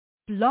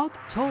Blog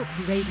Talk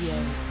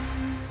Radio.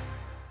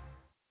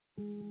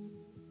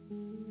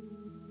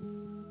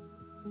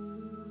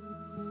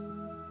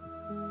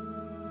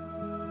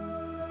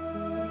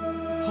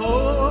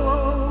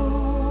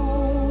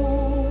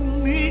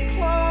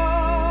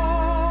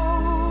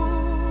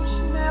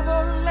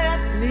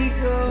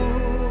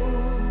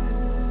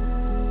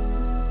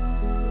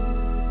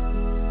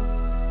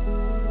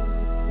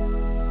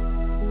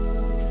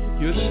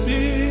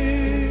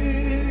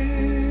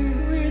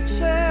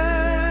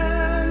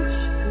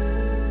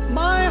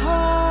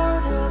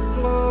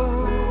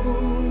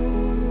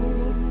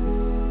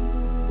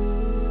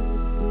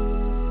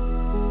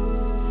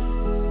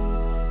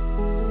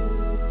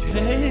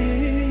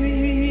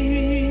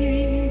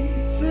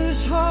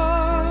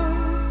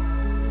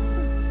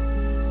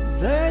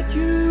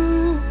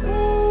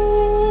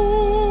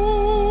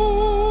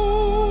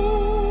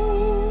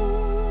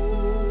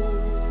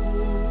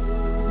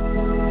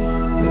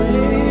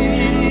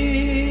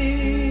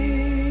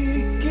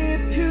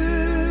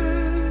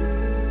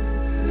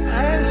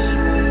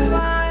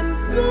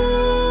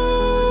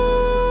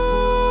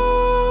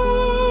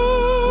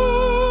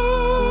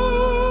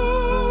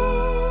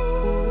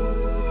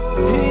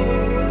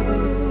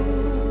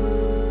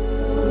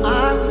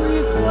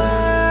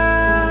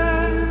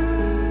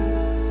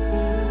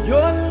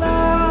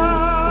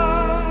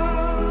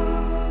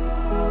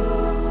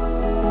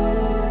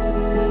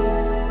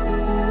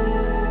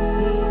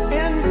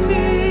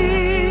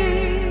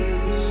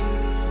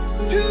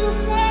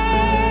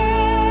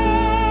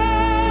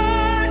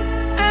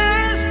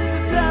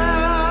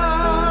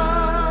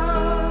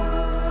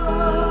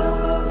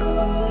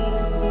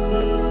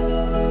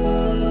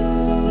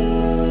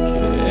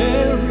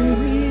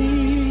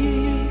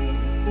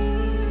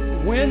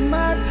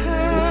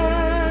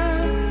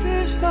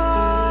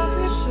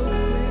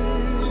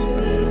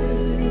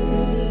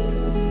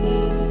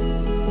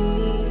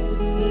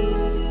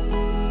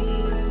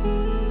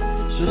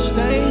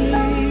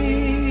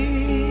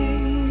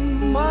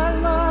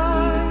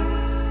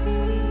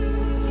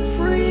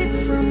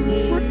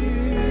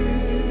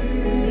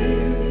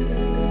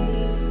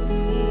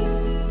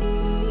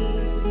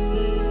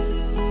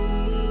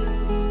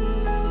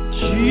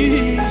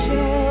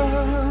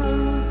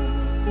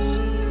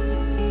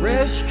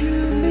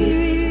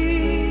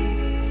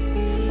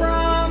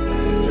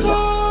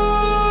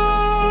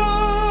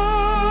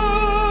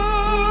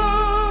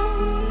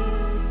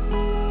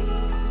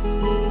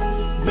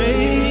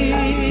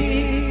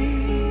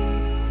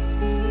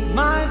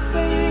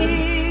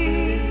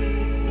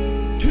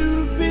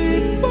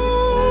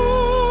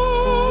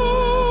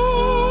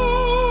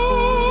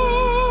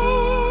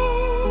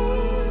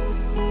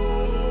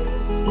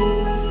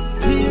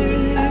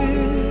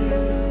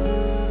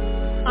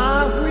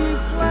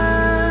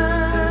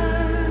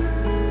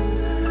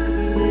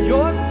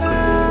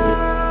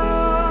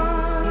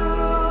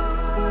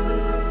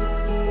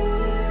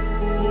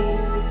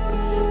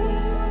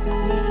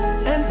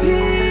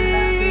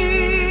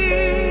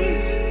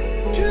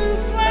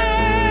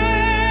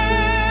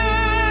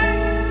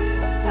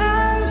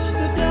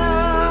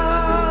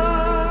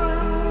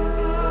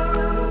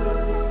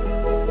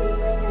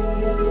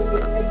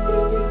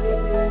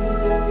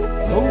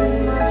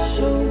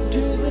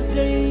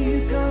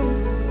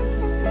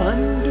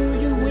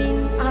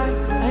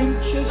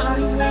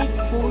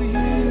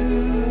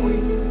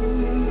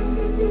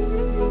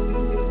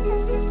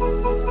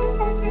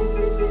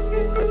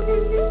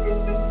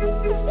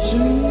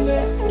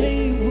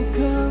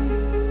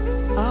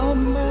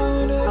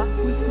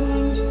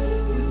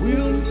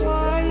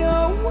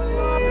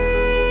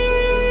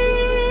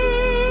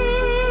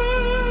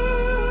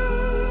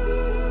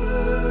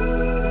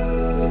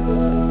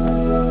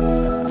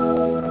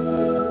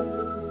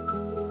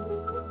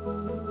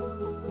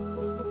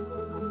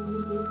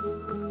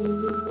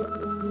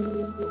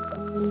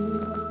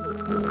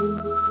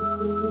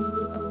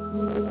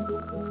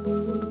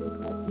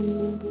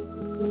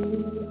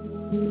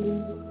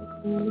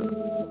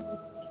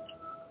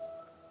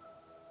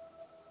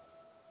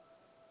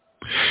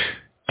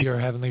 Dear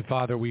Heavenly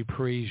Father, we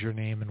praise your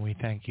name and we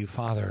thank you.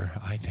 Father,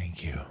 I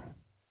thank you.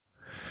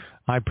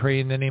 I pray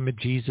in the name of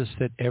Jesus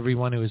that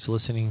everyone who is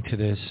listening to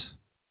this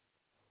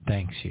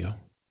thanks you.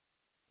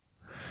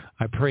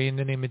 I pray in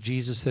the name of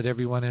Jesus that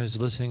everyone who is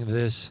listening to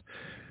this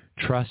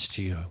trusts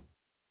you.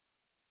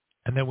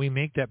 And that we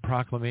make that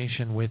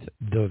proclamation with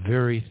the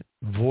very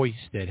voice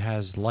that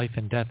has life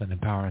and death in the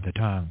power of the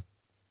tongue.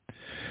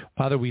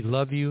 Father, we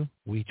love you.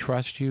 We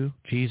trust you.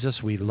 Jesus,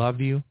 we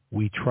love you.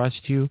 We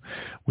trust you.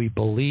 We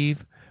believe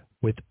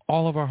with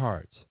all of our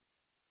hearts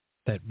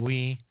that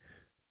we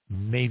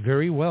may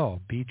very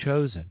well be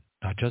chosen,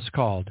 not just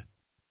called,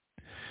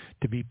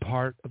 to be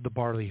part of the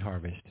barley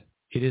harvest.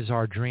 It is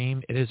our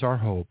dream. It is our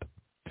hope,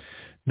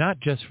 not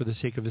just for the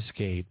sake of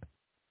escape,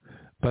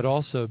 but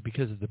also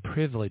because of the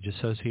privilege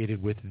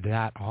associated with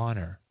that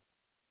honor.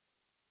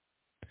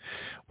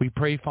 We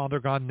pray, Father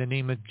God, in the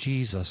name of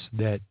Jesus,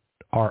 that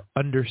our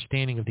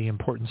understanding of the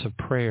importance of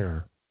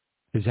prayer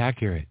is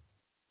accurate,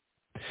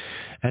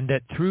 And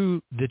that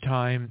through the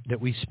time that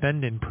we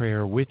spend in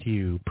prayer with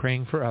you,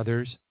 praying for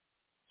others,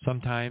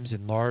 sometimes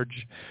in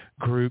large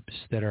groups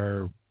that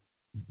are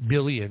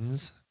billions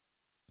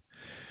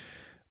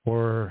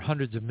or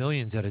hundreds of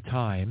millions at a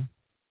time,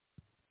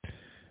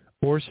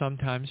 or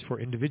sometimes for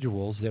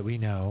individuals that we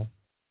know,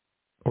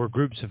 or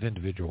groups of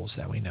individuals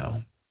that we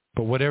know.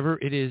 But whatever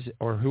it is,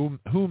 or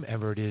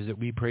whomever it is that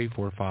we pray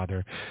for,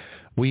 Father,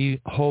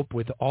 we hope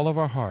with all of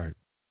our heart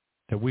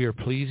that we are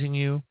pleasing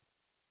you,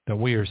 that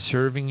we are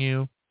serving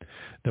you,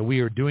 that we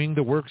are doing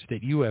the works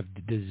that you have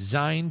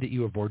designed, that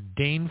you have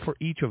ordained for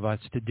each of us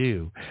to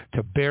do,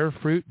 to bear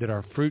fruit, that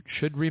our fruit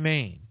should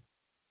remain.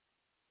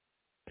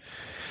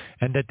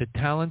 And that the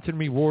talents and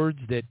rewards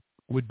that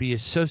would be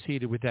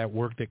associated with that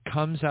work that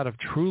comes out of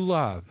true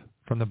love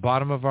from the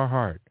bottom of our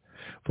heart.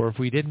 For if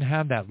we didn't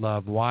have that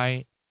love,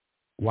 why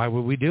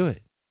would we do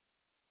it?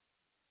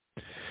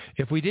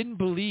 If we didn't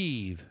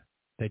believe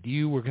that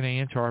you were going to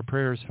answer our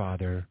prayers,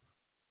 Father,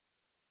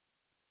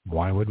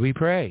 why would we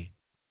pray?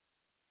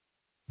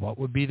 What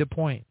would be the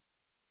point?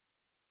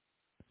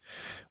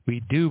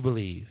 We do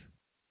believe.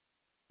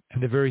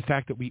 And the very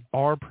fact that we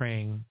are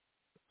praying,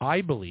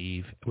 I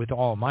believe, with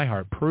all my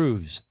heart,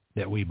 proves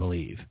that we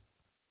believe.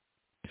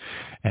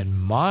 And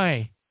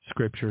my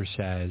scripture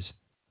says,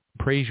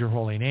 praise your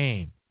holy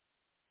name,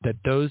 that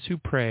those who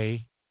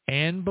pray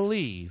and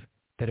believe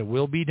that it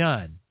will be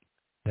done,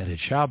 that it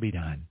shall be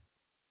done.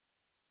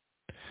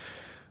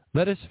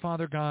 Let us,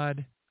 Father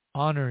God,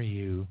 honor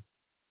you,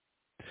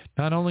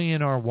 not only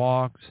in our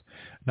walks,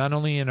 not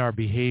only in our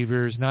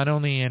behaviors, not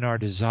only in our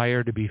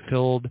desire to be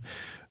filled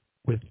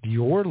with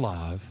your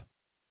love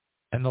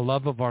and the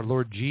love of our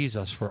Lord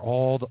Jesus for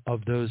all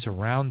of those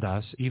around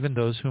us, even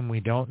those whom we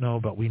don't know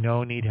but we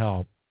know need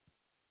help.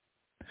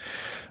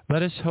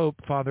 Let us hope,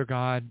 Father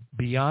God,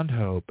 beyond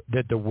hope,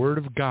 that the Word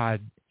of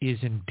God is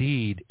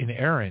indeed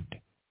inerrant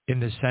in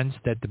the sense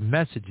that the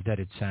message that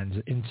it sends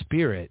in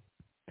spirit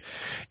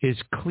is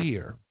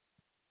clear.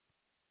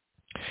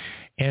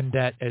 And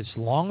that as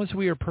long as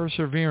we are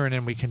persevering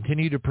and we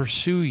continue to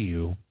pursue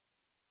you,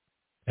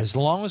 as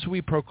long as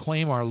we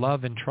proclaim our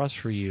love and trust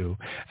for you,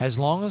 as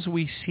long as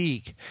we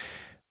seek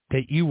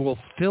that you will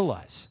fill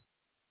us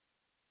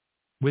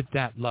with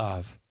that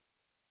love,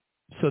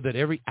 so that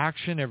every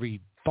action,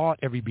 every thought,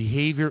 every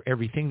behavior,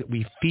 everything that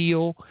we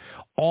feel,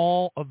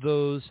 all of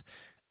those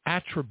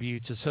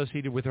attributes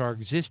associated with our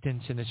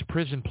existence in this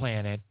prison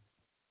planet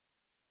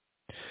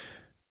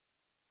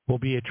will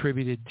be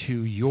attributed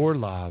to your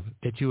love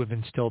that you have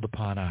instilled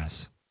upon us.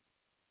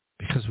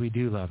 Because we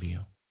do love you.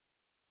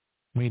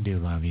 We do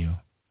love you.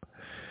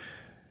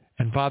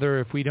 And Father,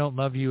 if we don't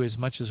love you as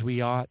much as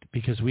we ought,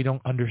 because we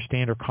don't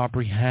understand or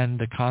comprehend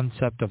the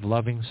concept of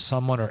loving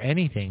someone or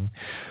anything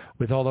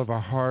with all of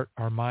our heart,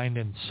 our mind,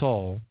 and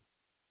soul,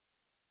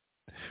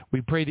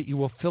 we pray that you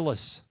will fill us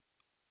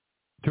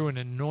through an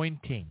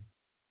anointing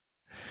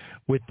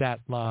with that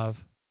love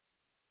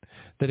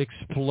that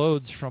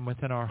explodes from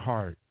within our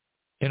heart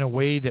in a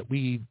way that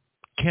we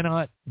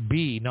cannot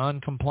be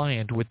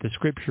non-compliant with the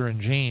scripture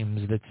in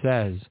James that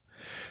says,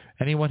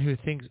 anyone who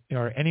thinks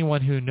or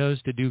anyone who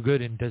knows to do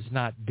good and does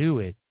not do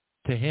it,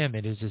 to him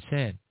it is a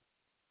sin.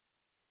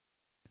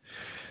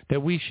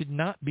 That we should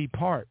not be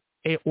part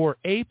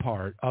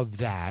of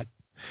that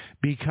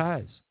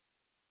because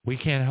we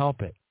can't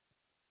help it.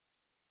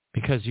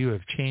 Because you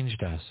have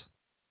changed us.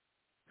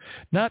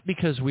 Not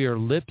because we are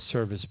lip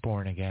service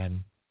born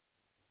again,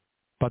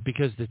 but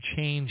because the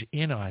change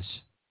in us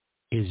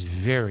is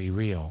very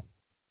real.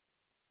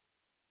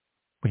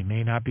 We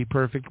may not be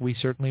perfect. We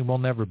certainly will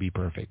never be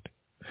perfect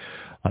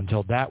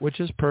until that which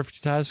is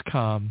perfect has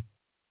come,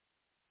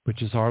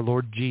 which is our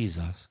Lord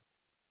Jesus.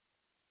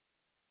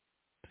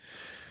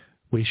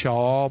 We shall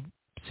all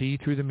see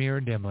through the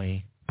mirror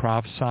dimly,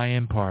 prophesy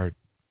in part,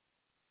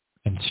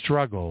 and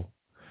struggle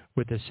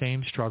with the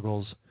same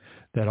struggles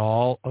that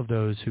all of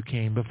those who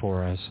came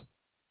before us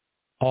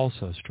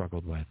also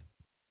struggled with.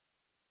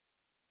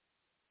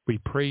 We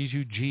praise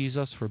you,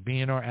 Jesus, for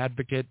being our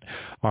advocate,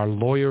 our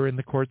lawyer in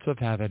the courts of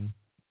heaven.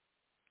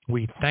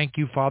 We thank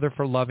you, Father,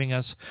 for loving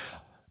us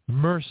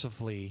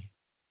mercifully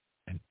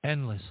and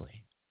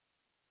endlessly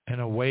in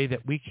a way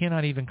that we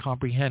cannot even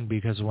comprehend,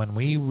 because when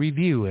we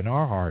review in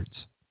our hearts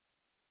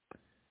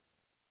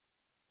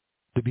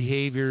the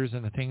behaviors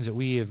and the things that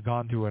we have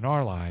gone through in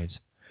our lives,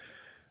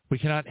 we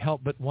cannot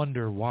help but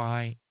wonder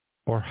why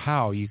or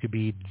how you could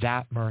be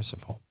that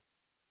merciful,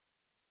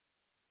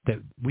 that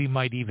we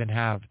might even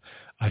have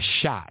a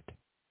shot.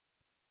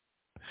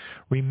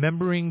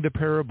 Remembering the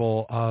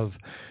parable of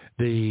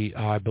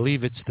I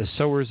believe it's the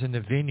sowers in the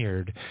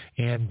vineyard,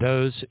 and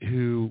those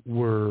who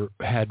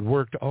had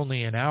worked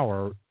only an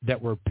hour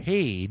that were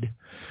paid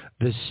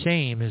the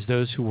same as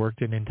those who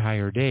worked an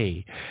entire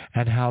day,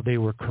 and how they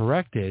were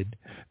corrected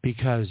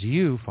because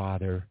you,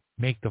 Father,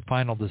 make the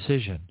final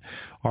decision.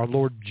 Our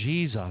Lord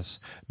Jesus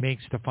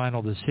makes the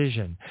final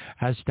decision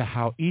as to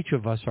how each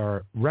of us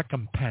are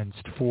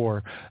recompensed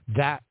for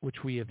that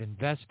which we have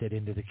invested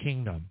into the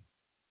kingdom.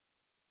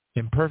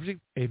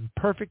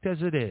 Imperfect as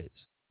it is,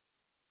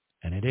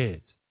 and it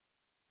is.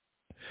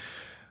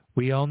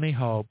 We only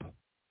hope.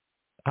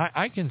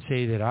 I can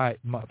say that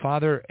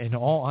Father, in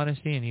all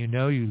honesty, and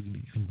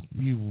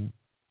you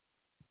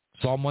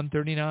Psalm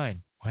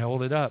 139, I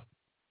hold it up.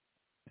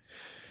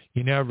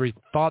 You know every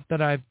thought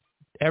that I've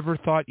ever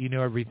thought. You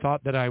know every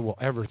thought that I will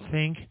ever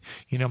think.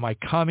 You know my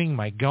coming,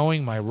 my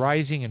going, my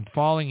rising and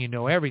falling. You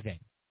know everything.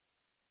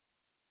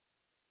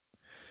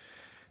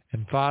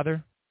 And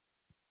Father,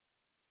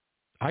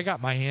 I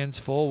got my hands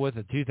full with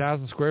a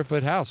 2,000 square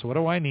foot house. What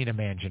do I need a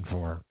mansion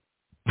for?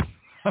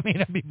 I mean,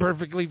 I'll be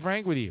perfectly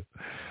frank with you.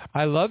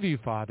 I love you,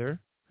 Father,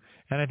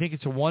 and I think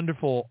it's a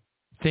wonderful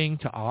thing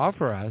to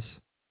offer us,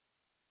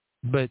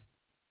 but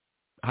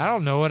I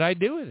don't know what I'd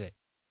do with it,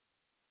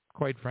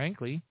 quite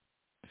frankly.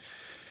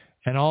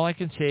 And all I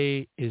can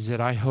say is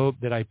that I hope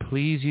that I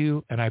please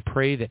you, and I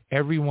pray that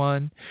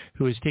everyone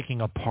who is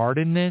taking a part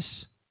in this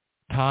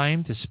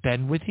time to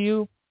spend with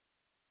you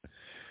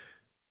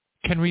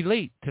can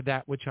relate to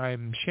that which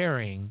I'm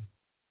sharing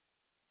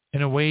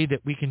in a way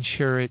that we can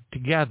share it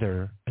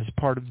together as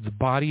part of the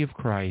body of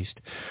Christ,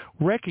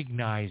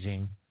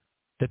 recognizing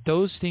that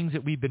those things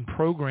that we've been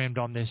programmed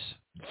on this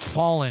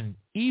fallen,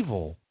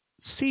 evil,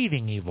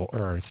 seething evil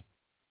earth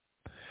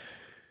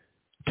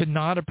to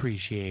not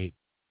appreciate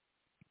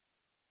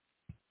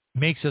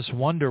makes us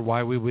wonder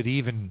why we would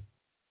even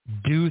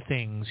do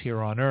things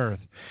here on earth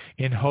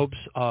in hopes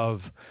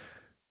of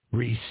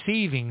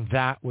receiving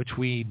that which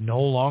we no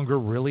longer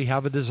really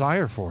have a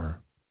desire for.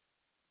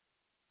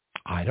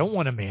 I don't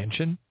want a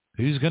mansion.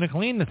 Who's going to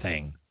clean the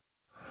thing?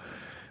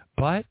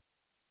 But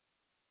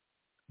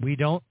we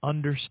don't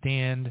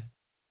understand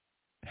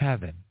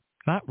heaven.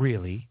 Not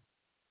really.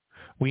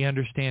 We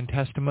understand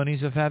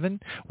testimonies of heaven.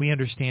 We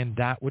understand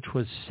that which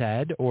was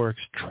said or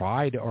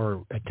tried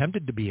or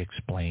attempted to be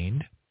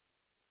explained.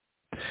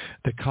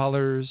 The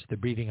colors, the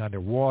breathing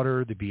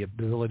underwater, the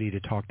ability to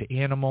talk to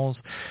animals,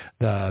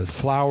 the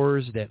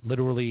flowers that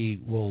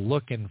literally will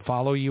look and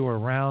follow you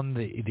around,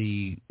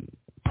 the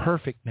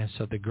perfectness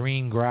of the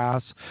green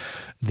grass,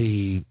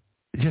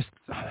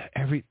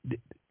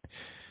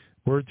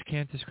 words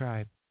can't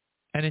describe.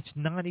 And it's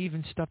not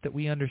even stuff that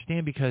we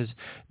understand because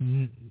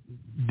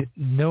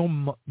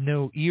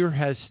no ear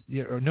has,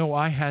 or no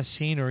eye has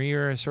seen or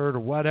ear has heard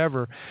or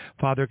whatever,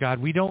 Father God.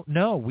 We don't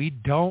know. We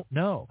don't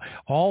know.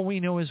 All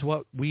we know is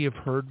what we have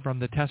heard from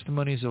the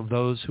testimonies of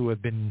those who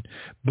have been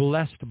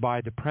blessed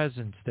by the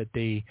presence that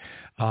they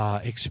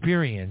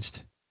experienced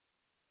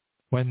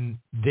when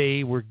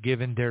they were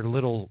given their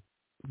little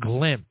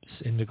glimpse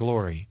into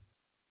glory.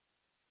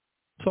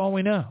 That's all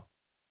we know.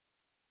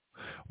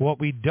 What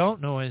we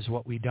don't know is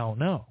what we don't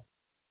know.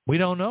 We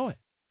don't know it.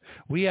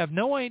 We have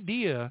no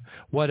idea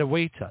what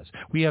awaits us.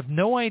 We have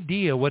no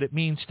idea what it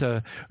means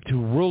to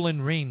rule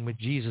and reign with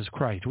Jesus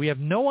Christ. We have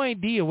no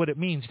idea what it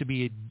means to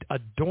be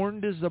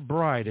adorned as the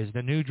bride as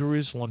the New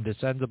Jerusalem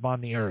descends upon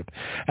the earth,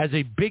 as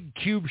a big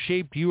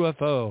cube-shaped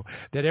UFO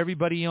that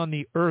everybody on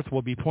the earth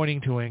will be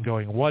pointing to and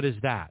going, what is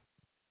that?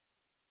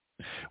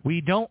 We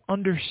don't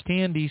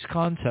understand these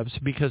concepts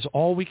because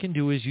all we can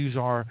do is use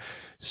our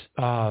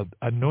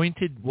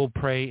anointed, we'll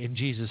pray in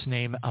Jesus'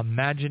 name,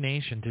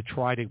 imagination to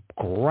try to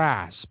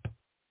grasp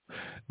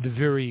the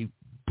very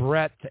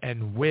breadth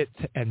and width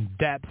and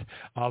depth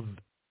of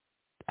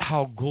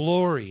how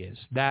glorious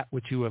that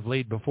which you have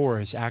laid before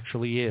us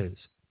actually is.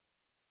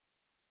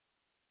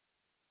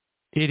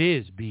 It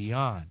is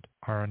beyond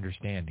our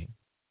understanding.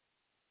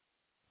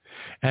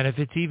 And if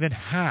it's even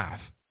half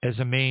as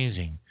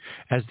amazing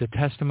as the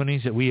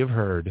testimonies that we have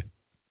heard,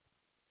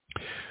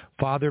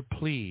 Father,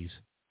 please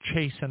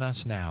chasten us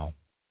now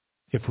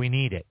if we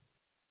need it.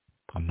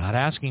 I'm not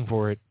asking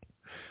for it.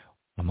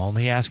 I'm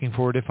only asking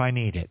for it if I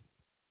need it.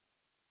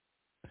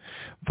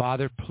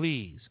 Father,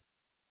 please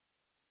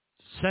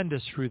send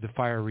us through the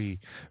fiery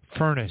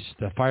furnace,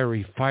 the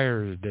fiery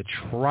fire, the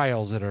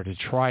trials that are to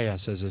try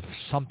us as if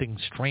something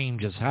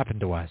strange has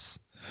happened to us.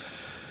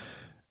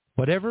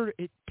 Whatever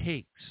it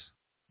takes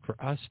for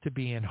us to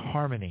be in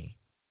harmony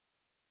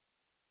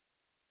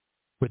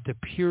with the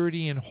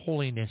purity and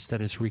holiness that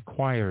is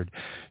required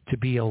to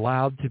be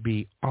allowed to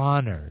be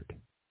honored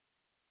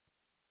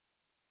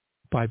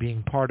by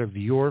being part of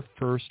your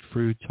first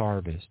fruits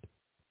harvest.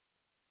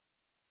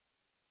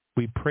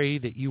 We pray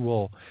that you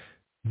will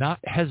not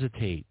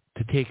hesitate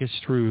to take us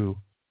through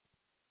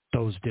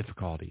those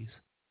difficulties.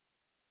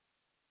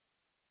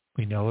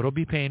 We know it'll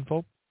be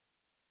painful.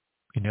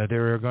 We know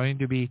there are going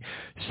to be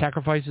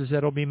sacrifices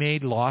that will be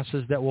made,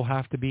 losses that will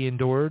have to be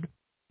endured.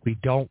 We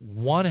don't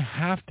want to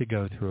have to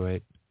go through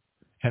it.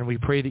 And we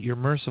pray that you're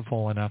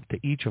merciful enough to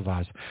each of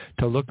us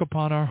to look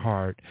upon our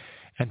heart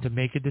and to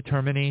make a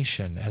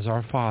determination as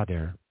our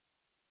Father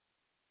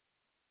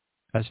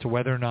as to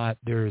whether or not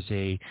there is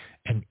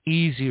an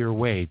easier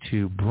way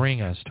to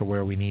bring us to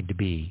where we need to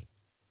be.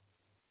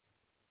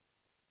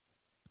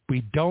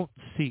 We don't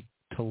seek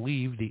to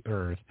leave the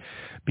earth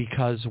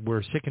because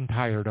we're sick and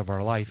tired of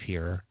our life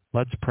here.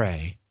 Let's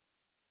pray.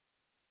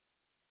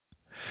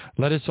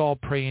 Let us all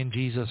pray in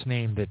Jesus'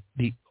 name that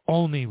the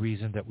only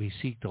reason that we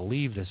seek to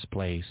leave this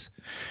place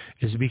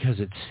is because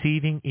it's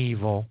seething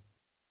evil,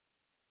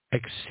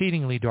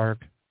 exceedingly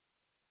dark,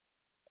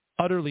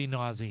 utterly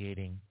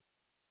nauseating.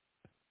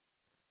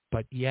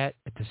 But yet,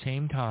 at the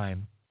same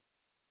time,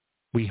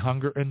 we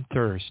hunger and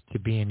thirst to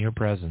be in your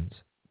presence,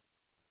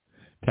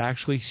 to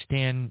actually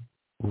stand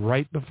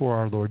right before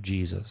our Lord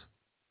Jesus,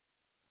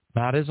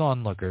 not as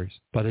onlookers,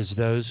 but as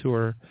those who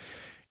are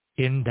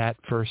in that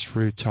first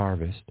fruits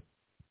harvest.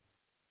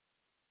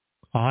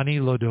 Ani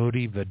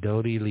lododi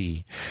vadodi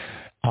li.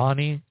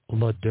 Ani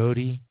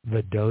lododi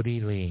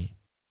vadodi li.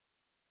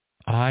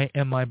 I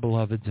am my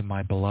beloved's and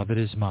my beloved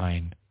is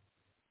mine.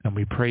 And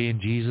we pray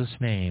in Jesus'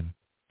 name,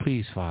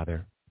 please,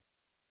 Father,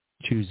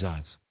 choose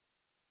us.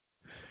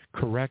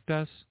 Correct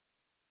us,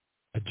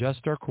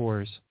 adjust our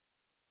course,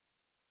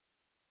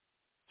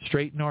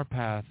 straighten our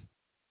path,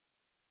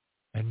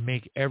 and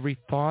make every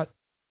thought,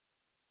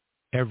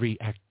 every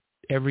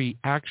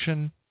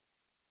action,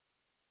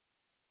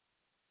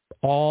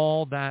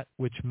 all that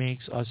which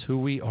makes us who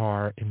we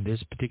are in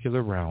this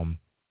particular realm,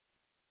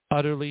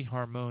 utterly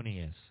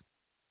harmonious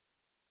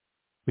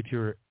with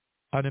your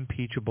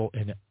unimpeachable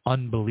and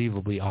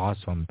unbelievably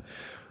awesome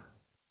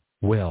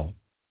will.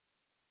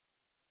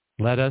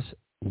 Let us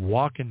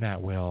walk in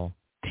that will.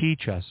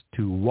 Teach us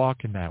to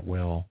walk in that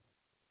will.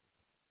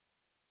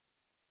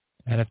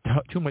 And if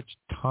too much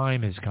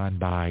time has gone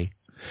by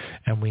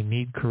and we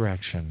need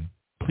correction,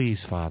 please,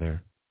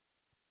 Father,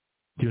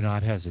 do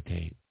not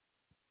hesitate.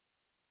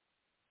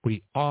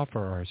 We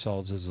offer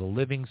ourselves as a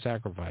living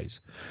sacrifice.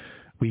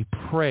 We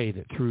pray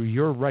that through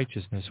your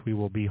righteousness we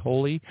will be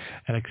holy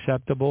and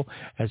acceptable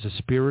as a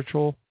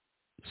spiritual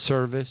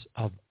service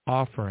of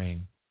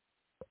offering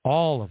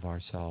all of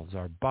ourselves,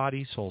 our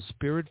body, soul,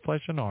 spirit,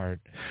 flesh, and heart,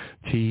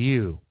 to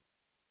you,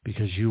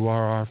 because you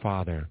are our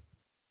Father.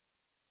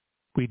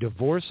 We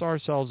divorce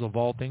ourselves of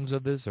all things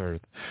of this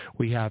earth.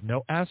 We have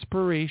no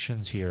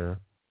aspirations here,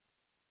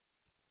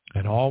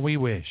 and all we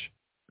wish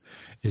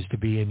is to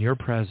be in your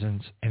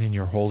presence and in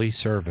your holy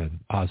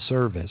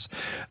service,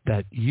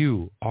 that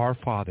you, our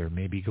Father,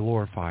 may be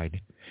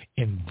glorified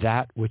in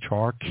that which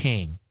our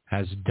King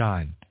has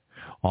done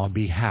on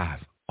behalf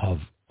of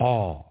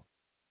all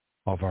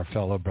of our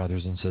fellow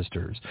brothers and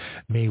sisters.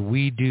 May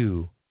we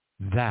do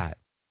that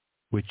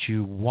which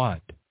you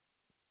want,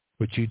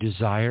 which you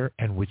desire,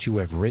 and which you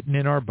have written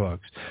in our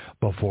books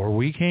before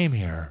we came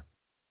here,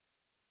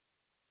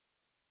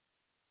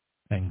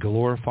 and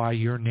glorify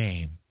your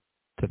name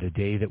to the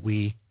day that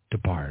we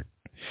depart.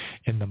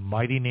 In the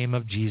mighty name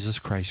of Jesus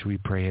Christ we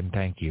pray and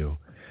thank you.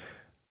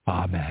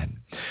 Amen.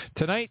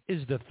 Tonight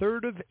is the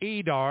 3rd of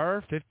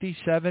Adar,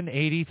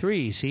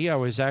 5783. See, I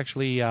was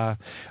actually a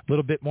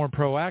little bit more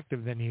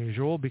proactive than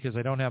usual because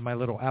I don't have my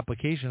little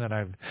application that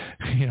I've,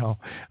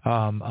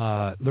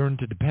 learned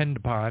to depend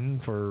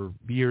upon for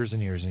years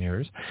and years and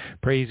years.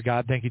 Praise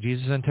God. Thank you,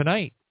 Jesus. And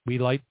tonight we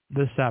light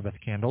the Sabbath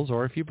candles,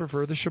 or if you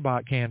prefer, the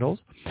Shabbat candles.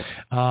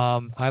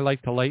 I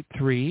like to light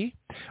 3,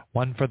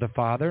 one for the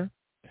Father,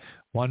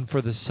 one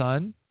for the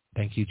Son,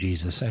 thank you,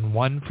 Jesus, and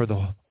one for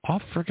the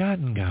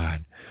oft-forgotten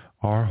God,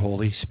 our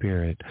Holy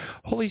Spirit.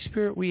 Holy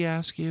Spirit, we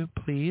ask you,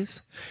 please,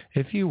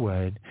 if you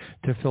would,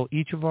 to fill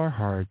each of our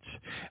hearts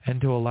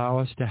and to allow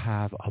us to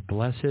have a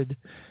blessed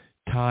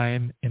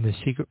time in the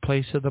secret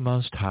place of the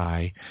Most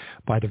High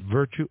by the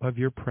virtue of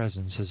your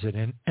presence as it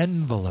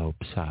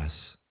envelopes us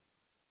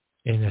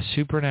in a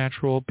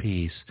supernatural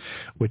peace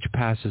which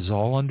passes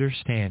all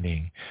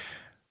understanding,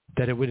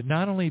 that it would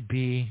not only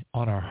be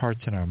on our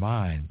hearts and our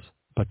minds,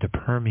 but to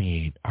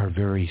permeate our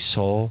very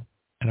soul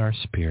and our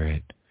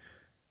spirit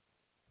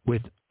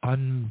with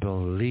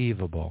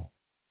unbelievable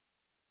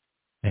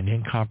and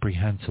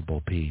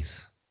incomprehensible peace.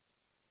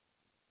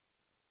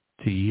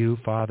 To you,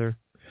 Father,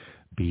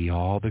 be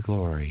all the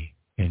glory.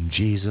 In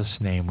Jesus'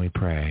 name we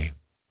pray.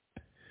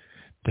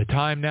 The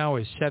time now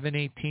is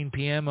 7:18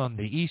 p.m. on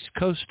the east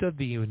coast of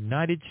the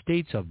United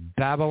States of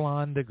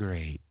Babylon the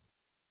Great.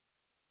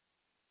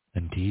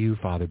 And to you,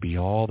 Father, be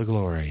all the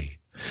glory.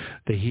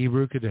 The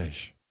Hebrew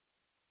Kaddish.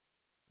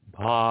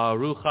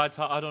 Baruch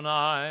atah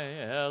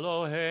Adonai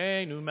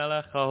Eloheinu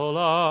melech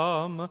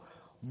haolam,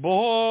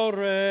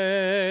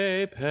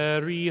 borei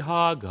peri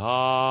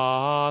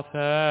hagafen.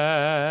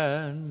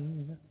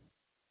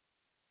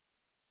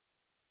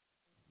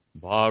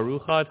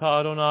 Baruch atah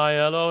Adonai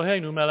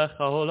Eloheinu melech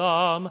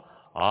haolam,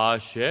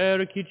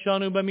 asher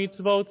kitshanu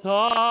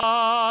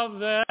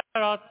b'mitzvotav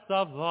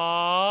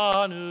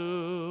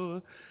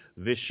v'ratzavanu,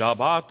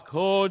 v'shabbat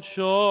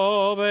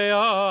kodsho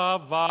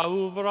v'ava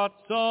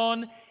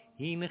uvratzon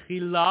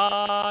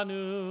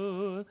Hinchilanu,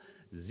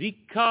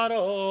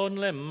 zikaron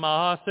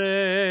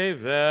lemase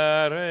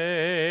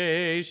vereshit.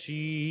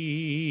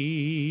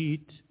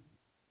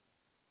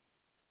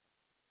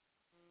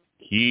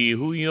 Ki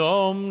hu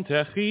yom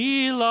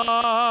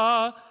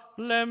techila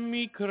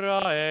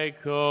lemikrae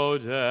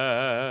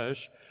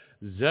kodesh,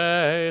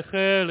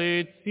 zecher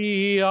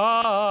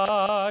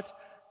litziat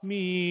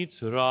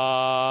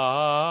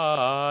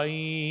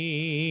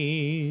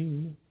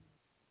Mitzrayim.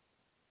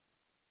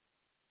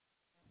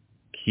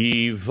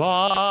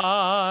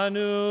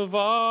 Kivanu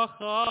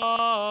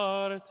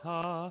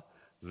v'acharta,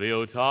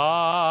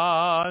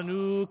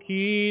 ve'otanu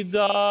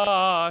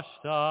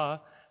kidashta,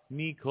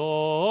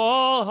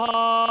 mikol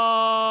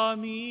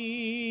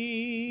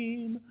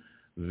hamim,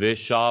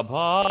 v'shabbat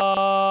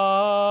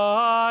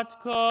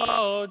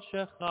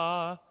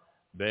kodshecha,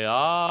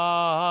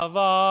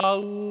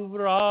 be'ava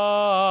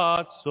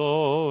uvratzon,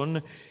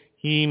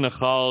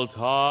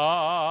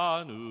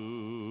 hinchaltanu.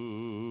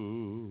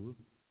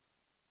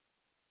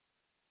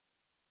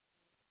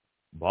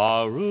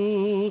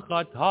 Baruch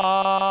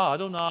atah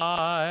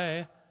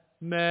Adonai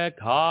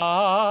mekadesh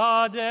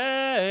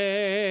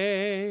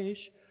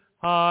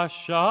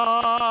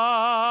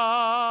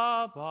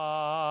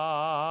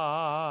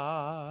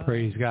haShabbat.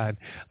 Praise God.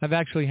 I've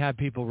actually had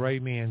people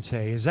write me and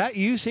say, is that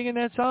you singing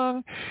that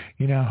song?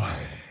 You know,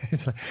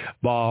 it's like,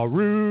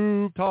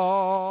 Baruch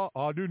atah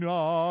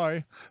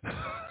Adonai.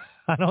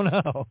 I don't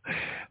know.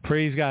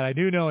 Praise God. I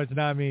do know it's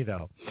not me,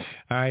 though.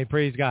 All right,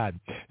 praise God.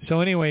 So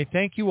anyway,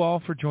 thank you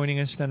all for joining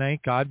us tonight.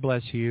 God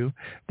bless you.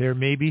 There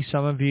may be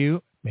some of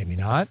you, maybe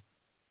not,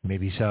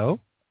 maybe so,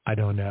 I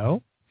don't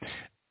know,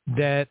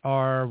 that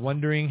are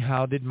wondering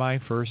how did my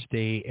first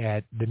day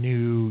at the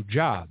new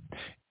job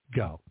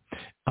go.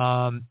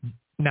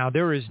 Now,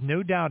 there is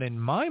no doubt in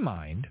my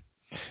mind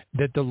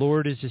that the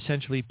Lord has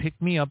essentially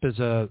picked me up as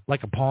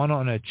like a pawn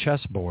on a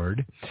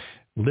chessboard,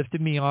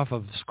 lifted me off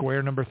of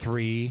square number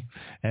 3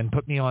 and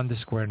put me on to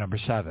square number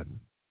 7.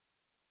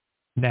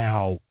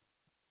 Now,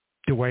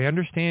 do I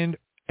understand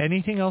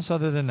anything else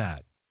other than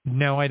that?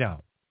 No, I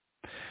don't.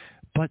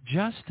 But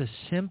just the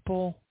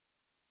simple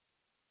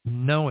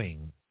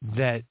knowing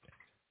that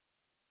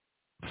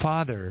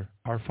Father,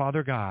 our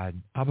Father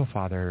God, Abba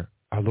Father,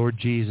 our Lord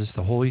Jesus,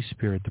 the Holy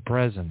Spirit, the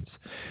presence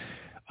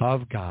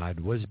of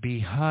God was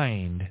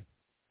behind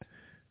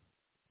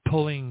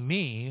pulling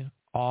me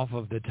off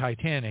of the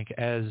Titanic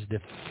as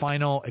the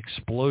final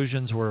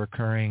explosions were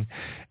occurring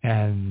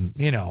and,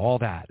 you know, all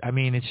that. I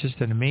mean, it's just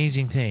an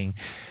amazing thing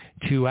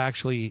to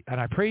actually, and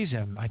I praise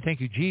him, I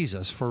thank you,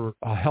 Jesus, for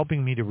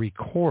helping me to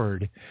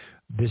record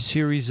the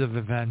series of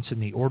events in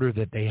the order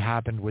that they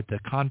happened with the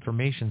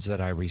confirmations that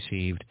I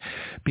received,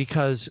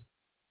 because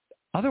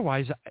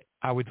otherwise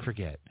I would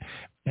forget.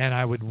 And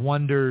I would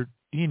wonder,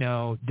 you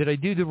know, did I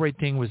do the right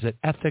thing? Was it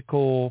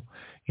ethical?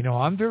 You know,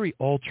 I'm very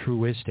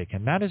altruistic,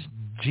 and that is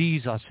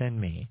Jesus in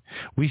me.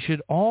 We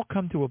should all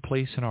come to a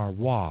place in our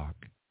walk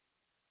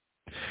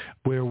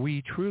where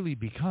we truly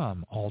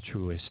become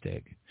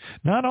altruistic.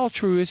 Not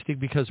altruistic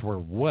because we're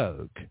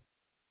woke,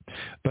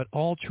 but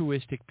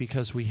altruistic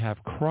because we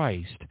have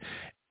Christ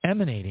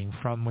emanating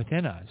from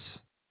within us.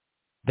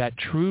 That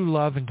true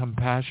love and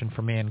compassion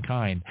for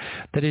mankind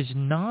that is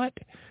not,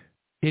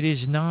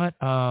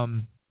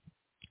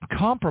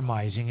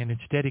 compromising in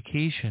its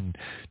dedication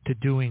to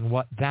doing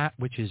that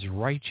which is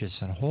righteous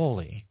and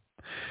holy,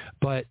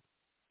 but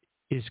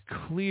is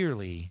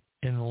clearly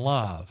in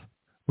love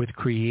with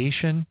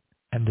creation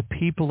and the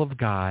people of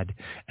God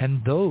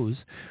and those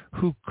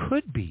who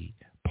could be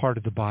part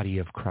of the body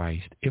of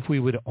Christ if we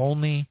would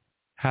only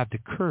have the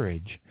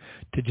courage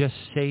to just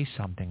say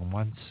something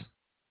once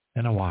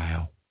in a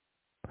while,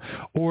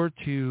 or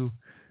to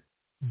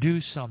do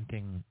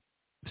something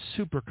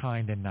super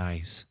kind and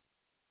nice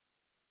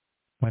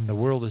when the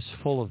world is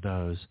full of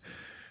those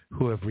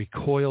who have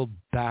recoiled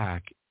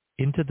back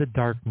into the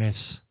darkness,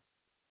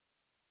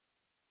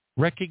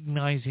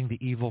 recognizing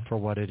the evil for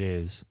what it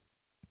is,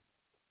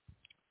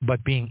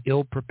 but being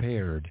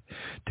ill-prepared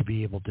to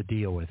be able to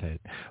deal with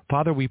it.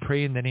 Father, we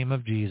pray in the name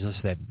of Jesus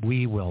that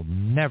we will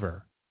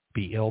never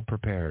be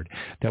ill-prepared,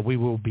 that we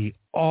will be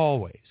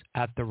always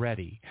at the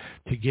ready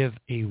to give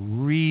a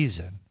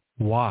reason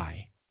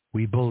why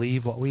we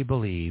believe what we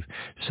believe,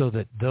 so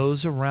that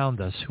those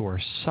around us who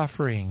are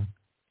suffering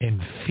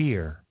in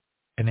fear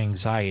and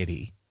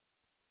anxiety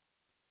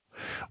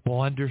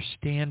will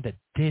understand that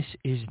this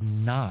is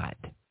not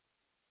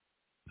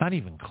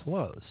even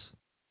close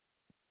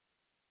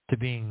to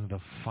being the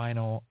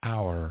final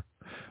hour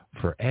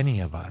for any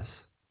of us.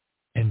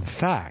 In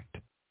fact,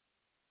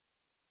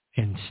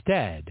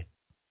 instead,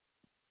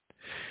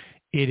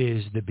 it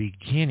is the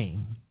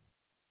beginning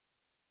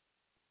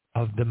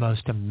of the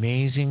most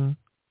amazing,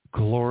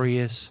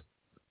 glorious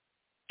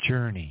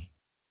journey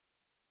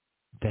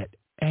that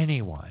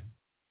anyone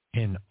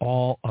in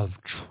all of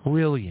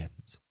trillions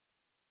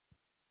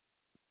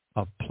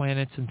of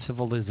planets and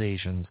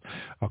civilizations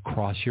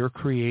across your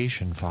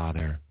creation,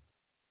 Father,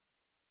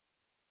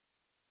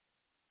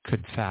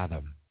 could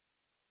fathom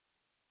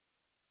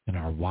in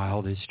our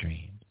wildest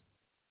dreams.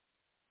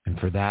 And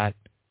for that,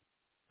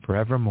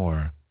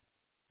 forevermore,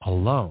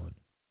 alone,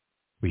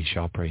 we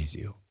shall praise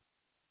you.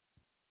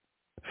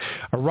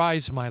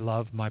 Arise, my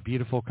love, my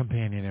beautiful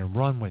companion, and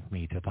run with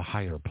me to the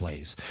higher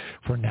place.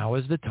 For now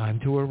is the time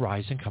to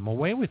arise and come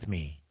away with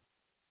me.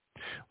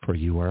 For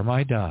you are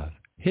my dove,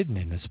 hidden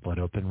in the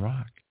split-open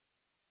rock.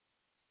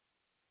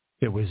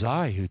 It was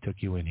I who took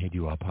you and hid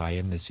you up high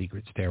in the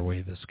secret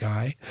stairway of the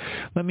sky.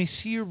 Let me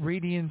see your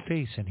radiant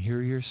face and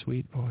hear your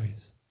sweet voice.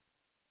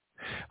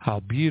 How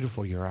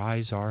beautiful your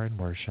eyes are in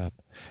worship,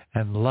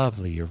 and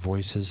lovely your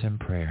voices in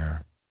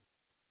prayer.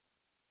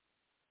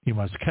 You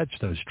must catch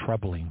those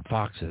troubling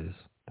foxes,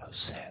 those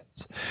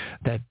sins,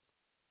 that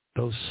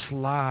those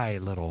sly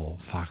little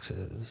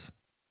foxes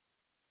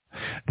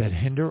that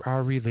hinder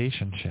our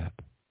relationship.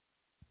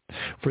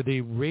 For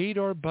they raid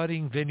our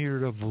budding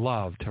vineyard of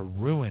love to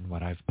ruin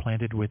what I've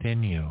planted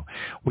within you.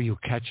 Will you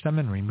catch them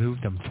and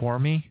remove them for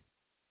me?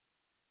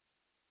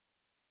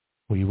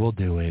 We will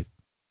do it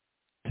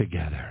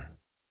together.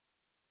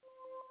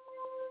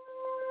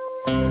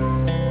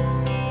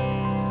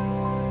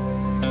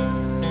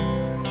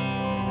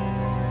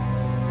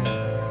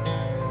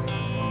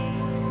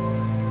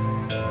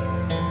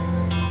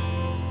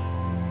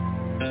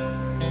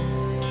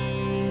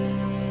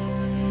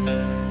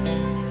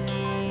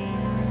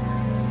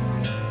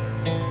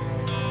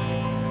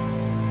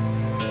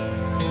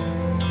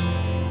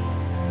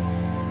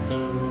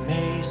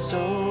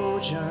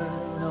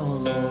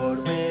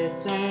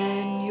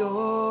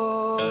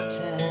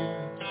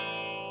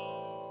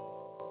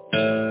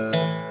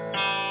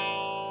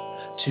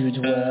 To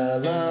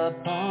dwell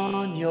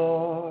upon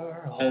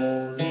your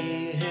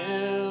holy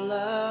hill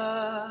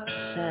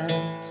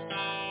ascent,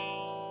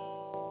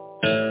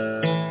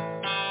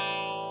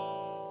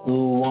 the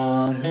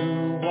one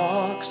who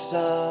walks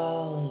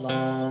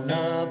along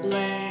a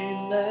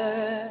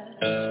blameless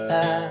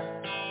path,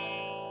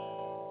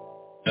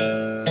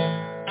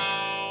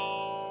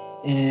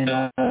 in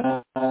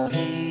all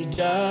he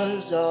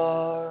does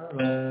are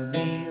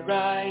only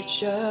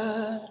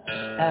righteous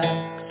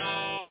acts.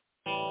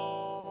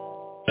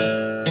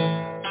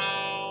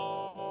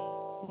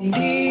 And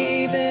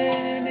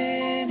even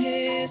in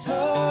his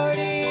heart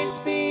he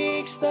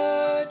speaks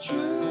the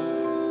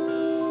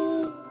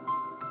truth.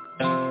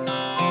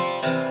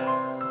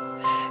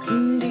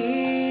 And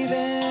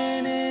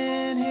even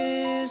in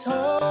his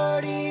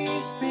heart he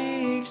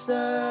speaks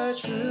the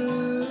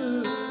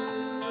truth.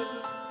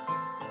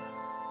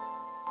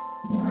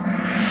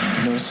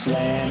 No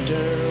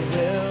slander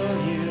will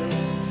you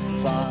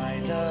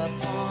find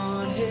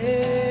upon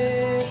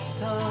his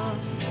tongue.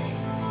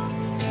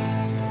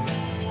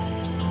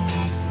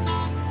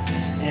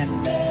 And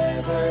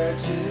never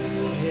to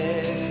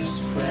his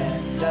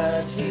friend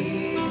does he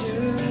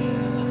do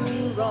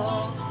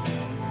wrong.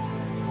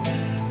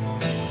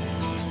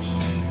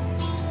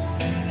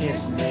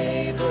 His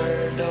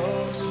neighbor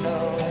knows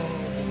no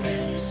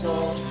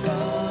insult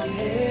from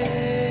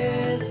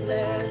his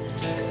lips.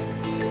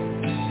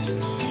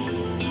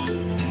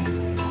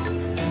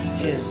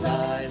 His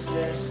eyes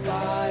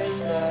despise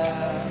the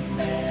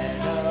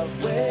man of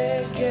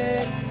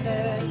wickedness.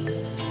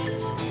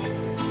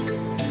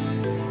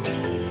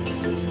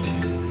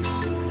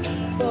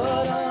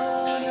 But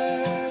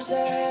honors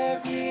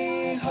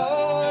every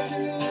heart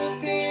who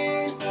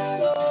fears the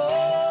Lord.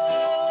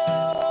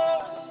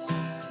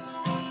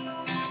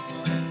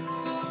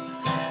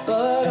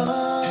 But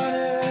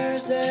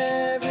honors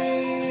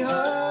every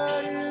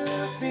heart who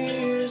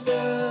fears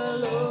the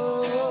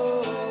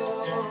Lord.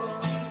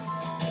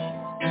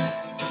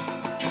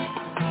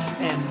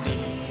 And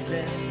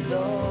even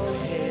though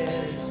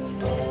his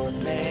oath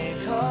may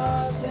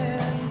cause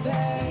him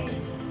pain,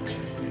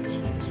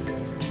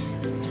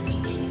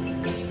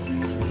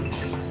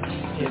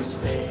 his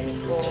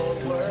faithful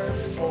word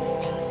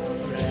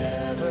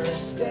forever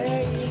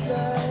stays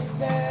the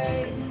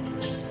same.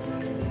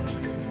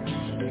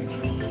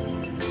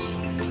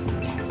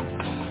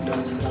 The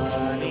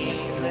money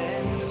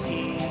lends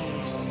he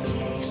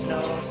seeks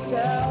no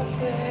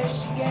selfish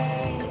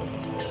gain.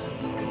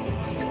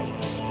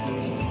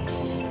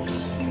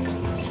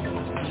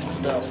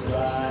 The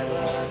bribe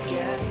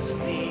against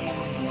the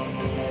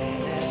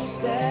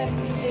innocent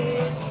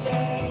is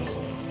gain.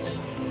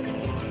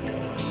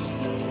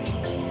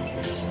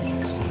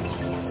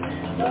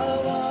 The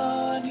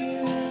one who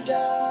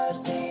does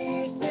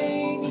these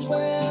things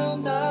will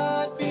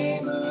not be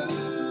moved.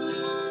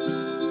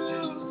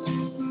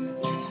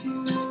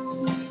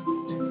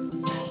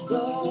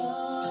 The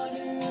one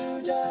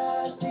who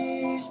does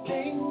these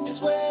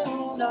things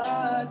will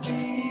not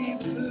be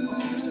moved.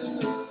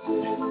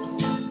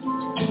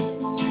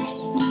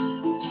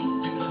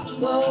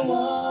 The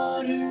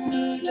one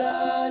who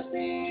does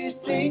these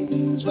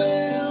things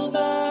will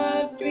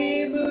not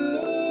be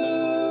moved.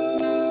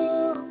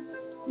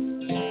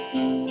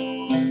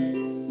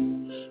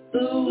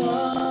 The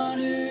one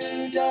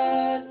who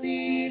does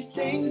these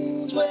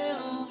things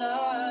will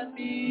not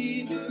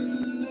be moved.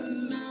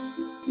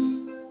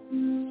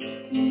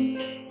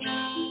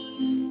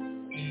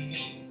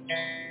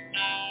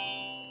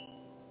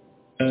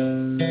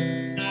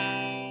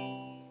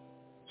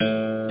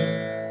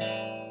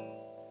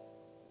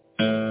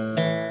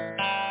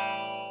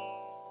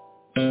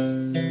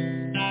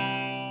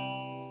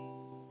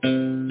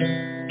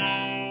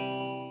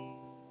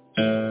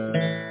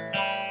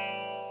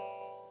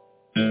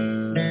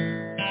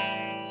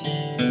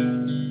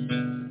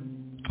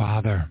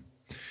 Father,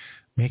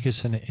 make us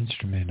an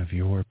instrument of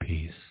your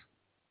peace.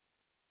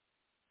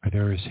 Where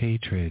there is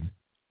hatred,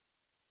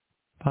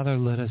 Father,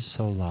 let us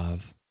sow love,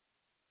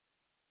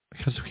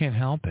 because we can't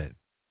help it.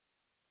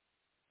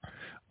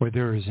 Where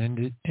there is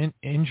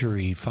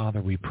injury,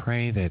 Father, we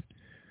pray that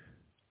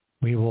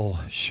we will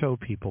show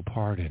people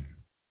pardon.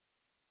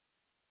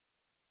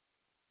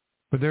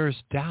 where there is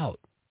doubt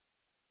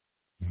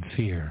and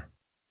fear.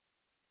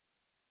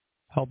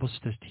 Help us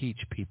to teach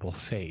people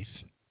faith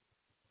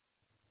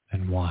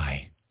and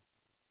why.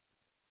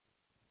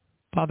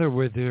 Father,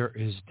 where there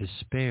is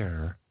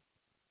despair,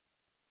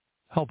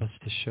 help us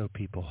to show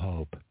people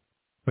hope.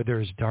 Where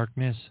there is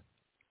darkness,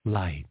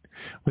 light.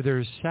 Where there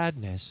is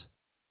sadness,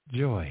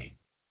 joy.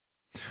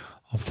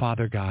 Oh,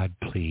 Father God,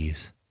 please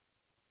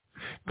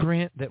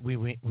grant that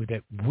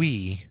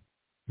we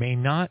may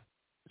not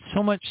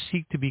so much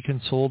seek to be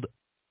consoled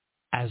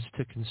as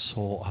to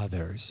console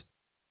others.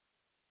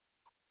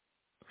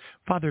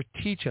 Father,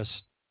 teach us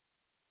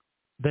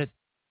that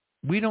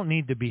we don't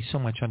need to be so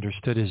much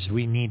understood as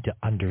we need to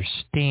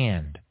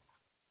understand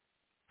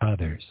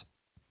others.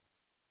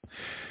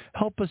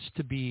 Help us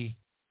to be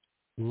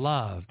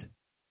loved,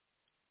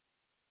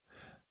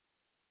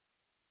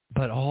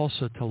 but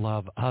also to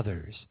love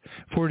others.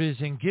 For it is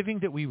in giving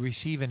that we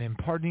receive, and in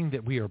pardoning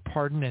that we are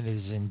pardoned, and it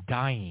is in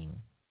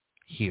dying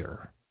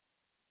here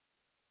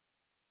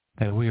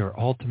that we are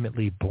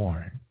ultimately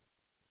born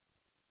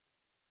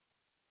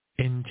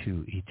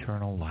into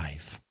eternal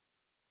life.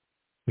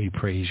 We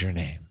praise your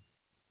name.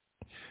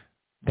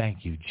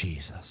 Thank you,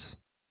 Jesus.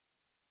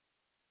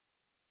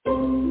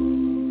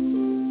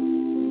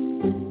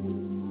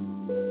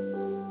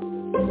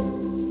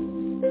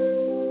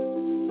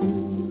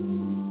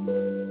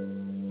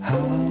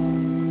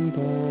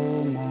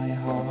 Humble my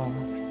heart,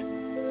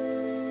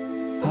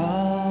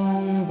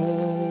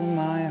 humble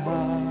my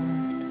heart.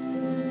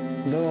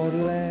 Lord,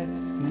 let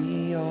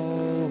me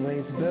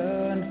always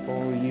burn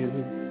for you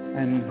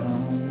and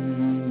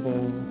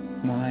humble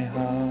my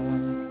heart.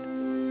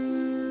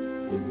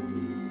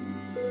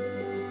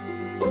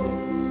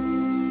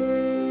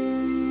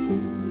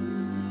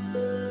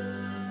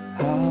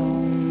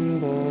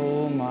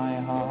 Humble my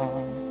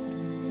heart,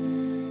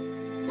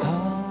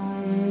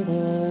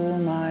 humble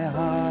my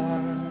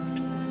heart.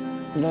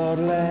 Lord,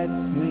 let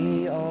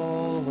me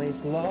always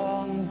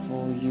long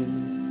for you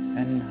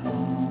and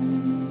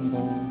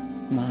humble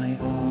my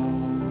heart.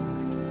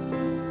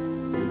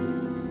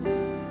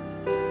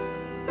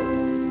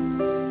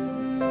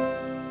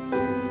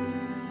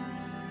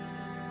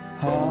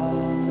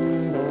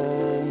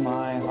 Humble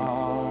my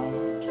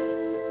heart,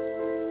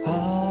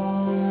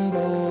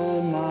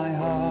 humble my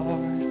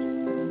heart.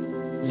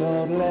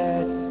 Lord,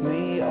 let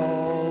me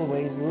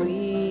always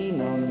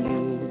lean on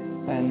you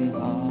and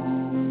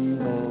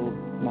humble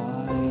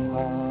my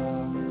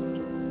heart.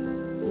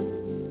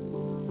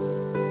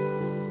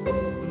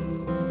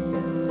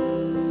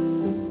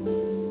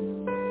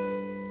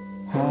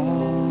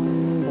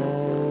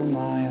 Humble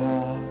my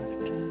heart,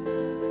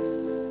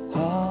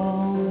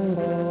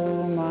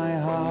 humble my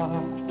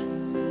heart.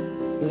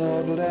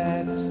 Lord,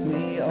 let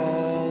me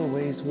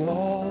always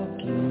walk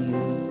in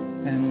you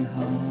and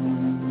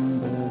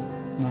humble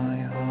my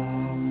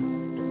heart.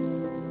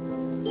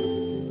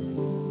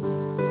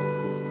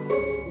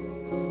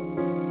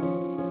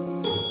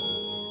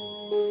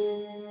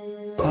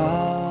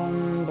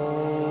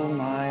 Humble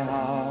my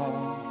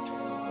heart,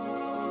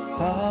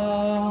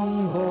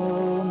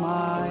 humble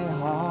my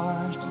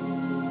heart.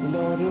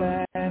 Lord,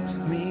 let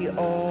me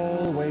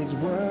always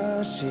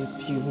worship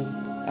you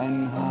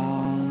and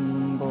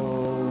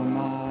humble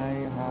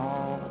my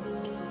heart.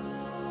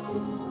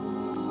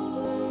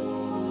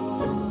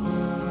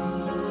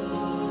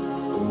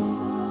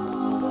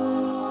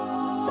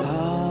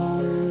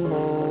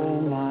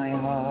 Humble my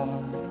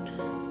heart,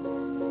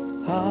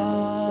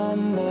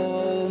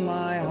 humble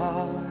my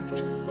heart.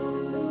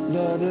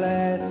 Lord,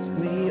 let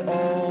me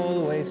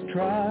always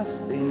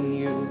trust in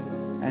you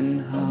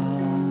and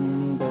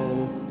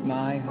humble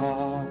my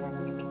heart.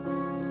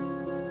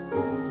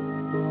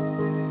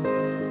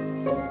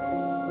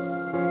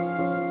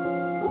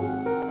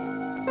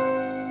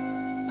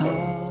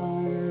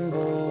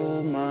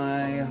 Humble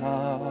my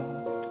heart,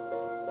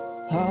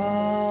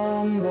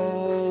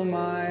 humble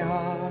my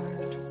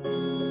heart.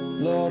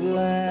 Lord,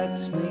 let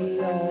me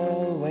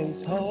always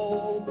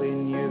hope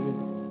in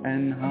you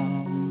and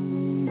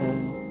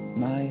humble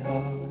my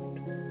heart.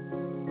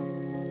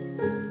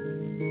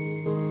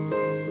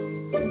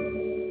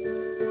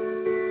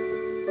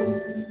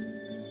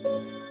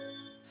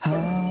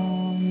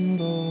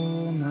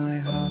 Humble my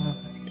heart,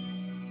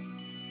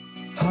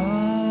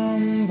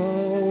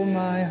 humble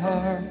my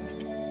heart.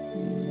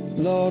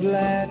 Lord,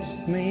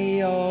 let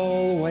me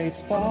always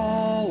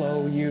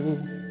follow you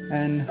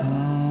and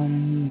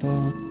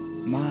humble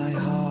my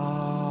heart.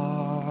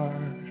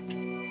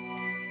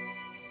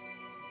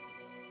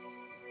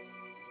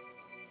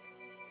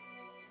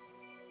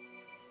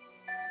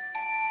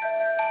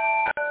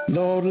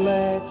 Lord,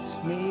 let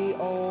me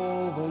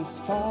always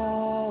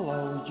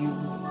follow you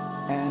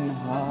and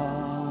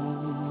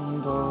humble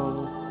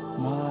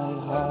my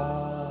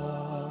heart.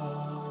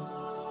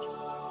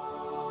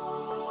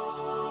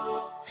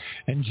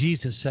 And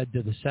Jesus said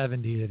to the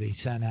 70 that he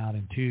sent out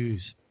in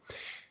twos,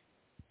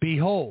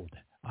 "Behold,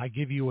 I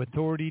give you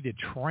authority to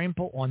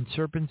trample on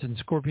serpents and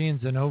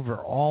scorpions and over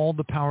all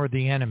the power of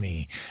the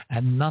enemy,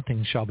 and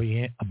nothing shall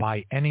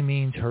by any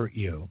means hurt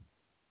you."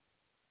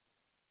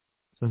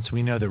 since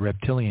we know that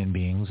reptilian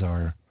beings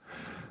are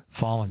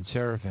fallen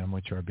seraphim,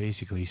 which are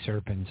basically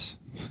serpents.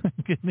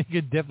 They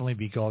could definitely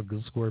be called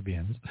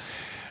scorpions.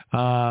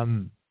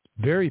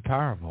 Very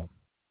powerful.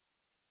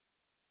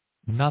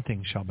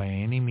 Nothing shall by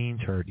any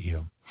means hurt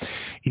you.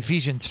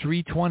 Ephesians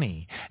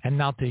 3:20, and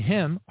now to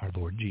him, our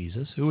Lord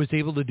Jesus, who is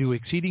able to do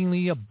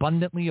exceedingly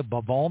abundantly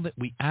above all that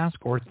we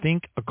ask or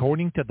think,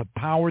 according to the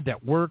power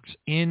that works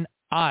in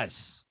us.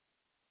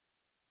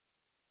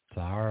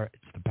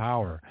 It's the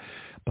power,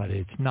 but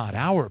it's not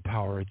our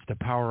power. It's the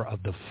power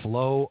of the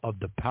flow of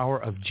the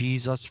power of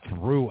Jesus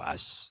through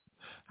us.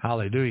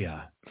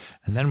 Hallelujah.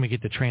 And then we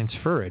get to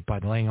transfer it by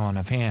the laying on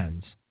of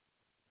hands.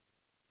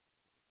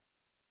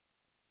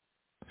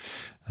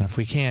 And if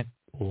we can't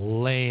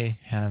lay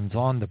hands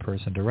on the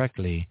person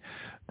directly,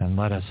 then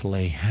let us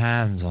lay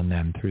hands on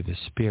them through the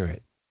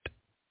Spirit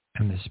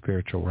and the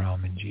spiritual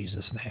realm in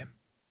Jesus' name.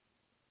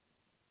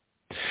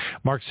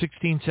 Mark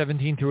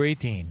 16:17 through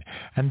 18.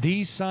 And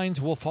these signs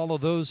will follow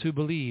those who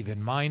believe.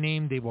 In my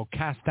name they will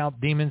cast out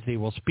demons. They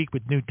will speak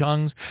with new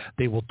tongues.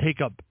 They will take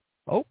up,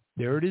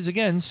 there it is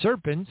again,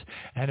 serpents.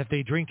 And if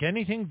they drink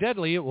anything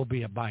deadly, it will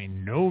be by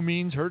no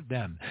means hurt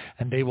them.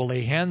 And they will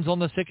lay hands on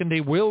the sick and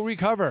they will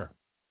recover.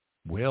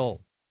 Will.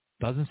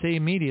 Doesn't say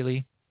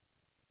immediately.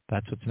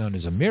 That's what's known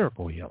as a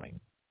miracle healing.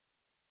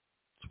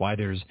 That's why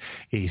there's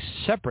a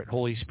separate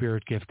Holy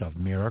Spirit gift of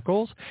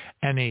miracles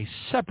and a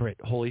separate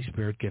Holy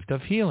Spirit gift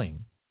of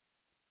healing.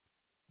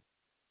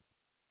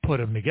 Put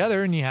them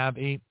together and you have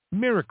a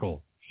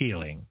miracle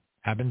healing.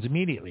 Happens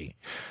immediately.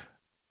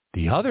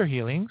 The other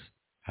healings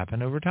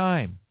happen over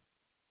time.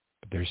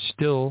 But there's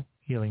still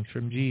healings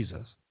from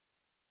Jesus.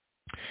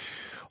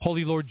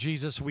 Holy Lord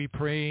Jesus, we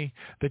pray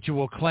that you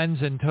will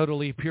cleanse and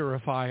totally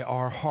purify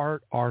our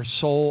heart, our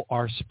soul,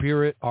 our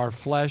spirit, our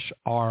flesh,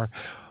 our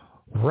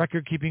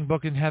record-keeping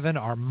book in heaven,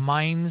 our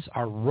minds,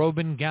 our robe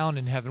and gown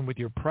in heaven with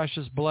your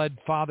precious blood,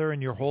 Father,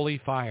 and your holy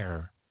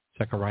fire.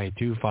 Zechariah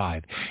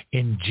 2:5.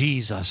 In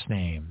Jesus'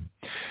 name.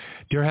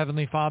 Dear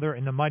Heavenly Father,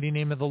 in the mighty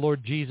name of the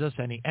Lord Jesus,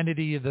 any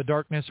entity of the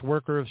darkness,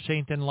 worker of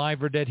Satan,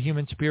 live or dead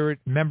human spirit,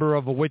 member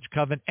of a witch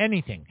coven,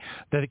 anything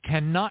that it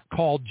cannot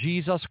call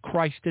Jesus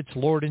Christ its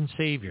Lord and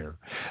Savior,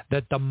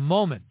 that the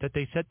moment that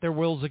they set their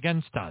wills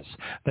against us,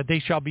 that they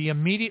shall be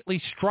immediately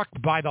struck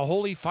by the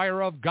holy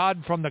fire of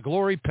God from the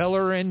glory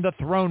pillar in the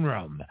throne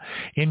room,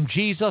 in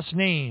Jesus'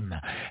 name,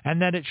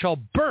 and that it shall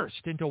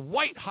burst into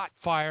white-hot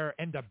fire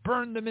and to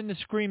burn them in the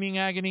screaming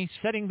agony,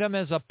 setting them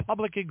as a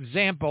public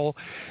example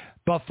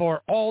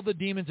before all the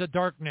demons of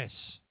darkness.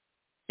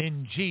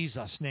 In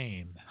Jesus'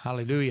 name.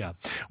 Hallelujah.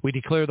 We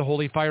declare the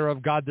holy fire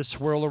of God to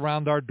swirl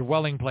around our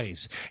dwelling place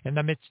in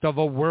the midst of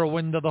a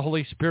whirlwind of the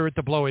Holy Spirit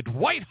to blow it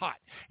white hot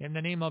in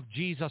the name of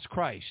Jesus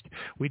Christ.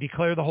 We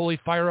declare the holy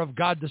fire of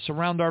God to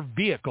surround our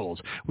vehicles.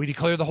 We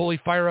declare the holy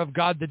fire of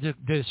God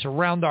to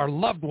surround our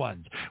loved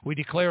ones. We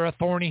declare a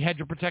thorny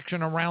hedge of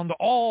protection around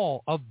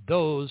all of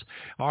those,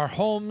 our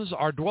homes,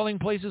 our dwelling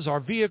places, our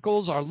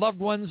vehicles, our loved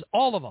ones,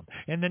 all of them.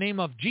 In the name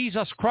of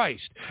Jesus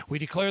Christ, we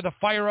declare the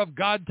fire of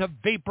God to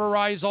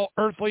vaporize all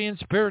earthly and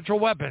spiritual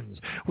weapons.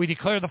 We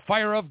declare the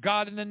fire of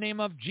God in the name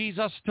of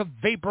Jesus to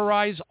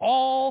vaporize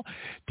all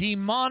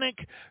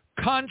demonic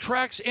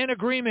contracts and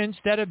agreements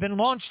that have been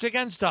launched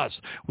against us.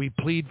 We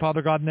plead,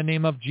 Father God, in the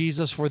name of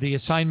Jesus for the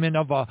assignment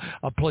of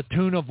a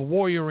platoon of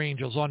warrior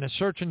angels on a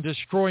search and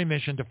destroy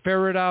mission to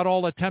ferret out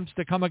all attempts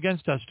to come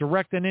against us,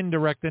 direct and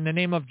indirect, in the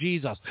name of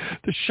Jesus,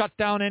 to shut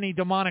down any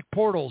demonic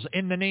portals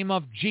in the name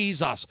of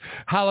Jesus.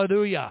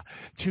 Hallelujah.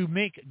 To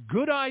make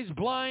good eyes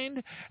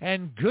blind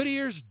and good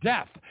ears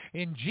deaf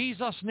in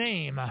Jesus'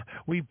 name.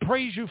 We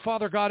praise you,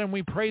 Father God, and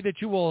we pray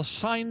that you will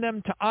assign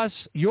them to us,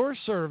 your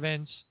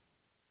servants,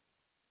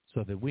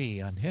 so that we,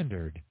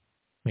 unhindered,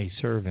 may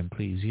serve and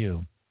please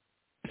you.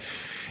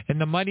 In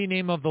the mighty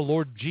name of the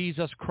Lord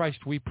Jesus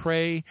Christ, we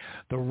pray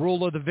the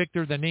rule of the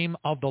victor, the name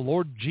of the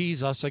Lord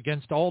Jesus,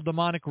 against all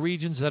demonic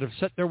regions that have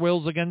set their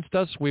wills against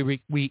us.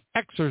 We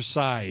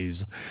exercise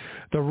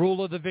the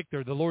rule of the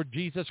victor, the Lord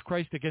Jesus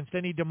Christ, against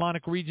any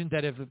demonic region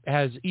that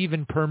has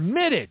even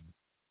permitted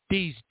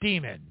these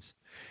demons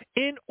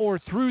in or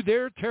through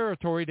their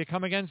territory to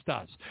come against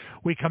us.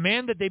 We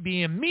command that they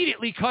be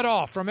immediately cut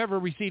off from ever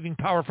receiving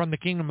power from the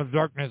kingdom of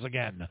darkness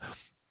again.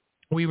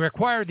 We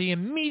require the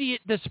immediate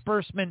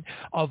disbursement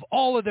of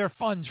all of their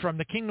funds from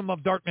the kingdom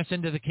of darkness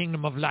into the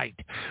kingdom of light.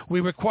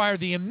 We require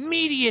the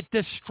immediate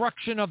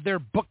destruction of their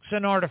books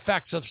and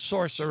artifacts of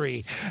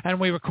sorcery. And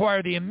we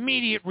require the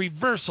immediate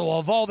reversal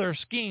of all their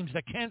schemes,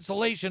 the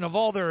cancellation of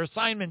all their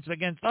assignments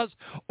against us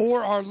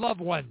or our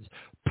loved ones.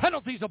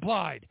 Penalties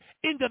applied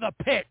into the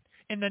pit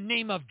in the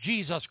name of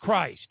Jesus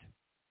Christ.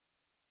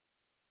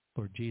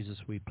 Lord Jesus,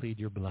 we plead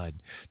your blood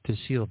to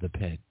seal the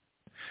pit,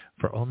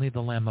 for only the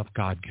Lamb of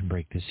God can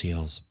break the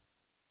seals.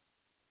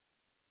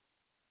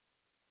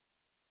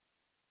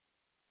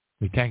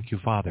 We thank you,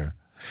 Father.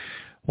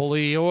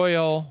 Holy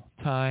oil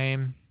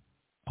time,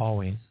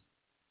 always.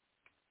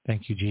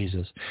 Thank you,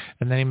 Jesus.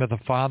 In the name of the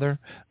Father,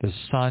 the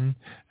Son,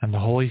 and the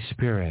Holy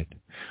Spirit,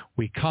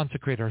 we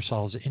consecrate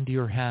ourselves into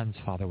your hands,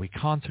 Father. We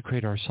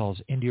consecrate ourselves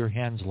into your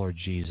hands, Lord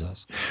Jesus.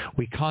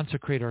 We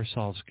consecrate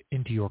ourselves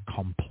into your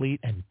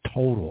complete and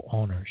total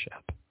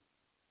ownership.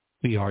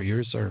 We are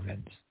your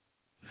servants.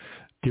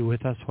 Do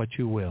with us what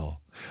you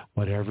will.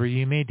 Whatever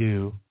you may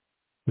do,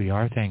 we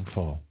are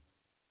thankful.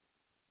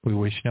 We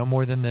wish no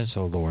more than this,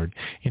 O Lord.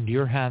 Into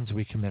your hands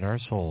we commit our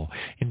soul.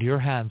 Into your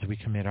hands we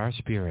commit our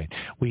spirit.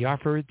 We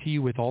offer it to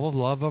you with all the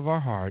love of our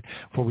heart,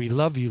 for we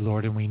love you,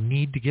 Lord, and we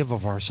need to give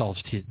of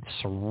ourselves, to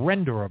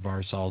surrender of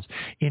ourselves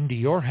into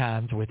your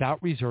hands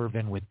without reserve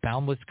and with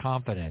boundless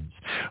confidence,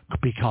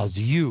 because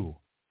you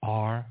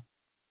are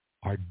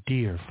our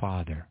dear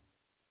Father,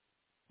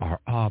 our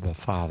Abba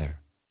Father.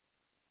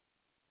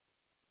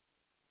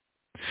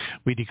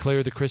 We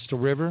declare the crystal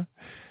river,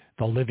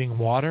 the living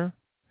water,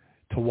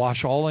 to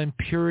wash all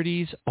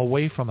impurities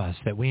away from us,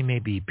 that we may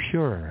be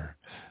pure.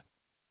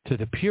 To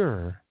the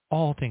pure,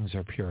 all things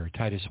are pure.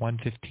 Titus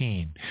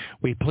 1:15.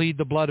 We plead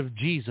the blood of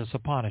Jesus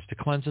upon us to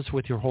cleanse us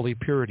with your holy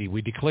purity.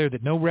 We declare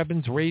that no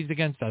weapons raised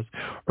against us,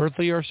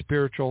 earthly or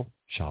spiritual,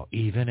 shall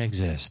even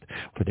exist,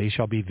 for they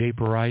shall be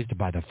vaporized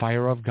by the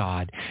fire of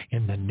God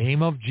in the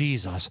name of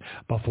Jesus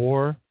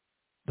before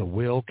the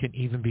will can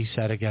even be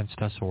set against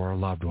us or our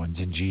loved ones,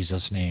 in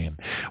Jesus' name.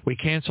 We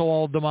cancel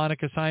all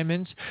demonic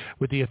assignments.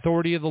 With the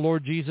authority of the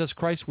Lord Jesus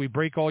Christ, we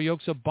break all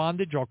yokes of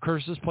bondage, all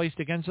curses placed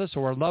against us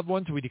or our loved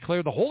ones. We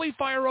declare the holy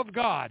fire of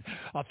God,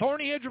 a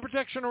thorny hedge of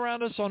protection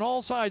around us on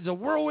all sides, a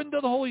whirlwind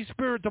of the Holy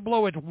Spirit to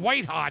blow it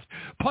white hot,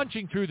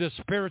 punching through the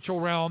spiritual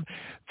realm,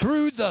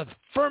 through the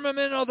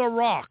firmament of the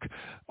rock.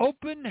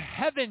 Open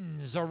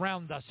heavens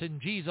around us in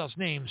Jesus'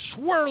 name,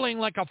 swirling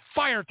like a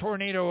fire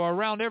tornado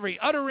around every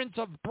utterance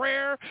of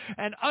prayer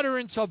and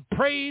utterance of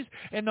praise.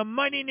 In the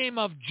mighty name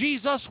of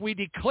Jesus, we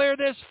declare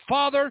this.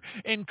 Father,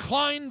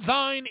 incline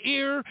thine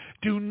ear.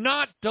 Do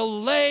not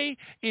delay.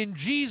 In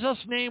Jesus'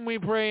 name we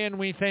pray and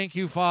we thank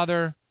you,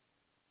 Father.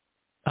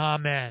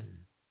 Amen.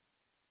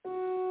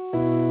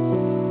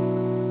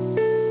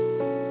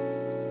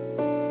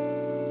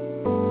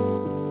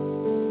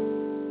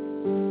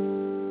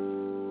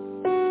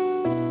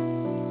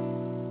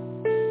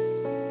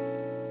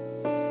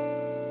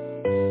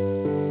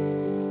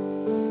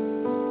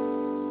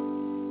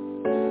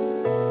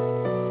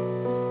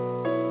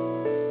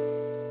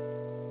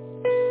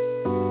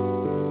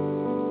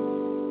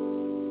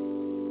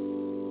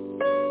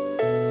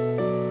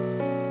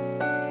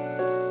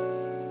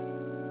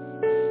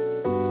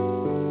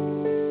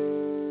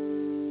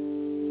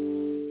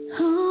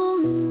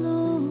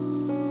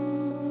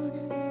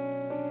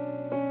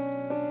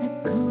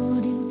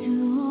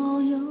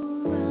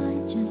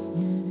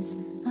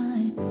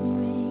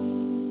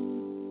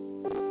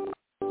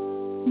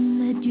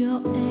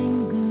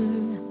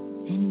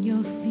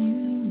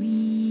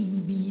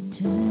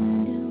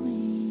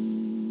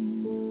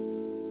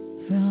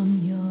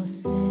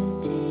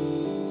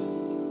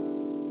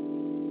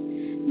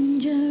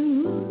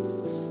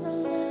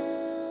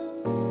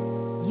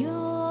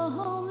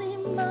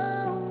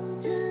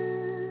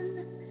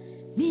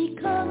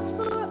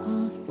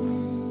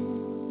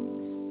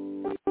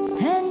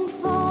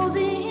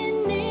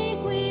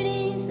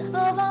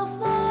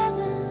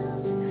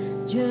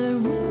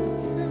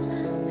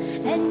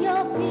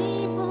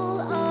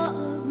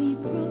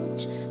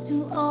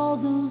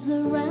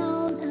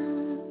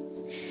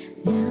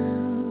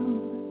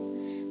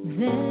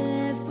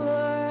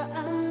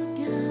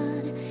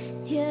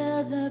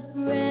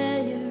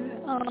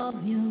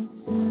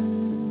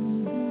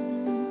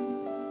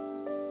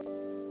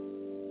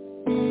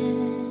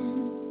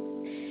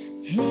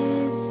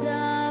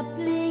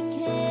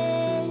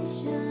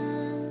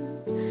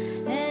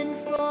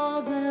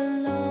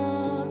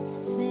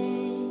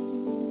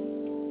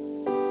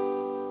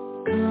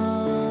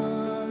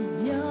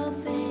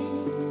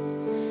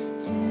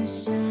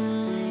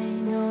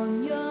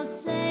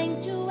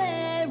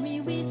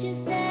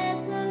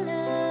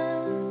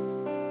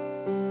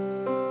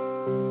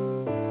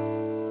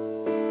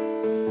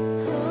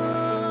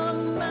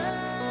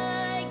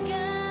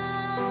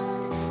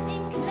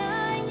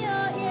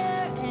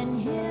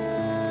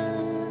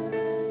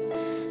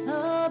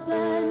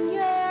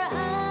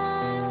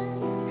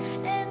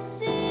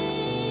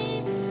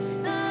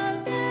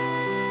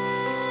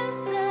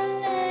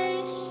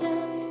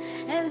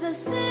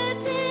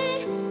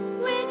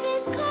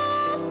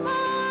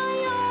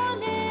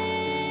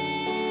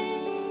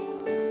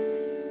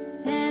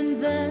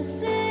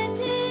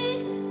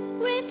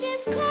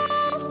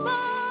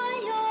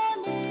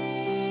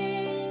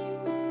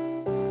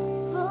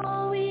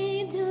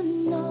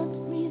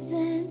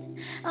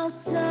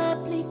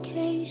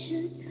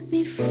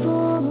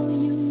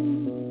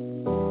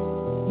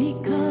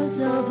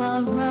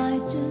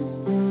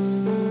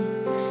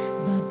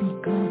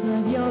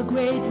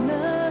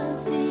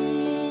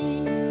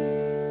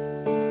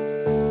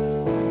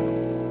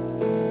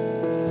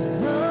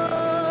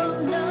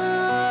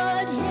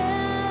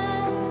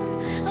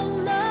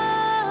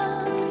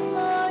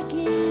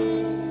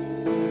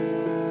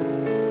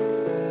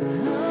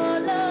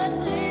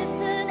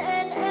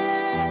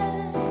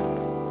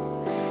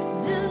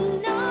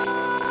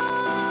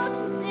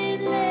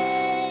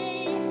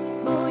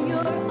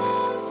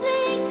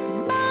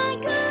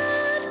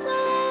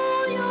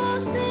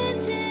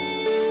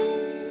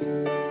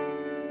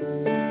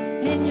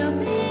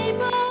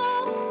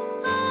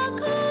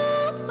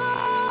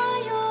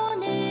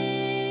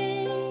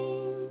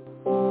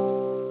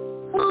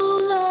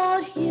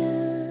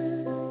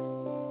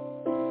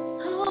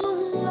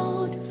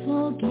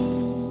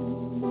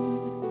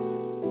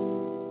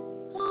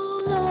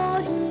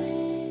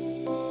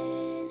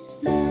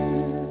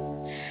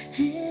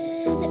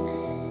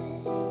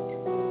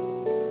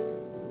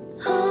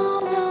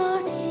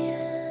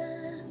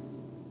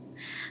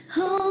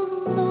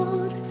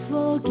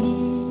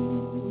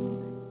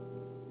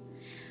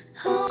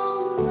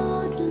 Oh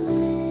Lord,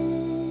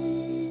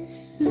 listen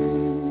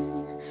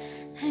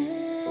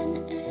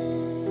and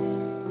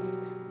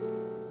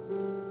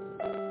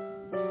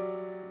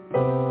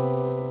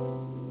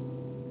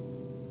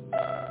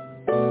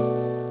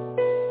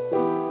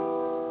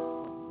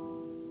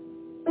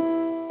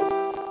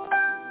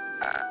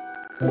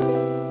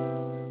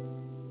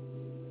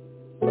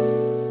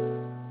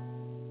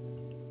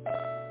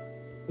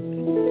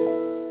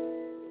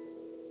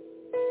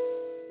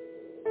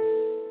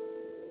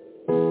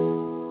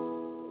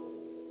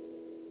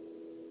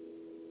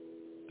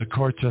The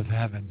courts of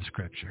heaven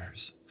scriptures.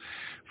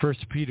 1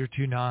 Peter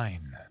 2:9.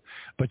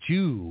 But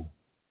you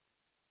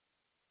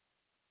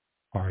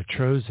are a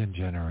chosen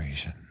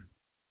generation.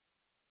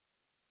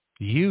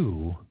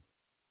 You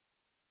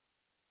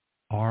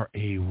are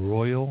a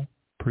royal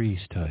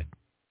priesthood.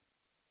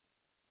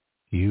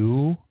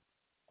 You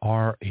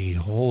are a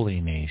holy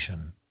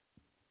nation.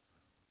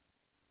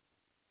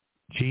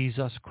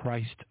 Jesus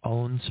Christ's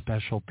own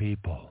special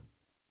people,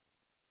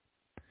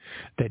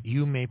 that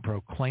you may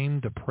proclaim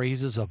the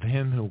praises of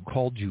him who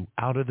called you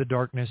out of the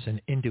darkness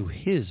and into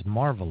his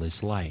marvelous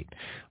light.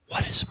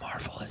 What is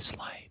marvelous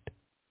light?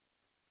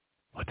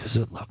 What does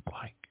it look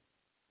like?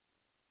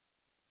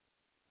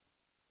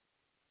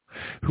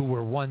 Who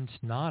were once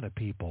not a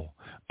people,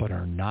 but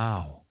are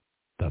now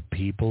the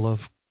people of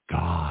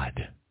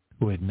God,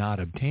 who had not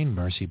obtained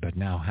mercy, but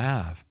now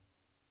have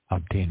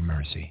obtained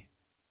mercy.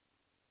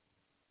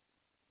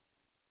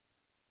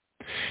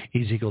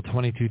 Ezekiel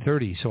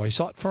 22:30. So I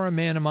sought for a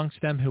man amongst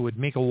them who would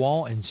make a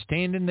wall and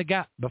stand in the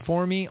gap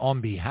before me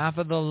on behalf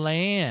of the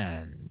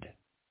land.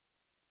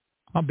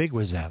 How big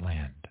was that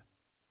land?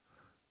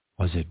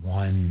 Was it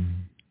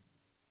one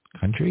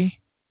country?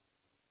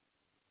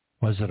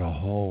 Was it a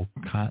whole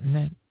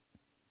continent?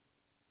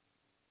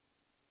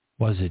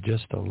 Was it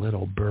just a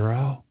little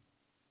borough?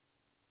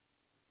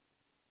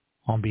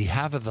 On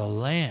behalf of the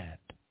land,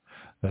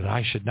 that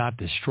I should not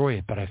destroy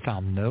it, but I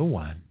found no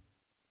one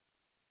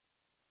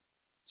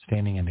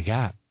standing in the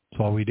gap.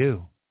 That's all we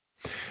do.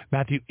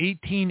 Matthew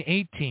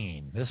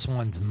 18:18. This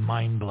one's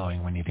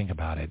mind-blowing when you think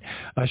about it.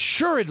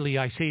 Assuredly,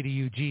 I say to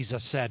you,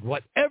 Jesus said,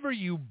 whatever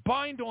you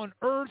bind on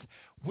earth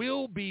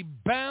will be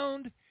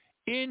bound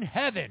in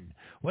heaven.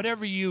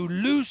 Whatever you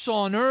loose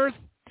on earth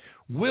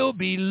will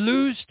be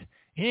loosed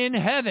in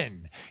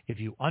heaven. If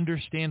you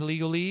understand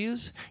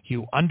legalese,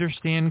 you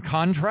understand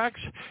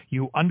contracts,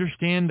 you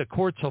understand the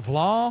courts of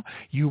law,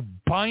 you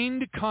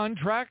bind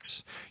contracts,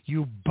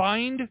 you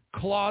bind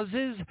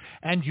clauses,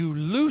 and you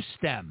loose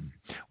them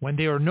when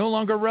they are no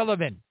longer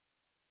relevant.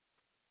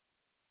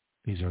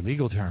 These are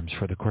legal terms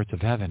for the courts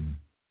of heaven.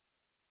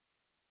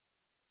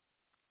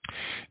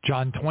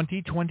 John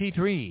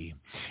 20:23.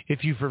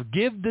 If you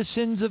forgive the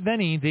sins of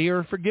any, they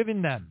are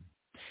forgiven them.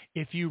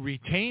 If you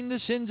retain the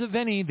sins of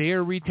any, they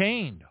are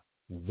retained.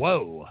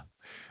 Whoa.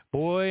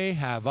 Boy,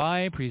 have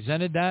I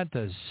presented that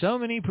to so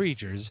many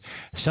preachers,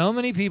 so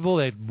many people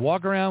that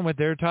walk around with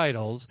their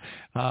titles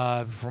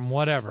from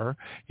whatever,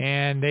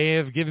 and they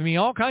have given me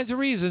all kinds of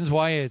reasons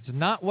why it's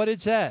not what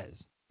it says.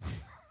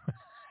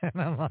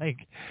 And I'm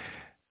like,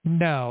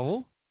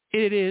 no,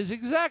 it is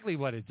exactly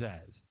what it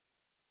says.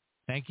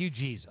 Thank you,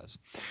 Jesus.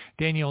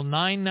 Daniel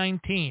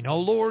 9:19. O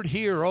Lord,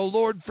 hear. O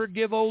Lord,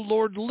 forgive. O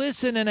Lord,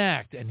 listen and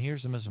act. And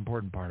here's the most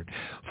important part.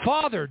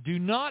 Father, do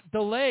not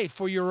delay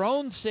for your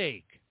own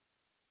sake.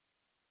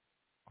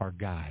 Our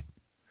God.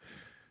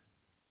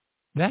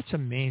 That's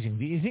amazing.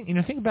 Do you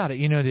think about it,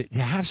 to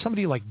have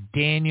somebody like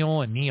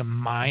Daniel and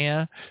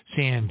Nehemiah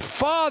saying,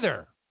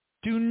 Father,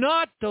 do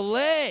not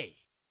delay.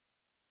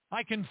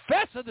 I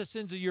confess of the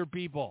sins of your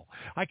people.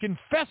 I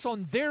confess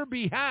on their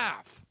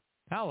behalf.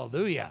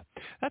 Hallelujah.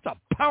 That's a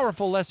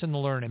powerful lesson to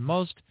learn. And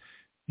most,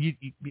 you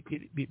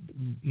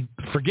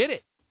forget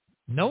it.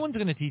 No one's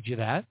going to teach you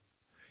that.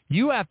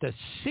 You have to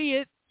see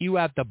it. You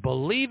have to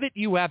believe it.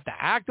 You have to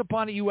act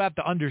upon it. You have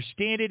to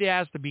understand it. It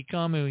has to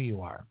become who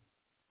you are.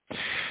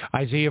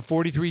 Isaiah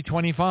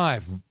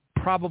 43:25,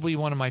 probably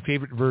one of my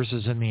favorite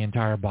verses in the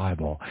entire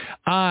Bible.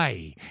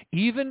 I,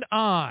 even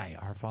I,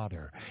 our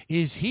Father,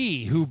 is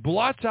he who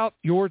blots out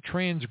your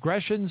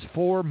transgressions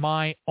for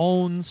my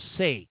own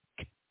sake.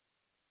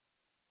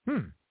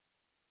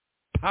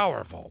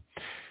 Powerful.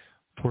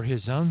 For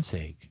his own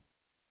sake.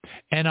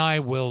 And I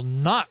will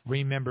not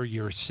remember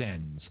your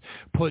sins.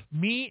 Put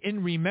me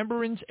in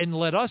remembrance and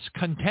let us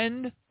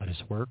contend, let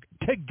us work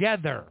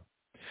together.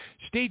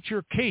 State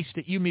your case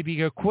that you may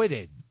be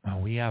acquitted. Oh,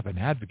 we have an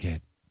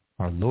advocate,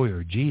 our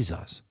lawyer,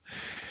 Jesus.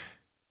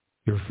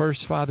 Your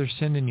first father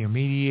sinned and your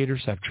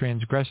mediators have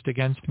transgressed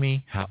against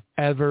me.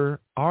 However,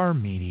 our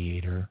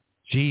mediator,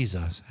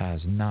 Jesus,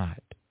 has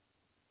not.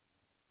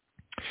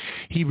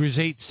 Hebrews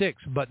 8:6,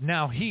 but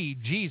now he,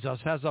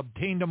 Jesus, has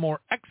obtained a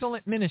more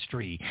excellent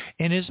ministry,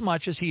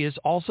 inasmuch as he is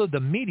also the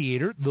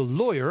mediator, the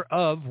lawyer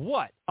of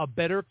what? A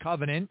better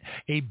covenant,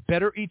 a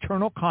better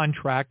eternal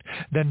contract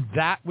than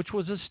that which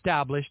was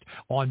established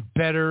on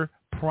better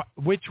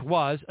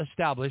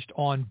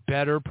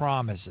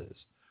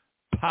promises.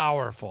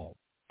 Powerful.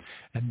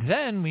 And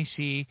then we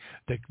see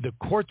the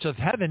courts of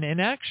heaven in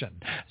action.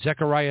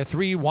 Zechariah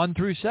 3, 1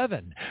 through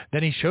 7.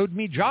 Then he showed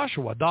me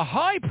Joshua, the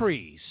high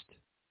priest.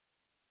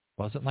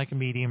 Wasn't like a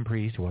medium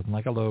priest. It wasn't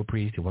like a low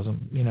priest. It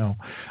wasn't,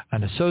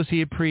 an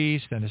associate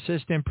priest, an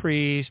assistant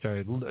priest,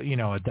 or,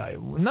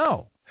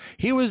 no.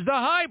 He was the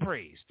high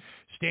priest,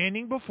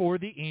 standing before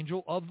the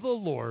angel of the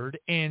Lord,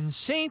 and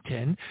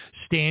Satan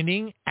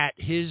standing at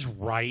his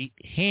right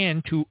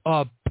hand to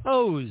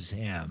oppose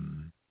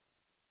him.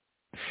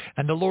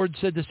 And the Lord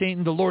said to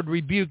Satan, the Lord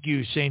rebuke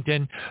you,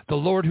 Satan. The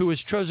Lord who has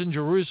chosen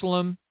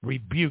Jerusalem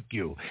rebuke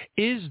you.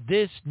 Is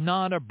this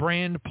not a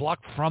brand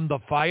plucked from the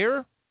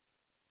fire?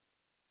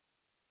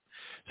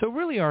 So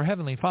really our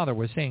Heavenly Father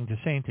was saying to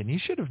Satan, you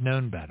should have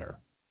known better.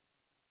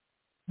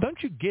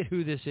 Don't you get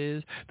who this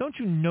is? Don't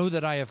you know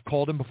that I have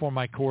called him before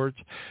my courts?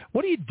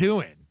 What are you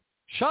doing?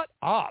 Shut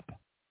up.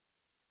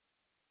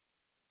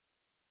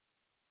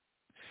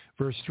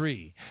 Verse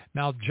 3,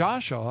 now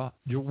Joshua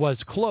was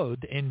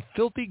clothed in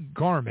filthy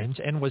garments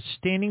and was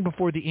standing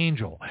before the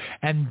angel.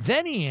 And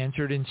then he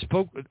answered and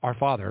spoke, our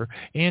Father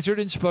answered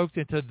and spoke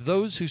to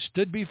those who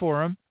stood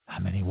before him. How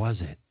many was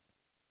it?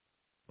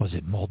 Was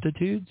it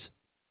multitudes?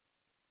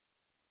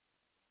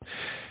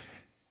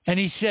 And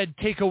he said,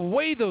 take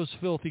away those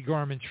filthy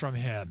garments from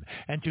him.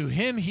 And to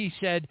him he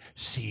said,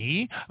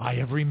 see, I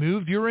have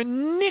removed your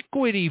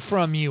iniquity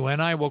from you,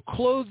 and I will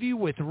clothe you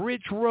with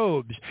rich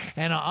robes.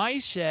 And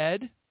I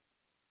said,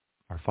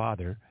 our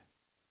Father,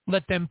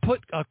 let them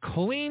put a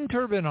clean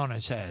turban on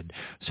his head.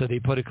 So they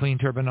put a clean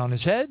turban on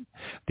his head.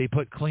 They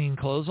put clean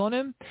clothes on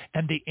him.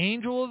 And the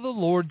angel of the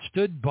Lord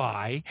stood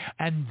by.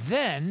 And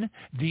then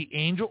the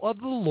angel of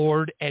the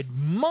Lord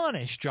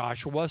admonished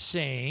Joshua,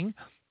 saying,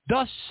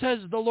 thus says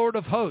the Lord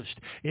of hosts,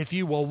 if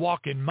you will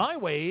walk in my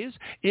ways,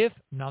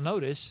 now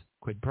notice,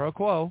 quid pro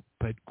quo,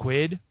 but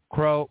quid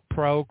pro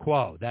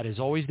quo. That is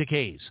always the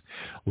case.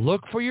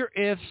 Look for your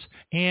ifs,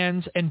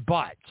 ands, and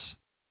buts.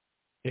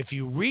 If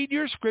you read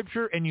your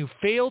scripture and you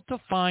fail to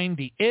find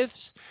the ifs,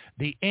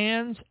 the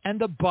ands, and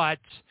the buts,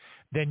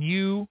 then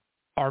you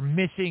are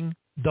missing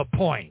the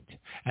point.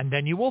 And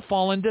then you will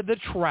fall into the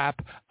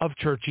trap of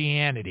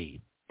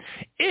churchianity.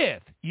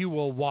 If you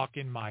will walk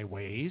in my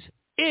ways,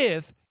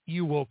 if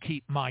you will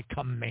keep my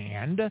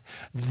command,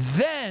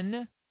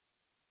 then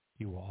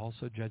you will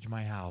also judge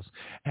my house,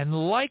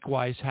 and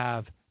likewise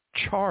have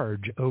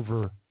charge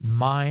over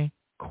my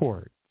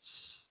courts.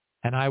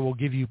 And I will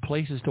give you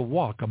places to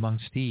walk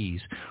amongst these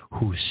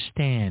who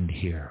stand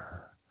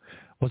here.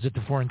 Was it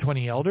the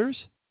 420 elders?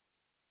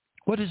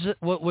 What is it?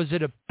 What was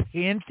it? A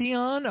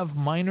pantheon of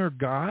minor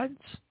gods?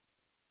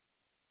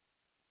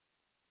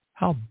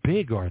 How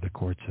big are the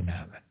courts in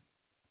heaven?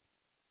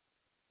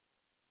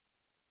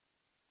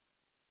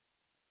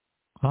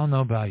 I don't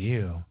know about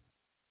you,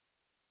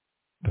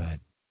 but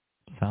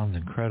it sounds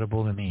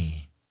incredible to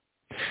me.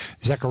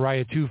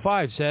 Zechariah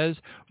 2:5 says,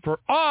 for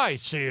I,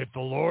 saith the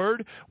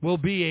Lord, will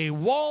be a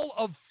wall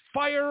of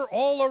fire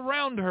all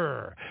around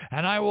her,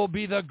 and I will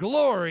be the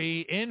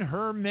glory in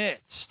her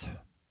midst.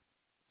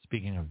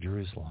 Speaking of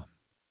Jerusalem,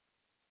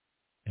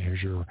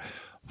 there's your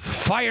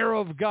fire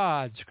of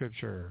God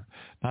scripture.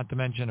 Not to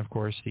mention, of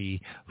course, the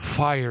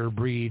fire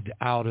breathed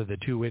out of the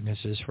two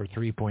witnesses for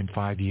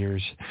 3.5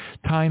 years,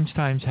 times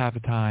half a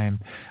time,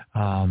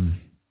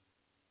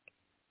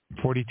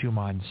 42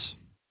 months,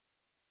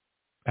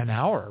 an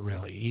hour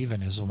really,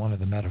 even is one of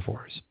the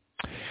metaphors.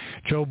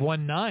 Job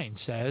 1:9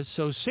 says,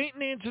 so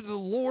Satan answered the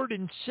Lord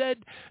and said,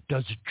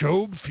 does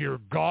Job fear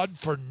God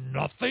for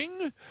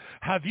nothing?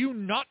 Have you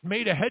not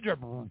made a hedge of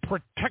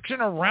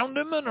protection around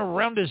him and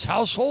around his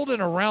household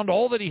and around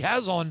all that he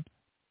has on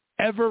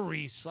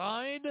every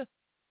side?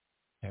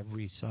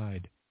 Every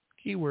side.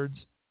 Keywords.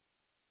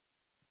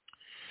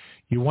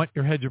 You want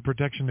your hedge of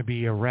protection to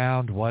be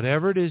around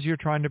whatever it is you're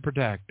trying to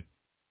protect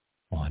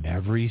on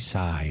every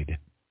side.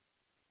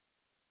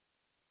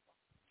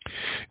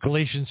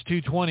 Galatians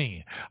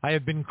 2:20, I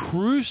have been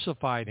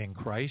crucified in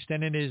Christ,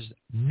 and it is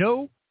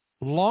no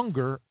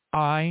longer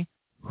I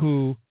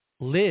who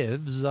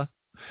lives,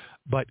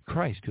 but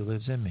Christ who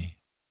lives in me.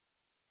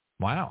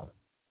 Wow.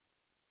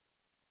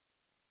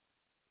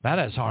 That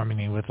has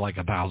harmony with like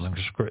 1,000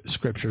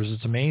 scriptures.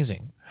 It's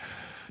amazing.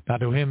 Now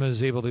to him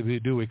is able to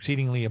do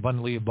exceedingly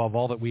abundantly above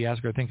all that we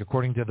ask or think,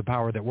 according to the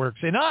power that works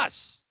in us.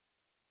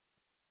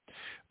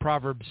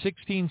 Proverbs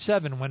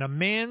 16:7, when a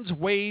man's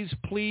ways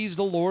please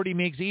the Lord, he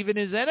makes even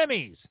his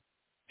enemies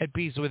at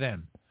peace with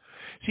him.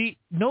 See,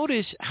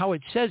 notice how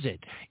it says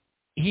it.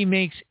 He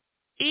makes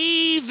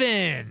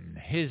even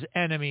his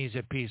enemies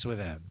at peace with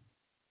him.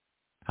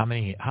 How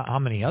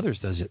many others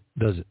does it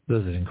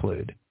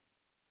include?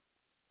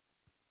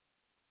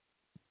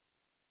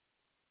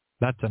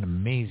 That's an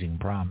amazing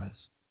promise.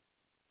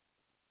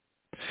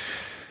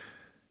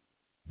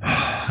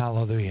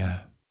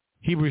 Hallelujah.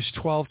 Hebrews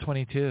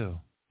 12:22.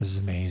 This is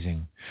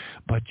amazing.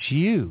 But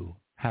you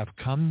have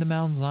come to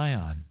Mount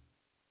Zion.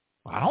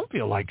 I don't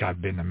feel like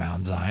I've been to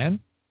Mount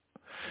Zion.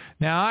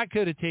 Now, I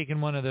could have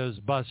taken one of those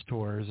bus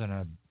tours in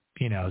a,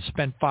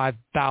 spent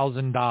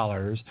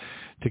 $5,000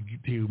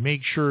 to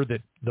make sure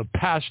that the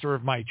pastor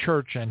of my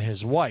church and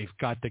his wife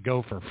got to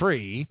go for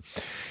free.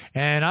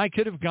 And I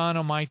could have gone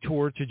on my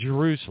tour to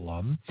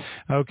Jerusalem,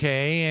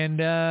 okay, and,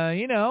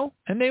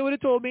 and they would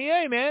have told me,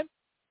 hey, man,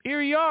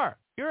 here you are.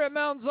 You're at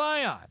Mount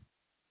Zion.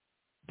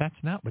 That's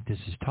not what this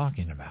is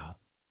talking about.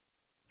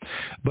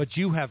 But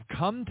you have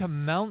come to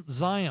Mount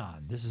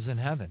Zion. This is in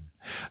heaven.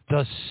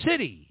 The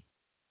city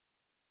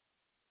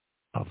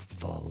of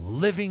the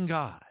living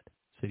God.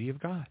 City of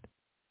God.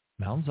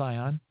 Mount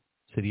Zion,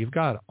 city of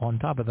God, on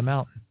top of the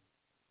mountain.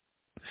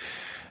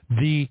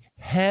 The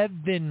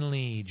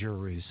heavenly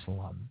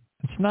Jerusalem.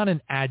 It's not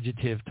an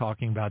adjective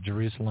talking about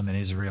Jerusalem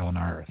and Israel and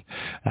earth.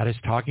 That is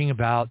talking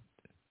about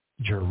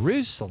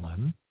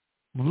Jerusalem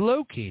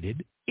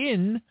located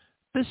in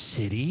the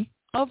city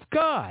of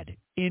God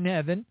in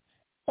heaven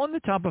on the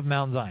top of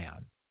Mount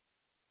Zion.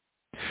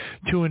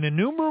 To an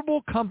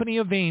innumerable company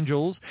of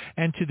angels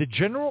and to the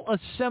general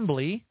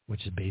assembly,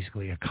 which is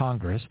basically a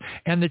congress,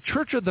 and the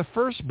church of the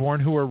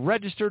firstborn who are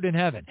registered in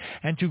heaven,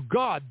 and to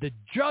God, the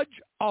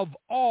judge of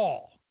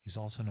all. He's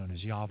also known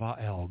as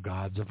Yahweh El,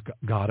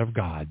 God of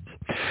gods.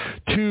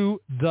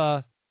 To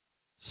the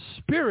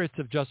spirits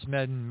of just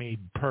men made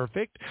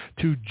perfect,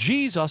 to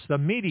Jesus, the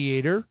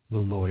mediator, the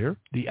lawyer,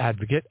 the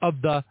advocate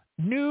of the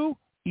new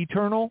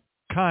eternal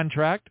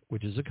contract,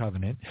 which is a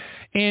covenant,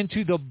 and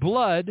to the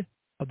blood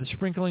of the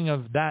sprinkling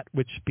of that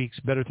which speaks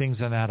better things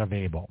than that of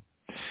Abel.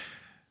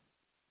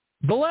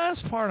 The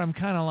last part, I'm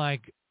kind of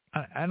like,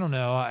 I don't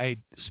know, I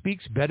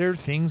speaks better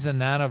things than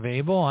that of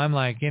Abel. I'm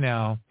like,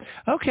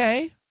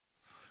 okay.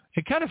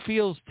 It kind of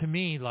feels to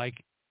me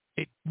like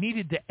it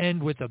needed to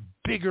end with a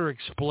bigger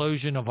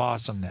explosion of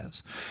awesomeness.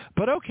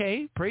 But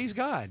okay, praise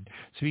God.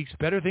 Speaks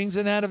better things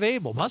than that of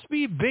Abel. Must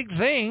be a big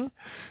thing,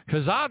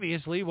 because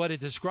obviously what it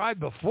described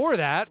before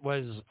that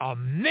was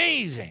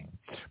amazing.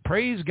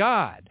 Praise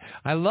God.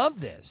 I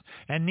love this.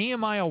 And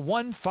Nehemiah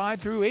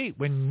 1:5-8,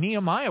 when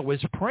Nehemiah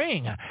was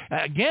praying,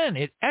 again,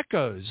 it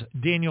echoes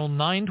Daniel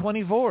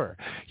 9:24.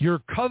 Your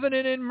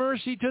covenant and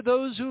mercy to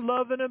those who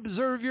love and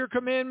observe your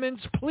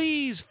commandments.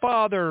 Please,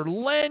 Father,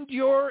 lend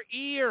your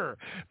ear.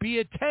 Be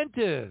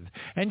attentive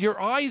and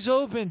your eyes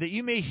open, that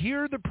you may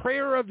hear the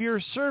prayer of your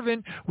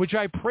servant, which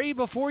I pray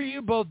before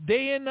you both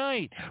day and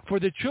night, for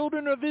the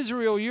children of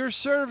Israel, your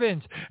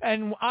servants.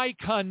 And I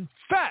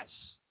confess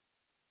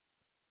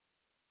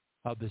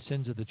of the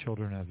sins of the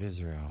children of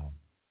Israel,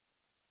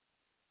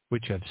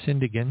 which have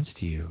sinned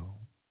against you.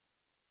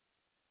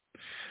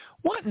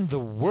 What in the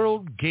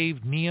world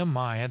gave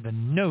Nehemiah the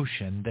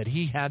notion that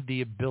he had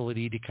the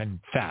ability to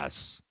confess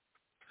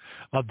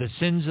of the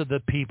sins of the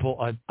people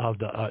of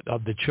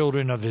the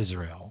children of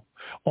Israel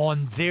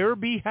on their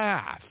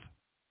behalf?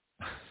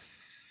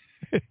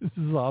 This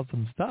is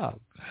awesome stuff.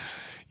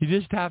 You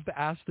just have to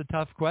ask the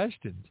tough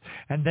questions,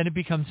 and then it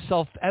becomes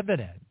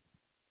self-evident.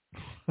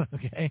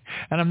 Okay?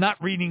 And I'm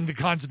not reading the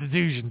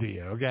Constitution to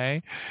you,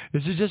 okay?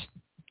 This is just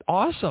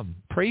awesome.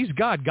 Praise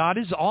God. God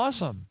is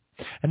awesome.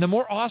 And the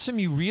more awesome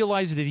you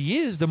realize that he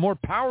is, the more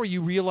power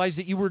you realize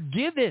that you were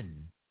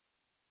given.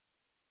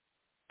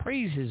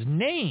 Praise his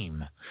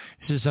name.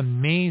 This is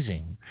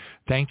amazing.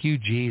 Thank you,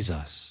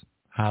 Jesus.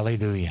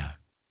 Hallelujah.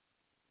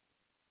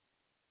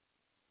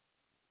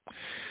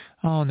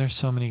 Oh, and there's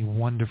so many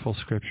wonderful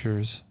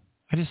scriptures.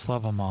 I just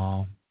love them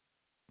all.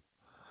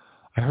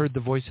 I heard the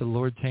voice of the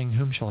Lord saying,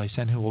 whom shall I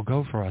send who will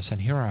go for us?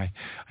 And I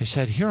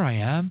said, here I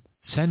am,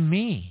 send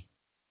me.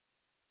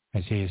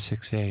 Isaiah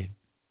 6:8.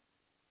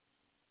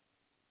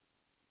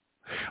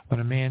 When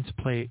a man's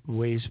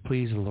ways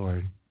please the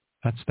Lord,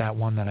 that's that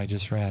one that I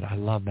just read. I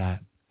love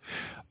that.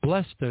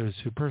 Bless those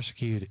who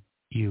persecute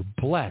you.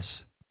 Bless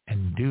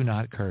and do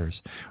not curse.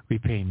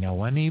 Repay no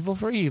one evil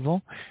for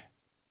evil.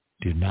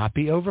 Do not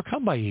be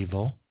overcome by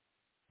evil,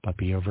 but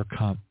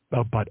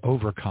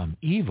overcome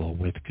evil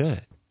with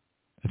good.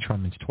 That's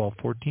Romans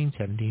 12:14,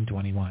 17,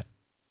 21.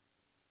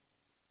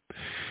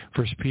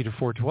 1 Peter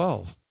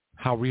 4:12.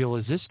 How real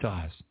is this to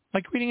us?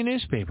 Like reading a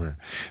newspaper.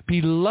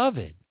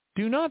 Beloved,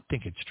 do not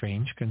think it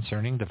strange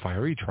concerning the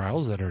fiery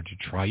trials that are to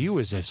try you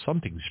as if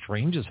something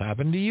strange has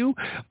happened to you,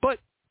 but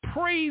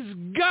praise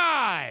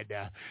God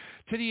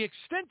to the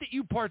extent that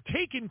you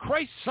partake in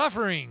Christ's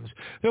sufferings,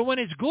 that when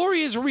his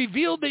glory is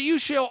revealed, that you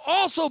shall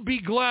also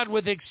be glad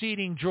with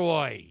exceeding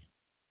joy.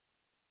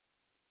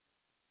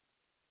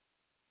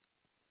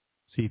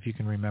 See if you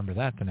can remember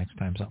that the next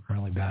time something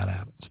really bad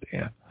happens to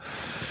you.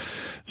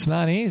 It's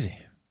not easy.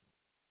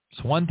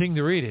 It's one thing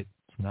to read it.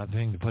 It's another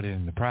thing to put it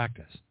into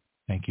practice.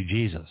 Thank you,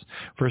 Jesus.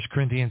 1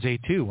 Corinthians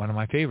 8:2, one of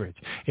my favorites.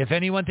 If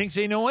anyone thinks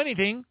they know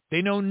anything,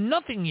 they know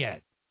nothing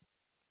yet,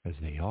 as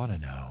they ought to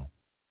know.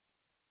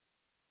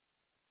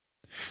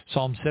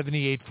 Psalm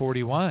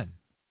 78:41.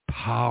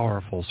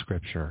 Powerful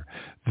scripture,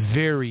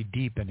 very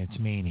deep in its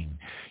meaning.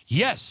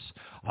 Yes,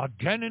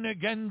 again and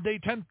again they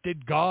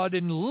tempted God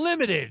and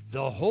limited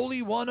the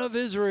Holy One of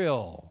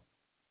Israel.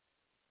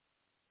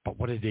 But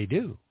what did they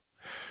do?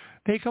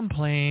 They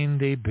complained,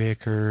 they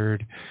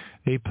bickered,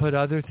 they put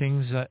other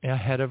things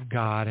ahead of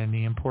God and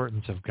the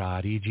importance of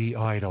God, e.g.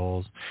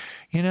 idols,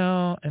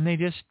 and they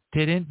just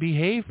didn't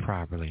behave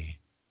properly.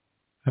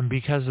 And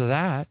because of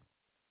that,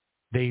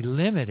 they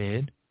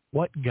limited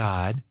what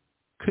God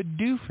could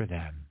do for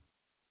them.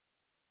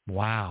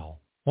 Wow,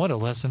 what a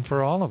lesson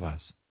for all of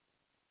us.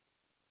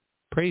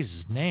 Praise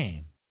his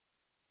name.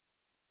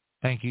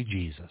 Thank you,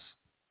 Jesus.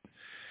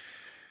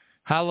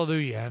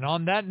 Hallelujah. And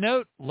on that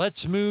note,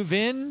 let's move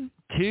in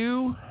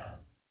to,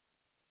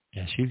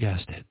 yes, you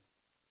guessed it,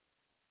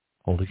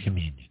 Holy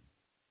Communion.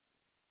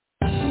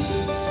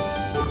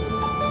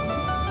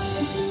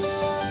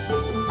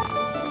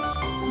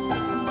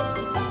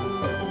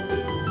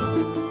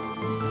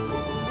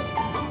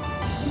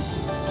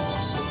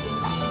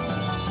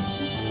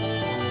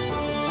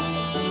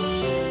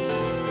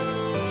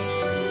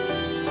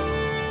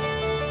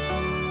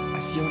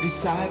 As your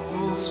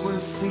disciples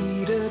were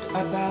seated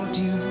about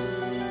you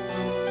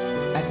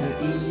at the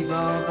eve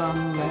of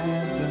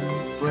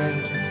unleavened bread,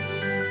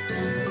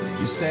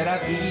 you said, I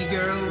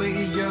eagerly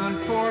yearn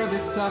for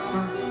this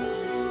supper,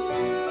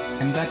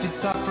 and that you'd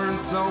suffer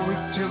so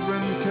his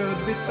children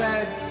could be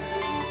fed.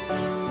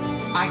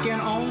 I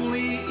can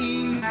only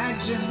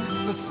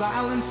imagine the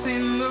silence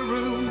in the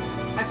room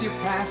as you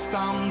passed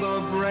on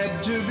the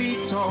bread to be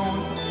torn.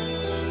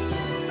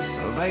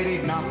 They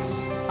did not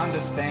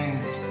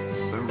understand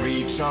the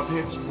reach of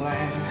his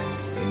plan.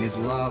 In his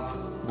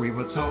love we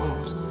were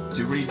told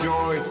to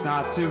rejoice,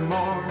 not to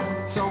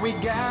mourn. So we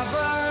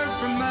gathered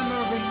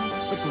remembering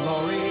the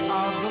glory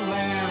of the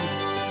Lamb,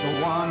 the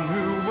one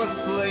who was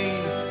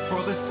slain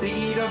for the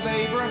seed of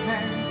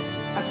Abraham.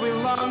 As we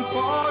long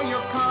for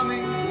your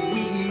coming,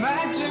 we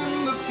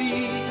imagine the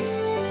feast,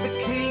 the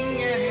King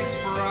and his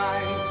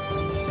bride,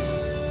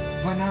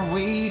 when our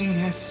waiting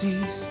has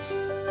ceased.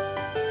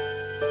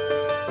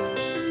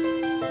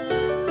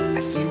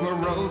 As you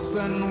arose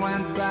and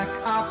went back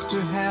up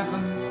to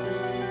heaven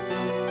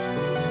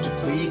to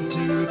plead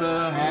to the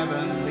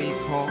heavenly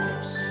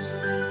courts,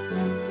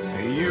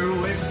 you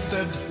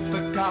lifted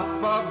the cup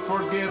of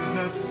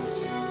forgiveness.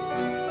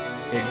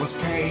 It was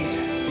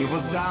paid, it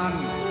was done,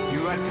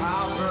 you had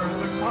covered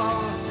the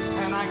cost,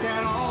 and I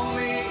can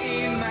only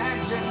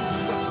imagine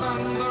the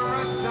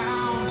thunderous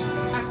sound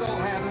as all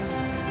heaven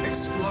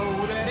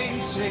exploded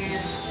in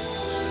cheers.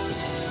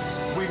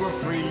 We were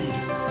freed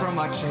from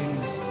our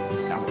chains,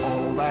 now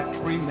all that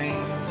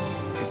remains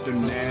is to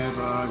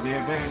never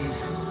give in.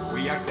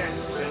 We are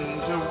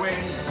destined to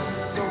win,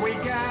 so we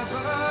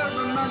gather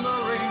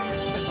remembering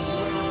the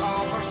healer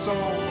of our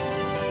soul,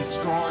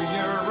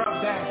 destroyer of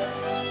death,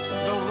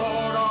 the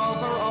Lord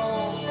over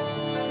all,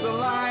 the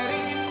light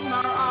in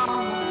our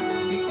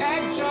armor, the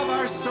edge of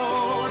our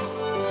sword,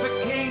 the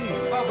King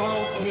of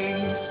all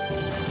kings,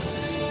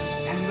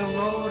 and the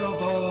Lord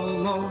of all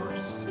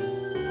lords.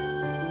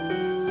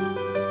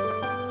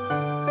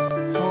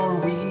 For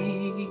we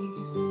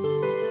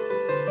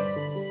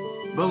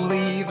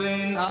believe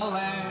in a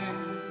land,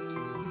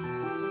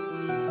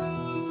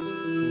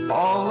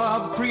 all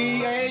of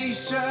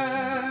creation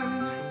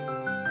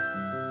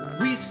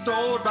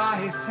restored by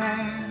his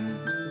hand.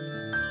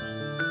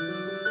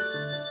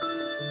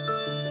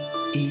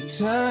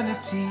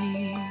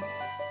 Eternity,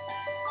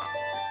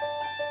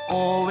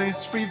 all is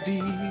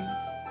revealed.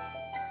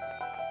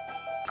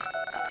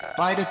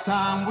 By the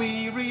time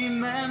we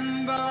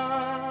remember,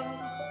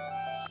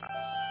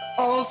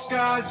 all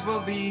scars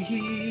will be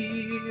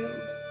healed.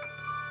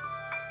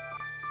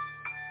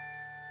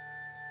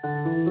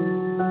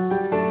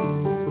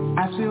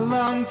 As we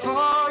long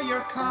for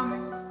your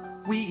coming,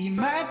 we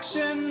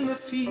imagine the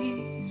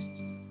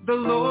feast, the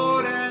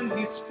Lord and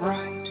his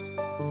bride,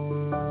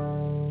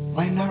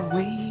 when our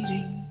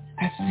waiting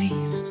has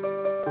ceased.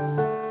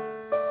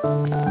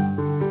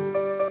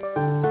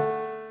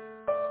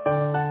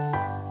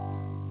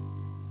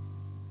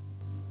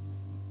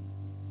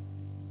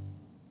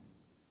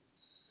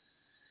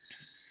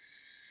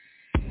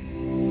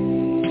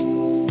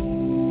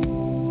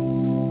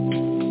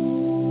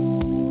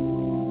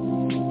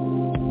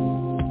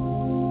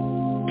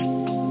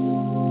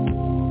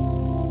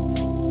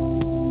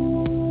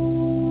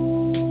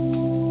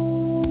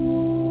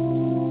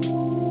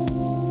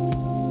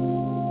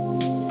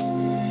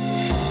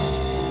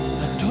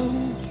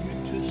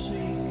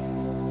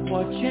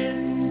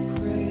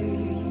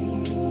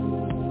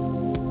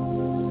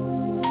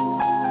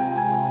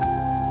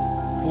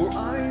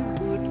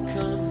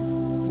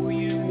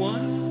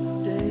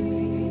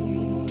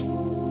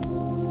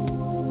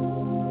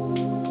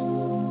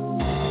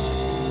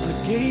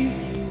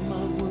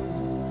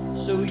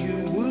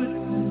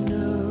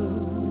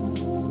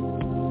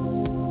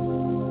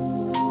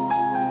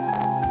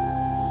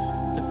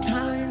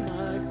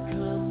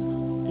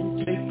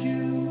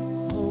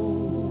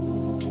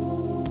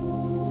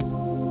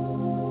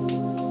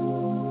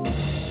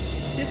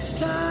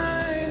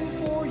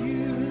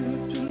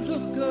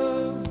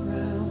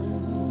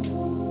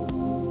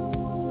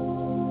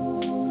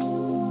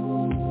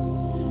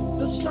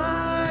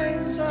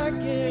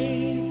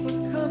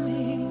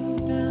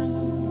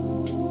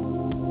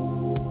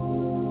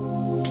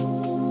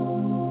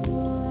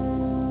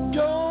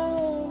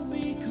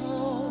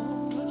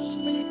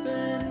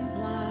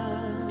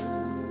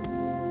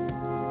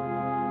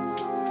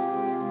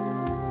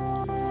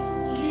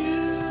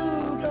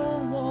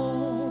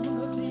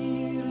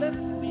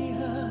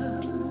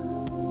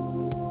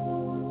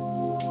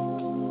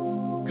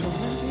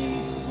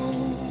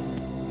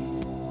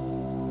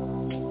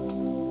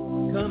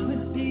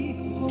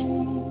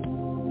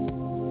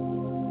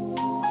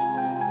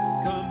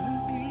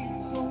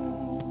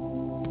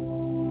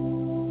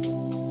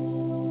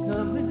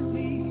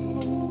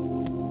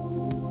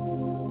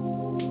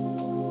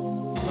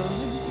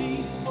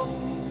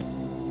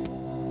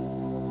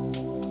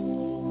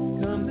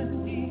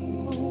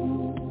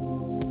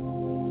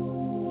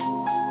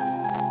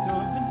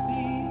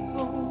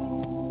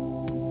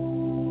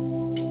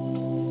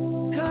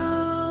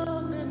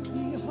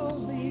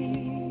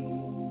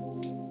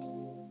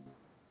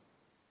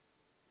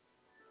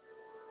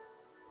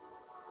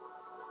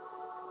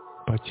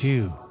 But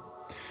you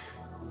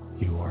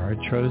are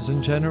a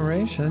chosen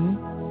generation,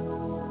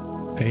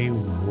 a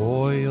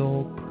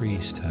royal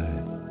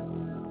priesthood,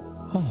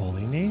 a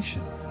holy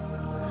nation,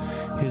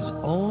 his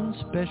own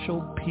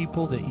special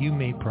people, that you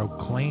may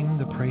proclaim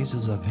the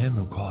praises of him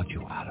who called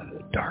you out of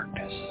the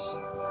darkness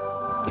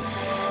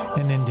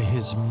and into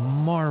his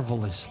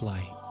marvelous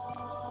light,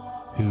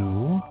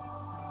 who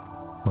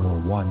were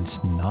once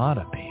not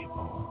a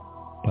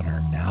people, but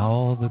are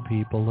now the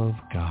people of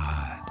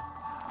God,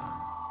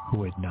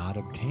 who had not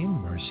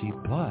obtained mercy,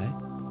 but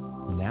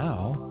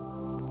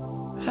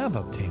now have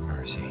obtained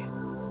mercy.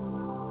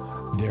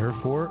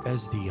 Therefore, as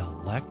the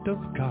elect of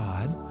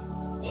God,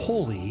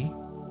 holy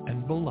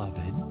and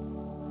beloved,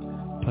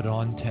 put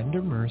on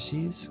tender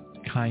mercies,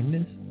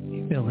 kindness,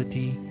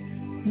 humility,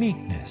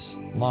 meekness,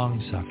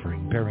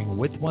 long-suffering, bearing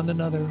with one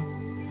another,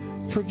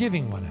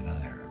 forgiving one another.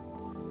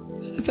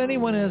 If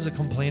anyone has a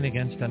complaint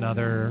against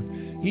another,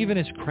 even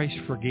as Christ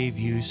forgave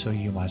you, so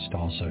you must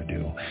also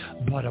do.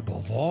 But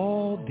above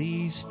all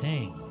these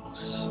things,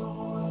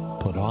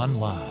 put on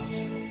love,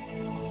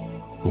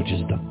 which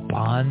is the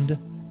bond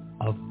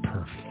of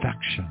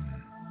perfection.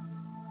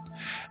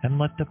 And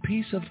let the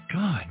peace of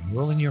God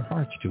rule in your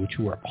hearts, to which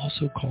you are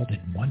also called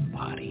in one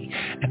body,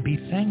 and be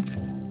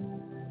thankful.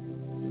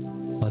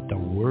 Let the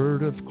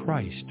word of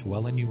Christ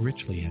dwell in you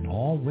richly in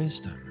all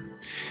wisdom,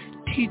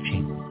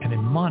 teaching and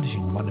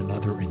admonishing one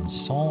another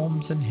in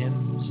psalms and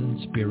hymns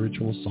and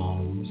spiritual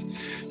songs,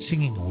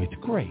 singing with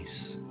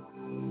grace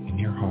in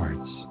your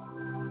hearts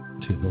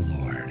to the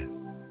Lord.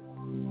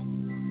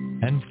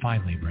 And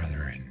finally,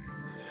 brethren,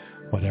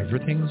 whatever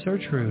things are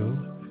true,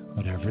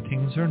 whatever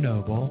things are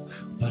noble,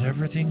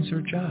 whatever things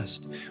are just,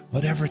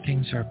 whatever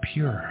things are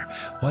pure,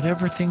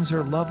 whatever things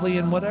are lovely,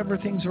 and whatever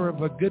things are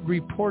of a good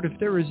report, if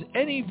there is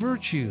any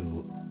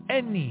virtue,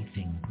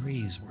 anything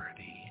praiseworthy,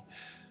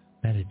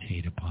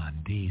 meditate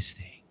upon these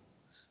things.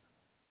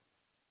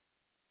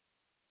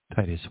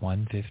 Titus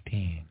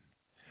 1:15.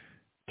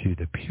 To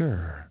the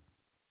pure,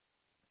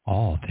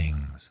 all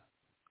things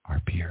are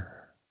pure.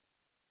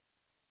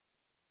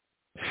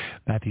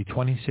 Matthew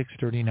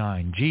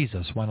 26:39.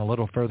 Jesus went a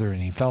little further,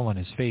 and he fell on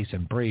his face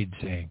and prayed,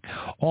 saying,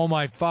 "Oh,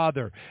 my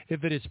Father,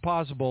 if it is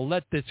possible,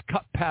 let this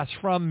cup pass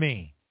from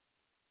me.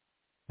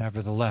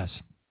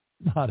 Nevertheless,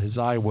 not as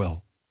I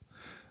will,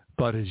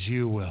 but as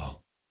you will."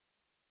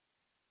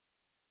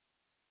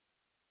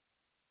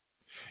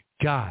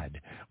 God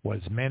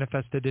was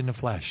manifested in the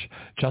flesh,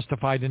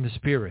 justified in the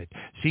spirit,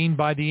 seen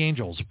by the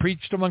angels,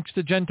 preached amongst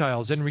the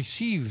Gentiles, and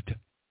received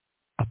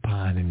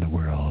upon in the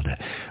world,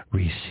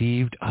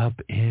 received up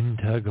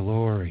into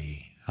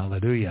glory.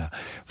 Hallelujah.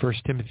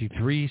 1 Timothy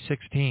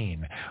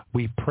 3:16.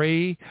 We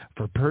pray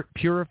for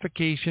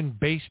purification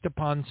based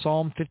upon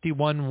Psalm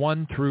 51,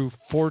 1 through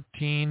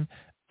 14.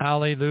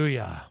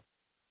 Hallelujah.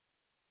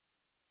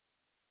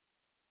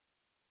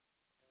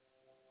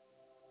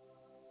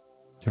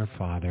 Dear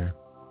Father,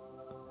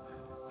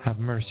 have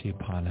mercy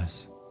upon us.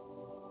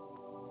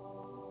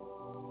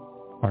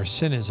 Our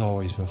sin is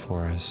always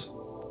before us.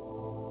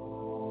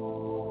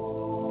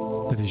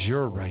 It is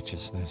your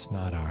righteousness,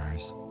 not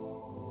ours.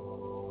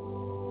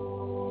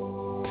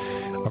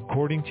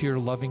 According to your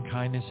loving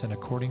kindness and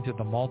according to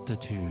the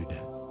multitude,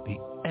 the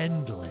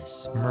endless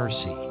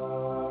mercy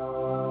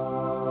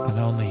that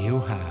only you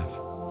have,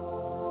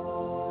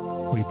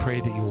 we pray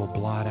that you will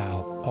blot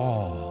out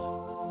all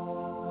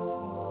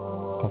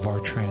of our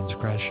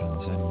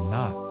transgressions and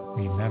not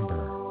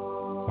remember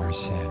our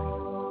sin.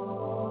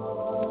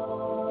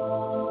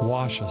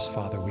 Wash us,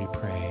 Father, we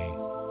pray,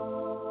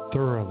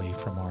 thoroughly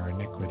from our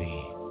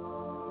iniquity.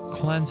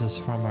 Cleanse us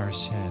from our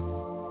sin.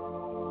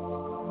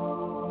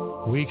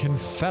 We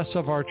confess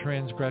of our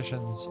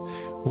transgressions.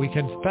 We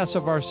confess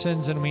of our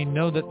sins, and we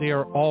know that they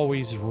are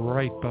always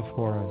right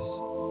before us.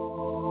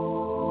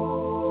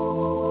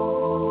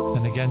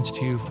 And against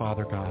you,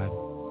 Father God,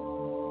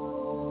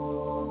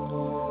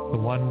 the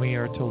one we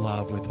are to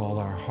love with all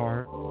our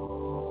heart,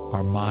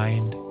 our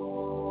mind,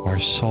 our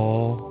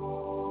soul.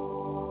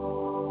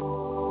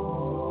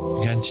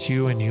 Against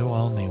you and you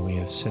only we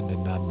have sinned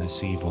and done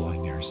this evil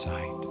in your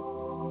sight,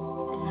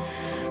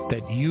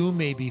 that you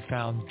may be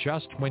found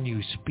just when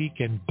you speak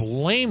and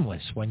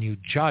blameless when you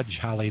judge.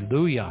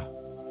 Hallelujah.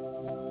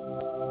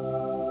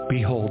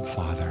 Behold,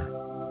 Father,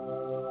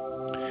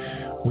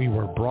 we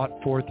were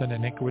brought forth in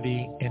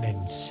iniquity, and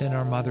in sin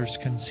our mothers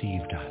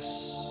conceived us.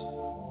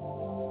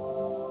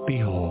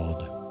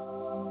 Behold,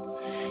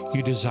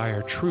 you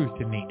desire truth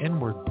in the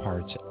inward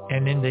parts,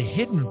 and in the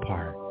hidden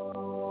part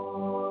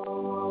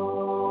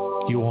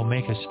you will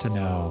make us to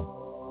know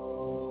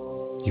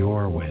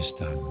your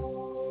wisdom.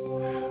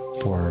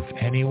 For if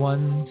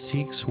anyone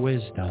seeks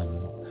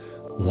wisdom,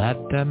 let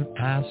them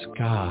ask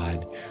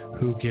God,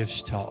 who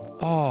gives to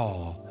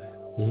all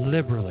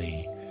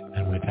liberally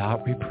and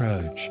without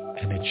reproach,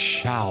 and it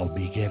shall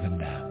be given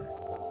them.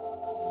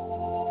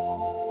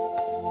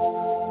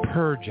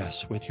 Purge us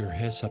with your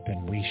hyssop,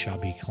 and we shall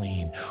be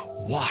clean.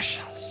 Wash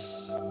us,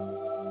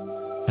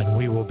 and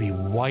we will be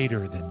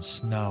whiter than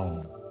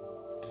snow.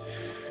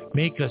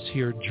 Make us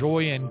hear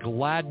joy and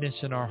gladness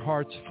in our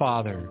hearts,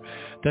 Father,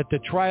 that the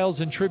trials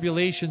and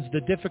tribulations,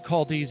 the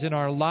difficulties in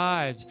our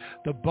lives,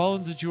 the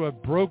bones that you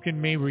have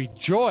broken may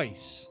rejoice.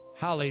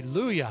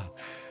 Hallelujah.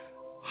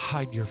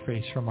 Hide your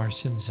face from our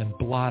sins and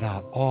blot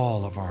out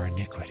all of our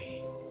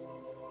iniquity.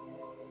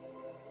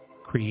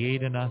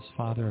 Create in us,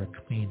 Father, a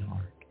clean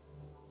heart,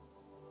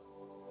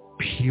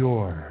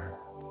 pure,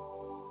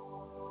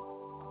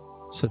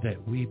 so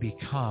that we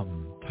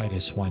become,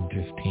 Titus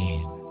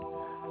 1:15,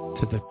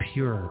 to the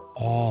pure,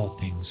 all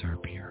things are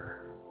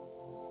pure.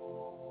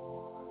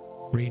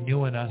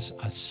 Renew in us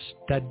a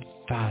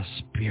steadfast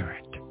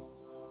spirit.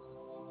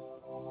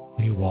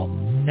 We will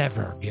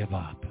never give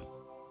up.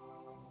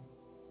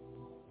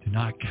 Do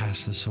not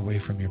cast us away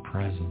from your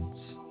presence,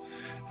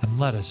 and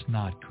let us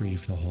not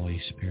grieve the Holy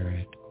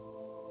Spirit.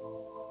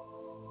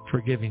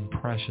 Forgiving,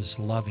 precious,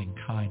 loving,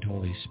 kind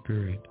Holy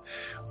Spirit,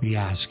 we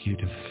ask you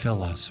to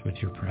fill us with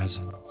your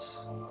presence.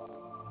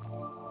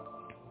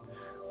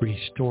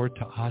 Restore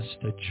to us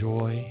the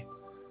joy,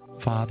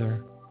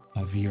 Father,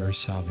 of your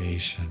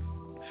salvation,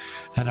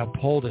 and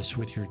uphold us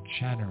with your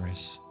generous,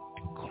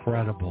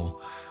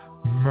 incredible,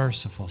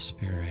 merciful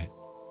Spirit.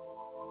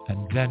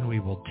 And then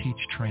we will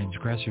teach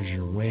transgressors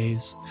your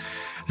ways,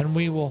 and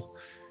we will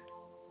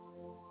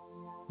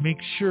make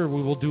sure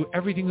we will do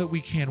everything that we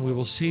can. We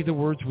will say the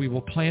words, we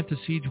will plant the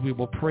seeds, we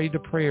will pray the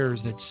prayers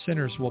that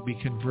sinners will be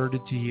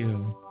converted to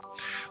you.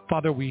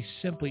 Father, we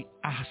simply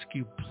ask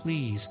you,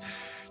 please,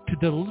 to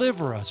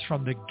deliver us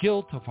from the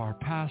guilt of our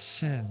past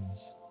sins,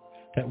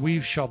 that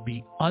we shall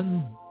be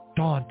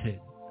undaunted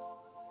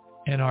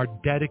in our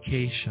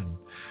dedication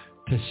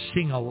to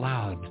sing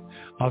aloud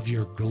of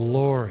your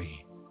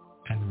glory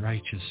and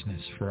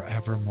righteousness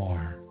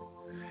forevermore.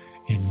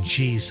 In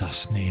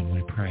Jesus' name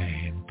we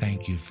pray, and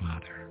thank you,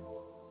 Father.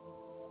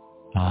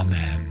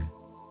 Amen.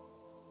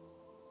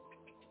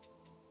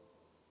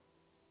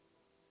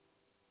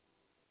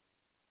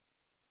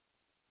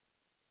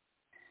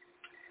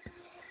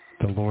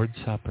 The Lord's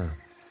Supper,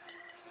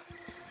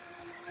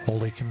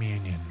 Holy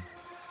Communion.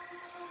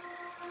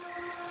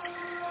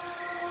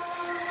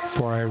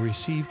 For I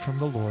received from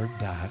the Lord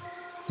that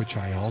which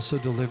I also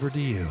delivered to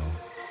you,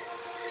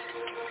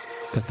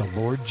 that the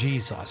Lord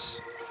Jesus,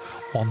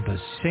 on the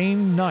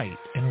same night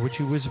in which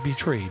he was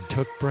betrayed,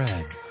 took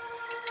bread.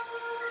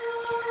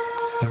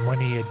 And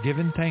when he had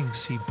given thanks,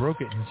 he broke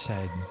it and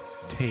said,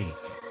 "Take,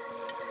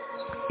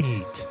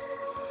 eat.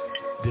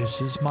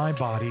 This is my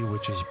body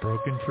which is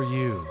broken for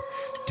you.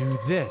 Do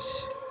this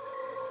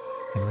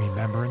in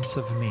remembrance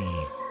of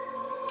me."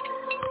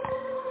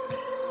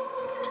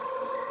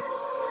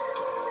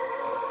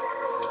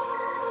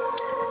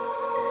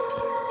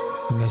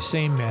 In the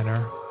same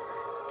manner,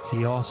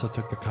 he also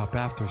took the cup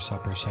after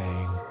supper,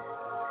 saying,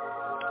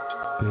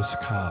 This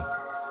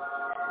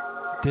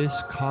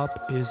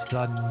cup is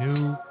the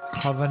new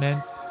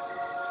covenant,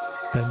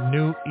 the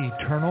new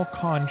eternal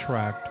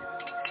contract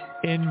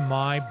in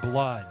my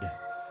blood.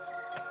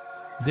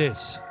 This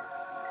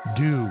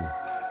do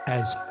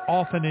as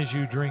often as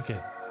you drink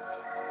it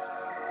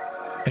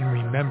in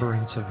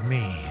remembrance of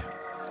me.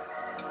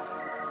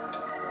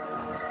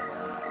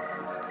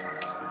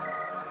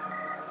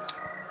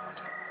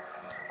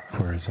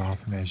 For as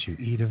often as you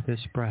eat of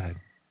this bread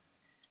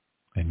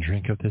and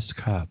drink of this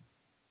cup,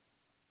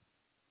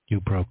 you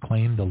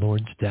proclaim the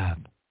Lord's death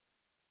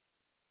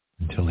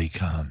until he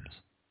comes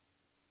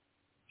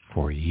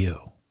for you.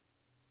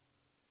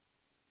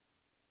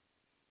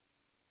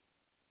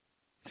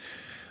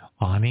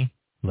 Ani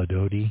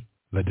Ladodi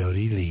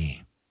Vadodi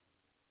Li.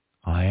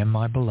 I am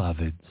my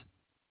beloved's,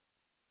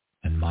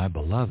 and my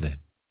beloved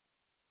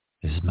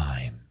is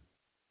mine.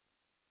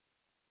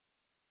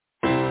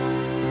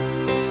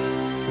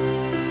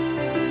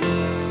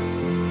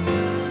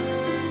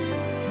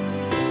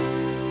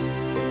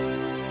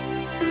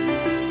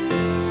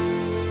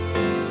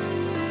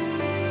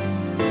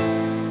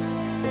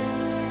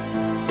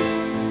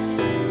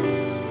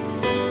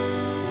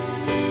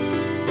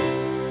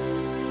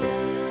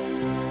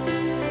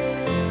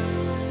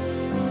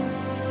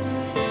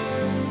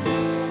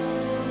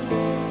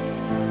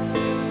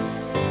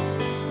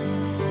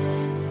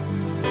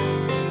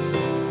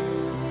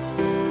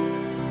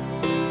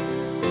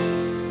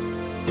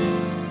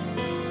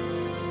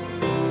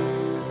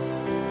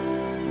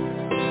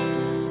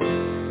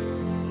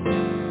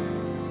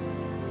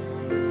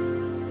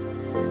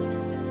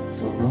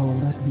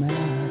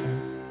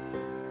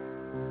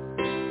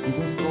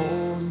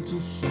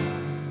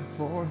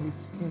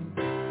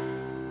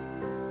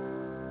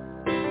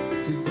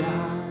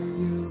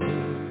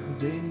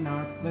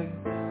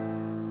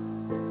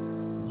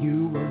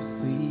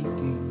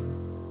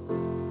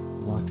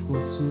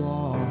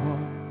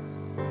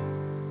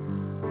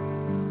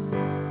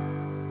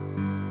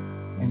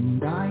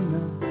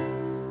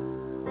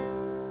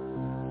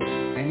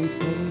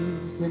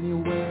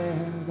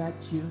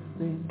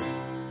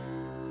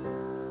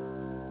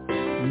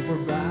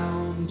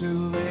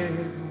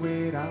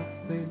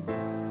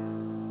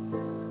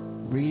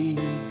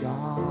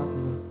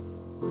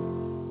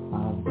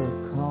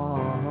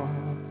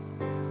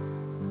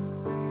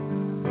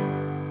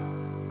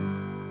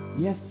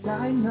 Yes,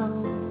 I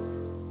know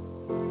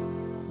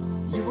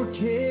you were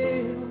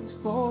killed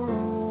for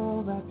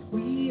all that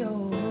we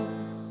owe.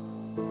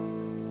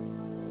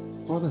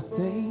 For the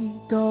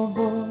sake of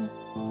all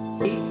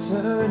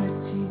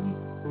eternity,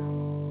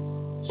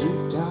 you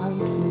died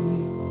for me.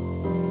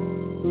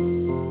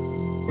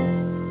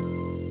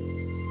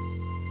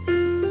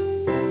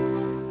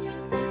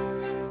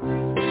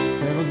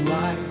 There was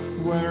life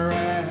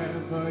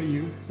wherever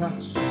you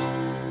touched.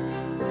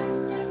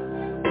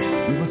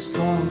 You were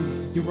strong,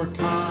 you were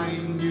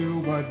kind, you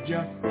were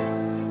just.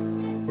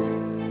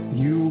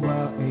 You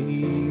were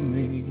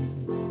aiming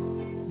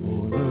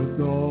for the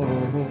goal.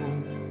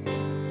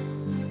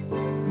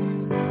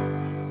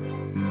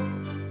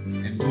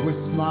 And you were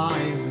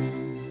smiling,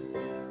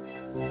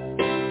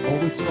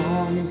 always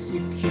strong and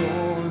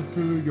secure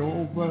through your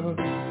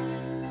words.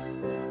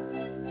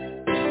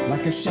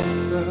 Like a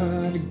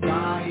shepherd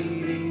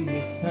guiding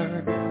his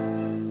herd,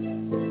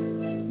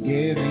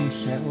 giving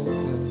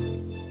shelter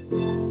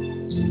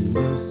to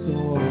the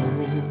soul.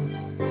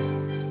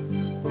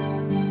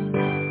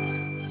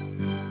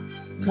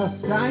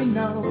 'Cause I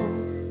know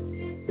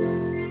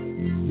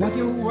that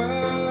your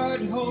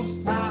word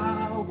holds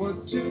power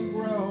to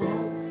grow.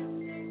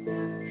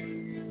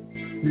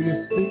 Through your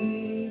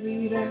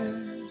spirit and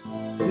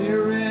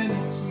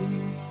serenity,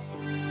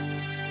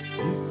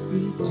 you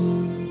speak to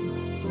me.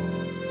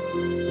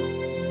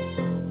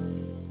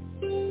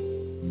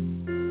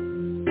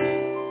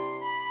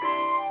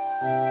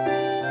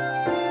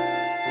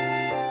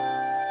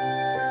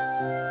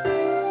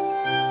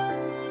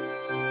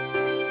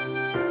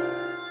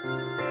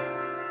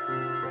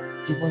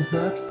 You were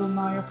hurt for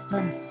my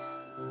offense.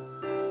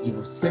 You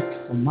were sick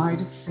for my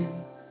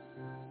disease.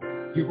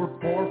 You were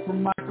poor for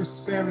my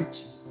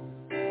prosperity.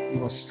 You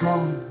are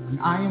strong when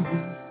I am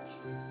weak.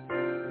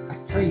 I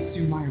praise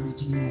you, my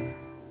Redeemer.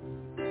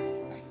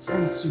 I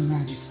praise you,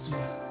 Majesty.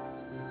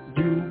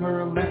 You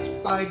were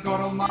left by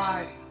God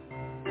Almighty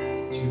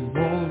to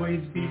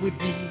always be with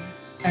me.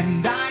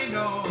 And I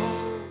know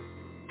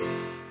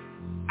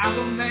I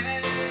will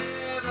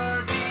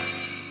never be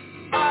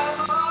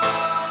alone.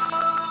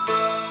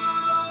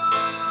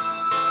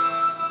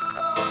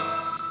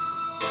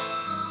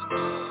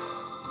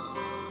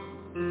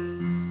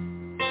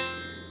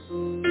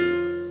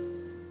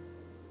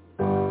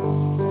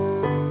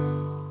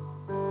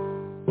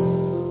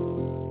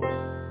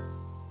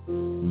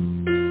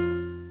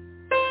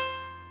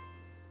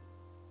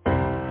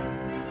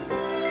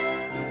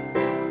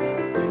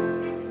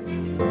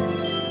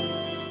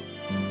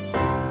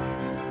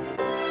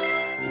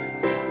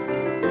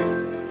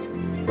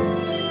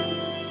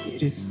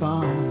 It is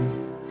fine.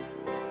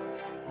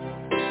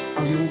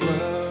 How your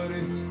word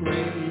is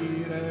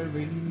greater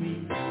in me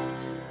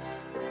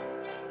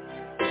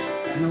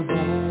than of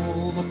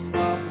all the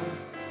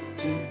powers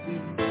to be.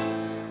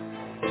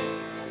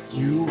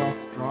 You are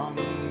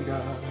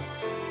stronger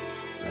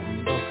than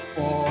the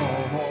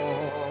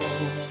fall.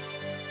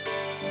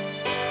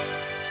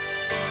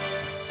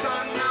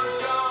 Son of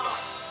God,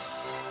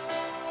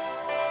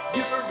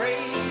 you were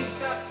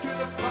raised up to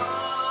the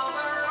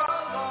Father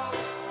alone.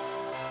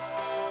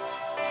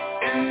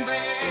 And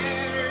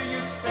there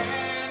you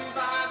stand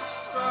by the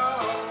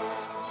throne,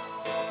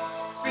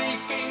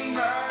 seeking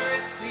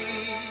mercy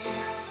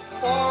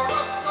for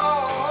us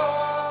all.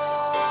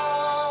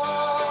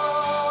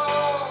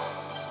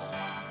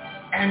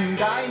 And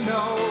I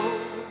know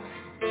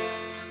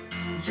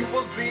you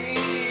will be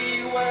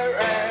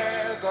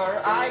wherever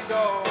I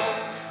go.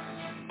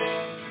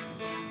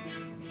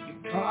 If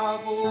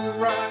trouble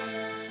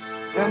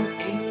runs and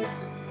easy,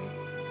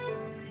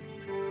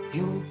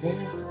 you're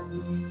there for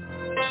me.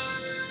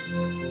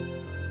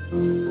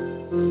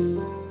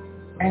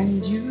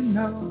 And you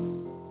know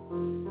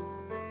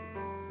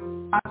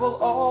I will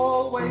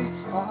always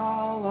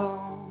follow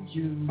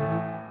you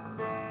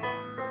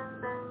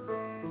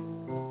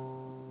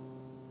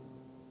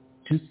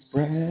to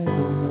spread the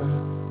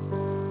word,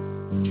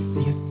 to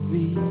be a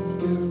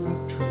speaker of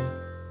truth.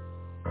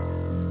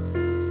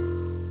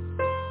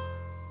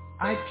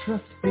 I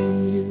trust in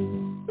you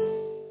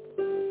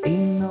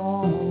in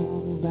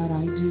all that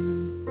I do.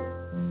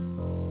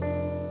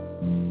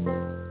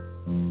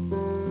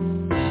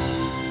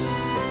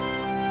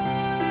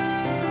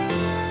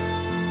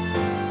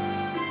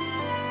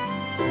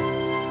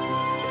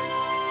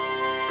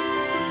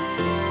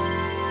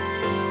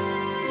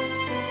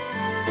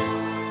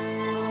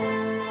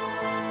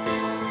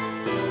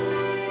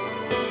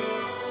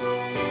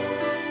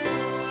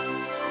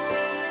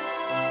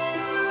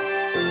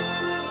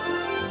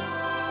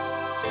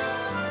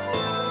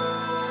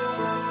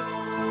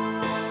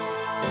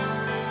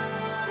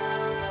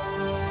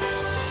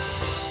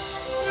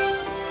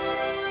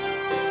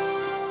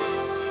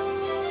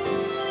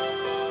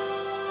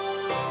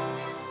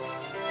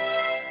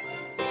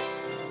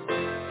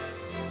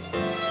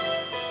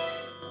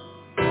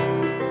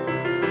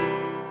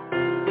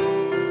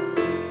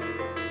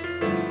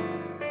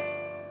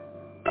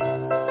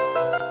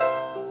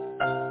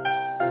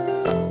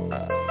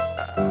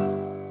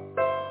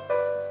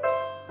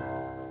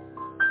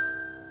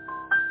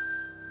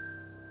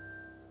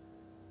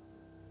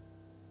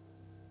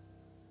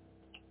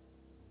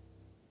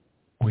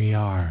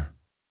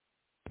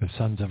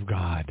 sons of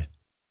God.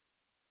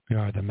 We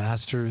are the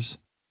masters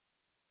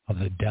of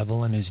the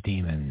devil and his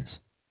demons.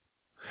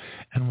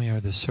 And we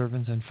are the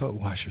servants and foot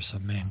washers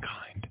of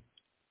mankind.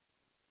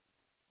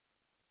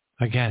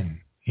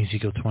 Again,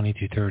 Ezekiel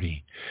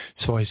 22:30.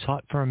 So I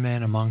sought for a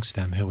man amongst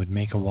them who would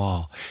make a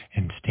wall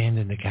and stand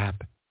in the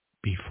gap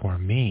before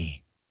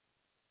me,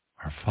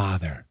 our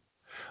Father,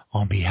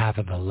 on behalf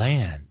of the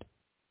land,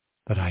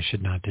 that I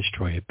should not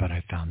destroy it, but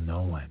I found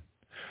no one.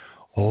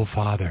 O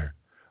Father,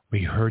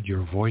 we heard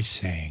your voice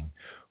saying,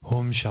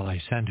 whom shall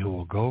I send who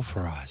will go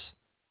for us?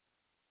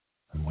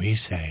 And we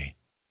say,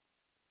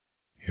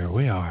 here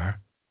we are,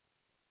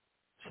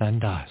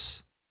 send us.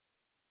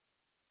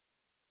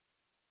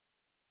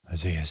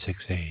 Isaiah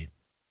 6:8.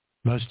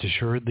 Most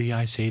assuredly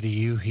I say to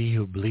you, he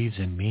who believes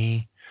in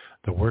me,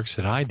 the works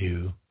that I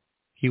do,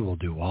 he will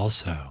do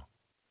also.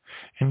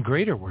 And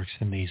greater works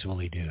than these will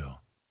he do,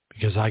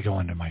 because I go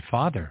unto my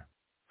Father.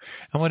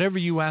 And whatever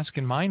you ask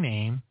in my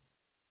name,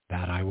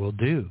 that I will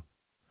do,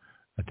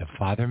 that the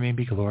Father may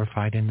be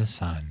glorified in the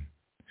Son.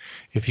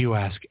 If you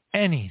ask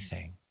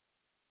anything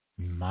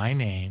in my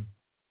name,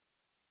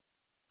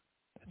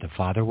 that the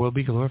Father will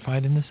be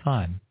glorified in the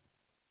Son,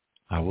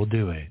 I will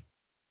do it.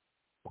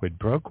 Quid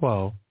pro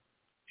quo,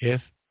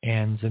 if,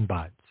 ands, and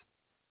buts.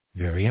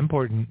 Very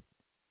important.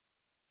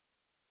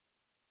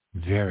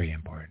 Very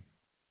important.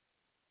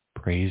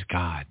 Praise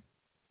God.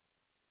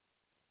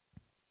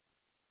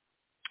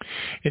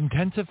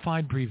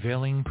 Intensified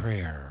prevailing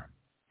prayer.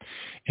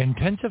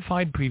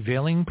 Intensified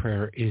prevailing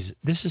prayer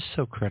this is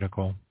so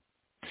critical.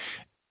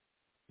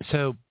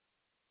 So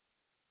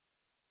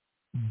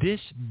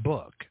this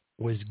book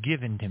was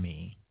given to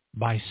me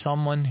by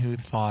someone who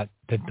thought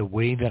that the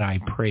way that I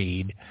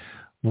prayed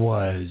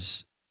was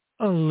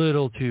a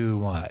little too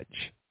much.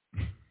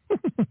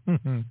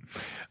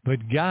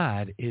 But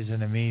God is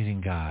an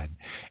amazing God,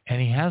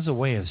 and he has a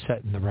way of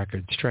setting the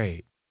record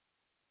straight.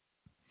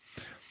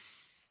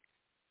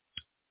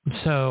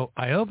 So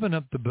I open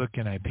up the book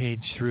and I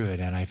page through it,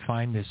 and I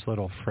find this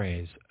little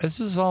phrase. This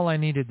is all I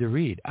needed to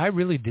read. I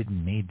really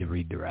didn't need to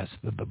read the rest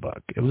of the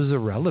book. It was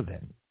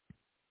irrelevant.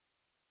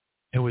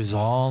 It was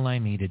all I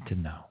needed to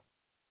know.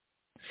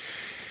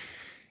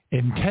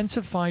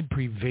 Intensified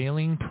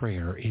prevailing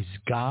prayer is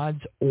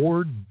God's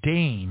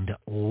ordained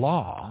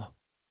law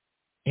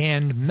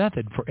and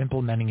method for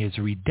implementing his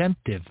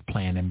redemptive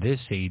plan in this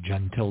age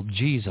until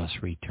Jesus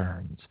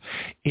returns.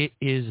 It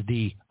is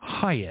the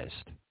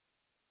highest.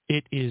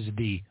 It is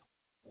the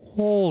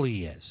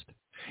holiest.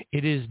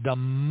 It is the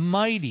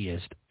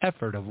mightiest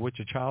effort of which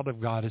a child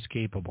of God is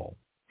capable.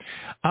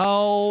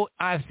 Oh,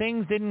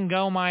 things didn't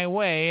go my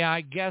way.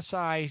 I guess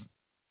the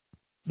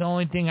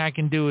only thing I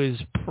can do is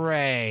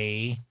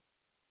pray.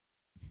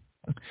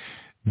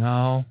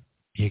 No,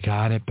 you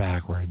got it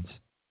backwards.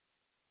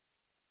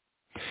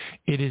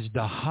 It is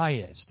the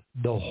highest,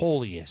 the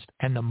holiest,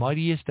 and the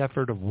mightiest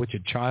effort of which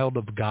a child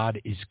of God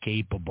is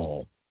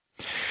capable.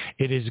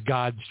 It is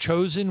God's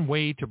chosen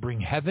way to bring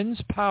heaven's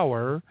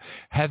power,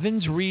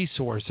 heaven's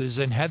resources,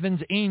 and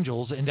heaven's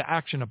angels into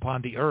action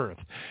upon the earth.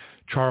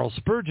 Charles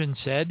Spurgeon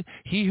said,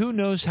 he who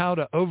knows how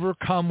to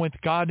overcome with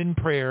God in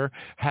prayer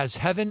has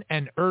heaven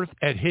and earth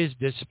at his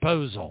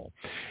disposal.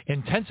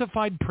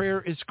 Intensified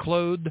prayer is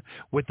clothed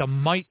with the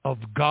might of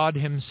God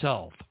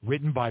himself.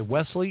 Written by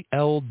Wesley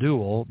L.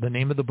 Duell, the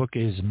name of the book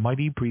is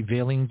Mighty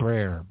Prevailing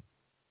Prayer.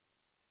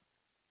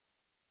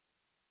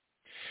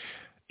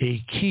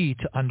 A key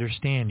to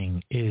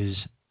understanding is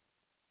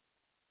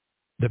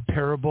the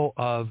parable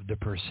of the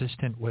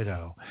persistent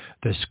widow.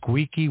 The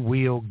squeaky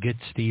wheel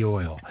gets the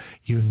oil.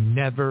 You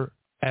never,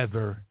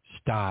 ever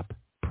stop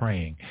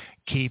praying.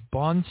 Keep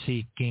on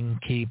seeking,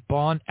 keep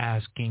on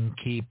asking,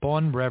 keep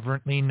on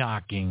reverently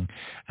knocking,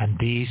 and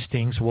these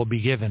things will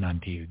be given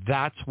unto you.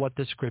 That's what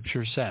the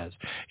scripture says.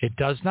 It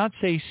does not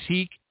say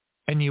seek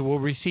and you will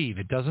receive.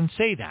 It doesn't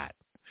say that.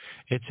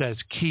 It says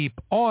keep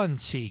on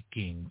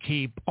seeking,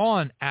 keep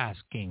on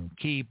asking,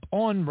 keep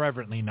on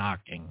reverently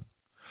knocking.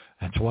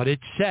 That's what it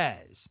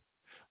says.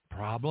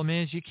 Problem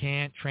is you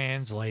can't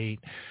translate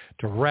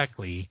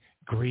directly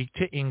Greek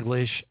to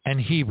English and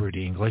Hebrew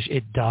to English.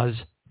 It does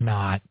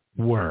not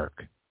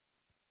work.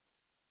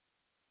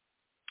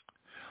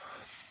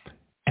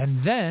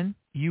 And then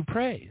you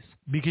praise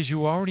because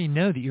you already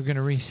know that you're going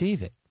to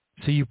receive it.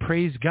 So you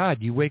praise God.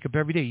 You wake up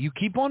every day. You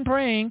keep on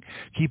praying,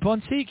 keep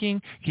on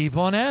seeking, keep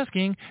on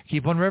asking,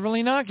 keep on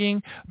reverently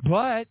knocking,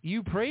 but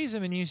you praise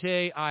him and you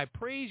say, I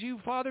praise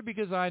you, Father,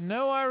 because I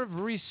know I have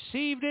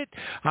received it.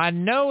 I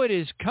know it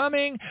is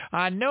coming.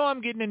 I know I'm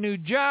getting a new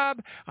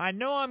job. I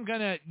know I'm going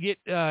to get,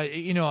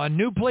 a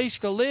new place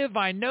to live.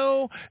 I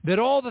know that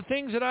all the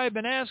things that I've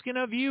been asking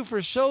of you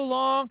for so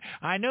long,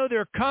 I know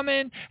they're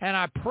coming, and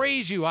I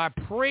praise you. I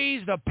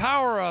praise the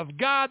power of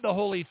God, the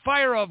holy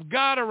fire of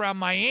God around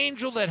my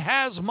angel that has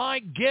my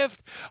gift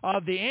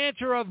of the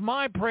answer of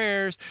my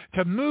prayers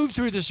to move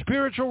through the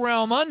spiritual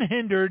realm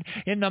unhindered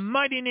in the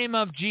mighty name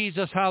of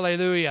Jesus.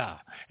 Hallelujah.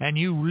 And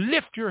you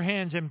lift your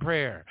hands in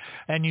prayer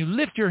and you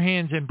lift your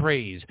hands in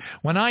praise.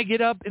 When I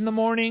get up in the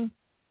morning,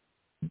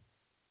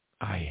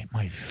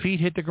 my feet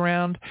hit the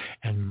ground,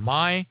 and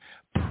my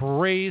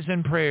praise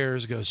and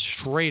prayers go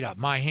straight up.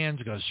 My hands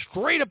go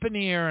straight up in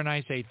the air, and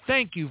I say,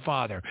 thank you,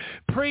 Father.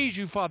 Praise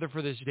you, Father,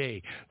 for this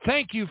day.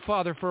 Thank you,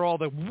 Father, for all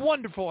the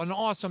wonderful and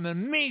awesome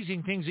and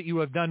amazing things that you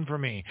have done for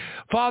me.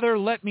 Father,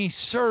 let me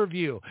serve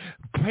you.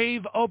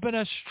 Open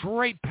a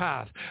straight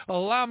path.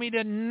 Allow me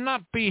to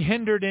not be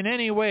hindered in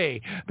any way,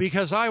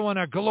 because I want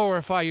to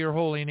glorify your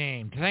holy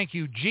name. Thank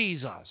you,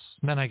 Jesus.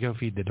 And then I go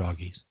feed the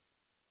doggies.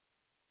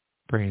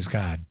 Praise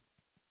God.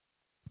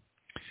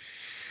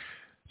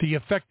 The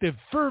effective,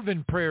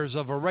 fervent prayers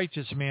of a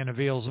righteous man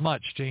avails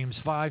much. James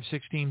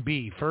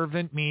 5:16b.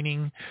 Fervent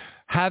meaning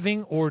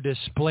having or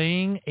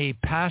displaying a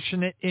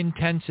passionate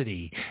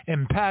intensity.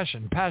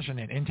 Impassioned,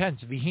 passionate, intense,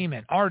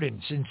 vehement,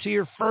 ardent,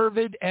 sincere,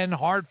 fervid, and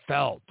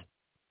heartfelt.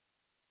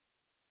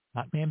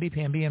 Not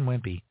mamby-pamby and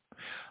wimpy.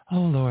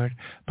 Oh, Lord,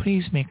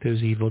 please make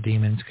those evil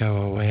demons go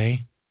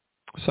away.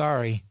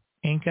 Sorry,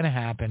 ain't going to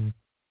happen.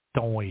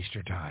 Don't waste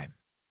your time.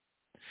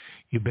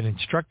 You've been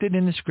instructed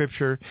in the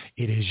Scripture.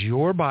 It is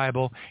your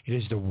Bible. It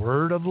is the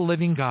Word of the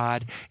living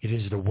God. It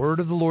is the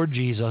Word of the Lord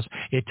Jesus.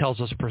 It tells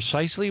us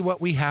precisely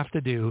what we have to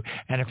do.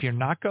 And if you're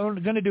not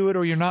going to do it,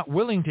 or you're not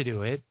willing to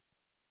do it,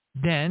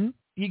 then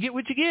you get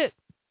what you get.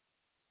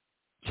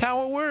 It's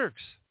how it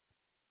works.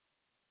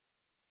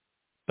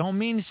 Don't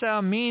mean to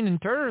sound mean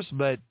and terse,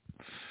 but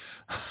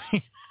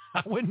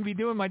I wouldn't be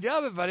doing my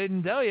job if I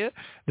didn't tell you.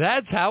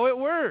 That's how it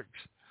works.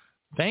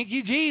 Thank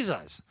you,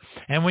 Jesus.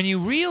 And when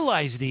you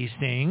realize these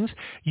things,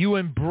 you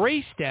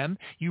embrace them,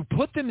 you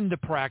put them into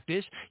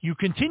practice, you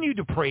continue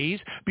to praise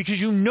because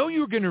you know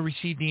you're going to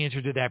receive the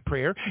answer to that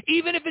prayer.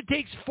 Even if it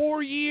takes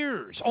 4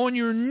 years on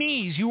your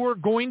knees, you are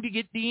going to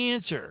get the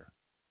answer.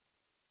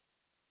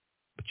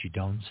 But you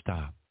don't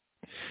stop,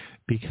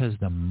 because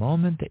the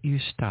moment that you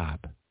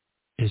stop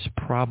is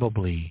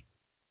probably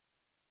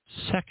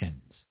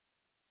seconds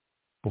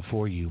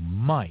before you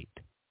might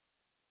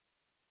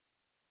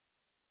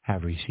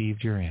have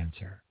received your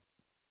answer.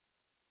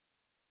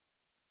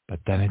 But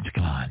then it's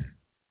gone.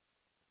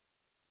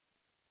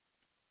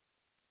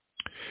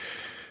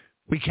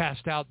 We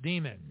cast out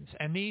demons,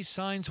 and these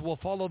signs will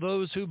follow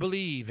those who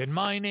believe. In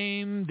my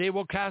name they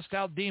will cast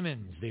out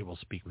demons. They will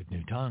speak with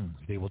new tongues.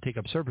 They will take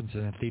up serpents,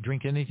 and if they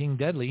drink anything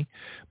deadly,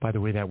 by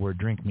the way, that word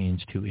drink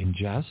means to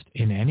ingest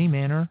in any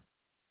manner,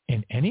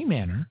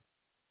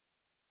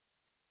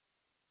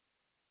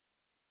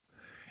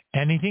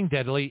 anything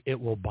deadly, it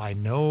will by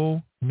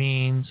no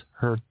means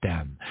hurt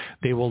them.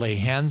 They will lay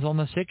hands on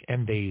the sick,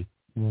 and they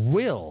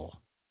will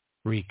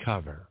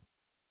recover.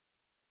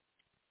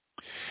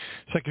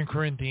 2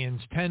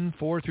 Corinthians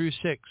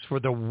 10:4-6. For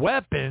the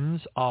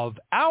weapons of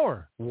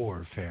our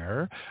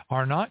warfare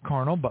are not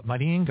carnal, but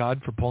mighty in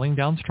God for pulling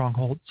down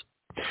strongholds,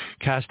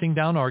 casting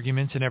down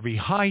arguments and every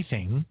high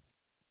thing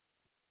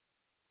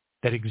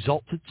that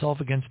exalts itself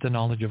against the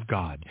knowledge of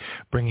God,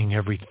 bringing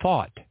every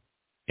thought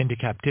into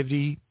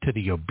captivity to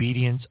the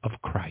obedience of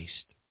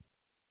Christ.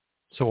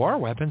 So our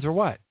weapons are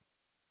what?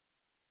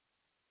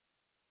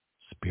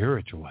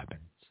 Spiritual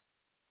weapons.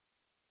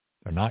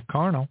 They're not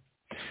carnal.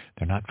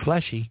 They're not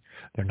fleshy.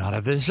 They're not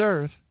of this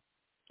earth.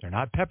 They're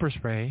not pepper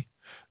spray.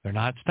 They're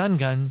not stun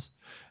guns.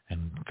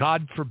 And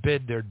God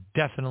forbid, they're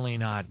definitely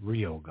not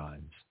real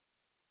guns.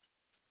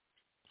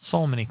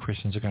 So many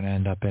Christians are going to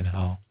end up in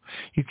hell.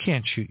 You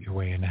can't shoot your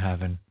way into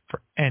heaven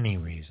for any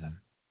reason.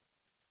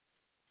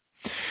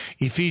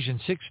 Ephesians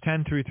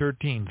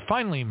 6:10-13.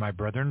 Finally, my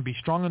brethren, be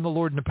strong in the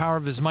Lord and the power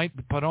of his might.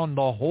 Put on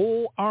the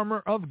whole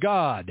armor of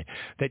God,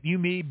 that you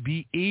may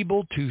be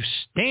able to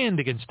stand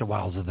against the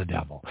wiles of the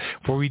devil.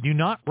 For we do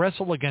not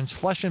wrestle against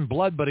flesh and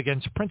blood, but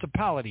against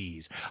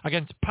principalities,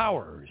 against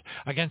powers,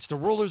 against the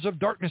rulers of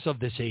darkness of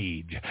this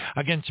age,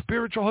 against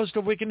spiritual hosts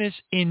of wickedness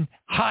in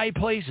high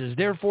places.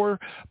 Therefore,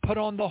 put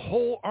on the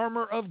whole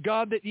armor of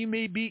God, that you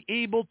may be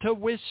able to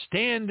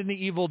withstand in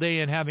the evil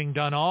day, and having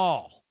done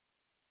all,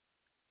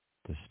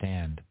 to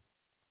stand.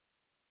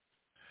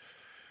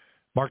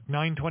 Mark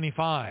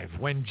 9:25.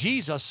 When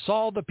Jesus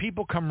saw the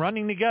people come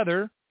running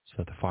together,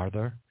 so the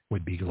Father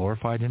would be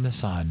glorified in the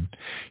Son,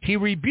 he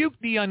rebuked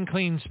the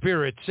unclean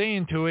spirit,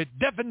 saying to it,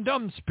 deaf and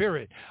dumb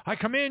spirit, I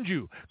command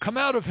you, come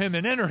out of him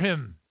and enter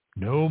him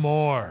no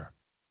more.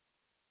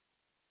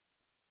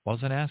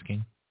 Wasn't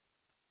asking.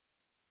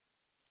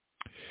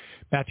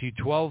 Matthew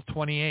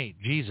 12:28.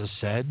 Jesus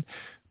said,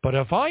 but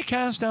if I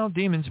cast out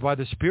demons by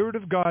the Spirit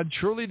of God,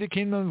 surely the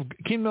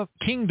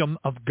kingdom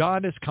of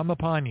God has come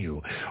upon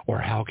you. Or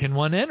how can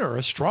one enter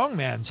a strong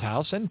man's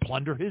house and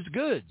plunder his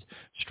goods?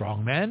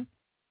 Strong man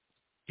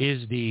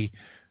is the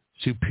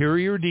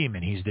superior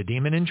demon. He's the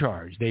demon in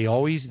charge. They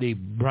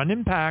run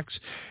in packs,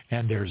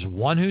 and there's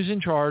one who's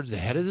in charge, the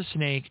head of the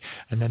snake,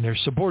 and then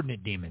there's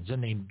subordinate demons.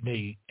 And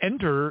they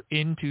enter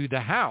into the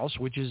house,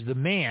 which is the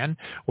man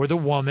or the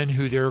woman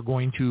who they're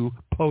going to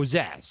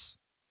possess.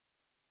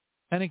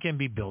 And it can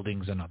be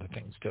buildings and other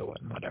things too,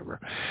 and whatever.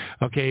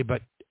 Okay,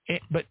 but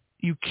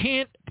you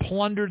can't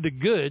plunder the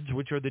goods,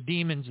 which are the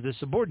demons, the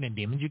subordinate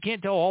demons. You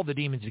can't tell all the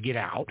demons to get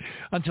out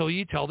until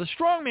you tell the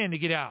strong man to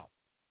get out.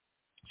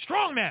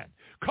 strong man,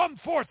 come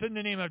forth in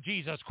the name of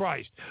Jesus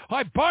Christ.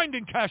 I bind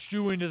and cast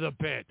you into the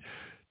pit.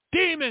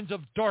 Demons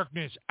of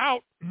darkness,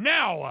 out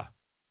now.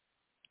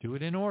 Do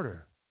it in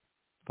order.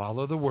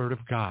 Follow the word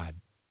of God.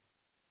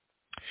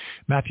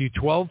 Matthew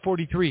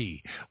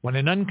 12:43. When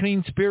an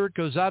unclean spirit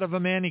goes out of a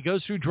man, he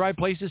goes through dry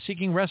places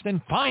seeking rest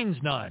and finds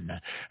none.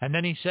 And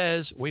then he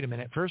says, wait a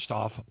minute, first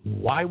off,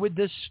 why would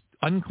this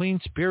unclean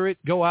spirit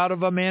go out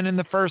of a man in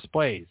the first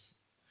place?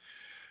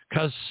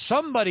 Because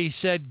somebody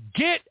said,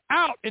 get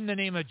out in the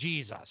name of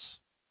Jesus.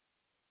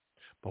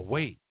 But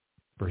wait,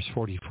 verse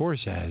 44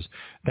 says,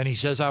 then he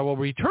says, I will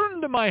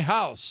return to my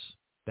house,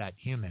 that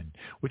human,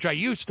 which I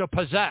used to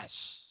possess.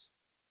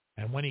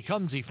 And when he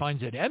comes, he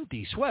finds it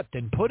empty, swept,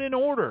 and put in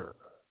order.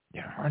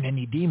 There aren't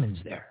any demons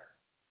there.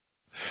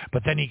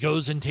 But then he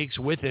goes and takes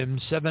with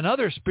him 7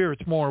 other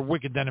spirits more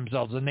wicked than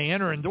themselves, and they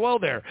enter and dwell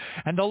there.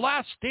 And the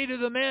last state of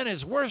the man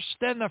is worse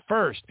than the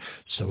first.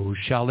 So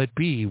shall it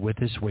be with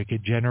this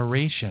wicked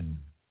generation,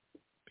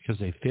 because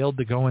they failed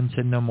to go and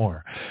sin no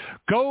more.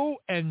 Go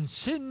and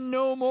sin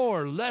no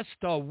more, lest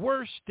a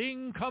worse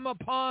thing come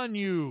upon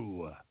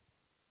you.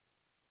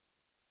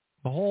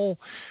 The whole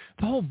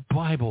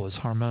Bible is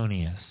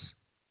harmonious.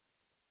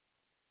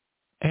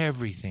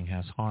 Everything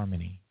has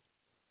harmony.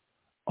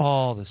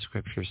 All the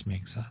scriptures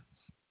make sense.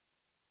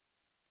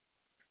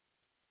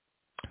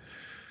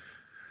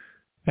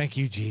 Thank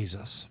you,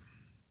 Jesus.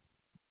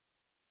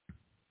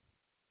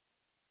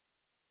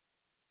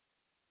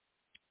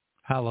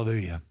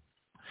 Hallelujah.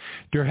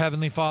 Dear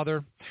Heavenly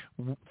Father,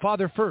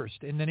 Father,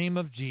 first, in the name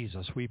of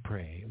Jesus, we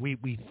pray.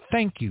 We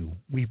thank you.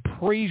 We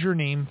praise your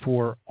name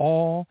for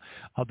all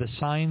of the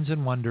signs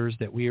and wonders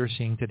that we are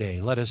seeing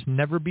today. Let us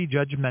never be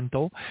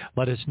judgmental.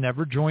 Let us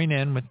never join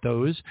in with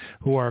those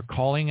who are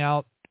calling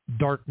out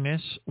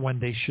darkness when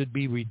they should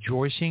be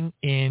rejoicing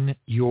in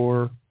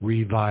your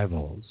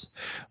revivals.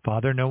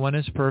 Father, no one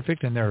is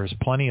perfect, and there is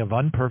plenty of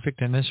unperfect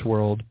in this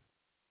world.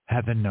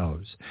 Heaven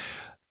knows.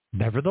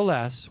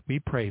 Nevertheless, we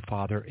pray,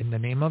 Father, in the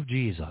name of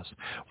Jesus,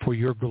 for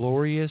your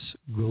glorious,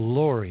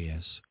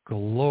 glorious,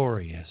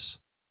 glorious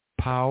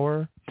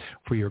power,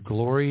 for your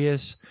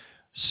glorious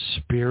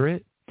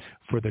Spirit,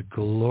 for the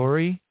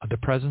glory of the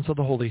presence of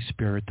the Holy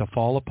Spirit to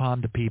fall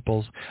upon the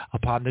peoples,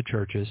 upon the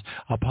churches,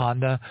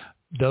 upon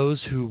those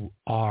who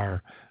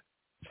are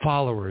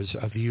followers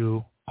of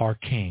you, our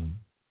King.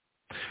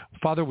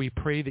 Father, we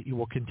pray that you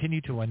will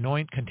continue to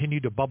anoint, continue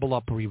to bubble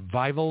up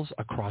revivals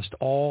across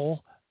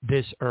all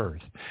this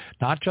earth,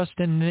 not just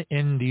in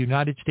the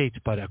United States,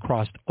 but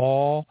across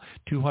all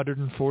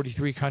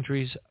 243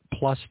 countries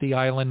plus the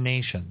island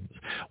nations,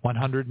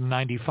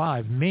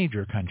 195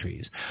 major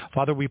countries.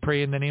 Father, we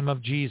pray in the name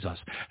of Jesus,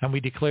 and we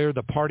declare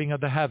the parting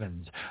of the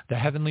heavens, the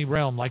heavenly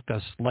realm, like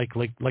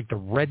the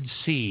Red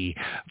Sea,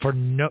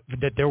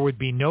 that there would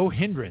be no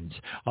hindrance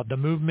of the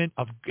movement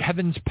of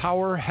heaven's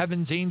power,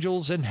 heaven's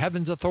angels, and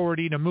heaven's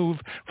authority to move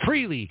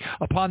freely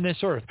upon this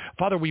earth.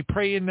 Father, we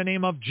pray in the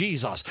name of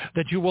Jesus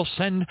that you will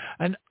send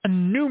an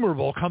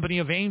innumerable company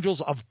of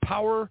angels of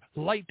power,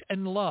 light,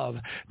 and love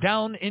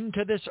down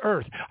into this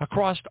earth,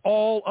 across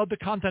all of the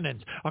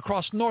continents,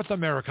 across North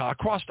America,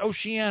 across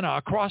Oceania,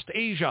 across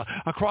Asia,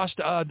 across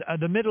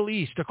the Middle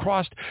East,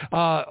 across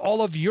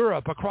all of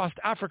Europe, across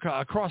Africa,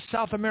 across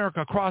South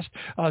America, across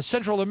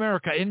Central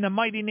America, in the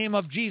mighty name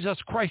of Jesus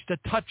Christ, to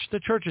touch the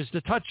churches,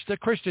 to touch the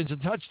Christians, to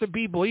touch the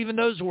people, even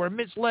those who are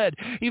misled,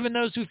 even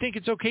those who think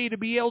it's okay to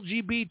be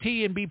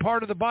LGBT and be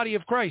part of the body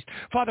of Christ.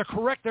 Father,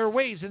 correct their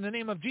ways in the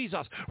name of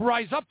Jesus.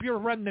 Rise up your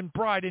remnant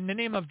bride in the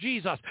name of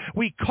Jesus.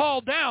 We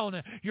call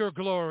down your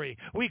glory.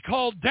 We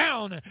call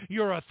down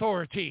your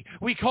authority.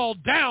 We call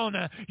down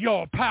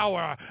your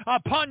power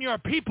upon your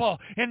people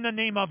in the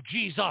name of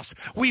Jesus.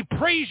 We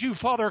praise you,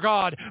 Father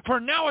God, for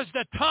now is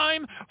the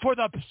time for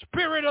the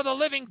Spirit of the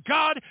living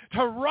God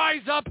to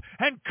rise up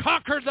and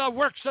conquer the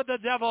works of the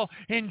devil.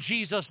 In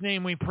Jesus'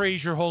 name we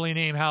praise your holy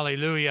name.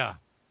 Hallelujah.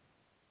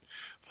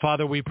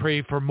 Father, we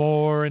pray for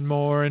more and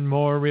more and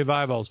more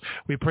revivals.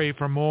 We pray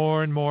for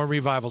more and more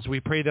revivals. We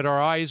pray that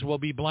our eyes will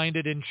be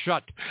blinded and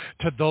shut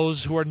to those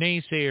who are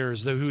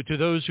naysayers, to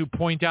those who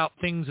point out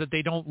things that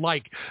they don't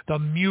like, the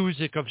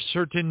music of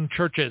certain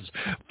churches.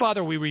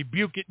 Father, we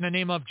rebuke it in the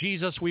name of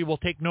Jesus. We will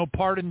take no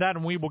part in that,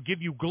 and we will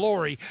give you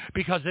glory,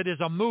 because it is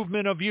a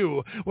movement of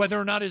you.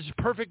 Whether or not it is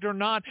perfect or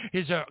not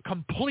is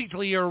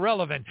completely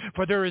irrelevant,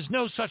 for there is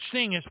no such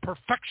thing as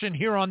perfection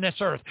here on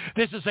this earth.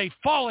 This is a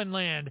fallen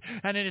land,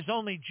 and it is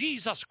only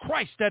Jesus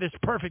Christ that is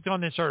perfect on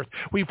this earth.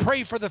 We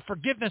pray for the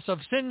forgiveness of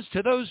sins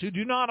to those who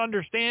do not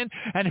understand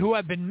and who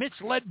have been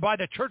misled by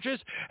the churches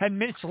and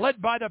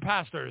misled by the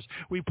pastors.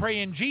 We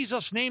pray in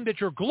Jesus' name that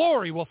your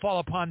glory will fall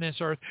upon this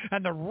earth,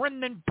 and the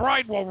remnant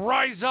bride will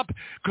rise up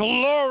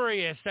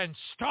glorious and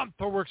stomp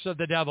the works of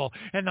the devil.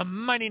 In the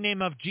mighty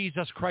name of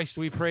Jesus Christ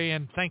we pray,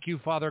 and thank you,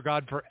 Father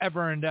God,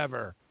 forever and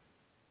ever.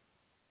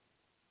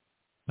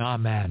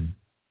 Amen.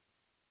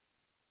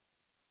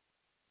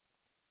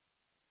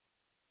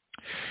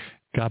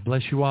 God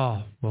bless you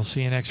all. We'll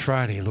see you next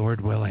Friday,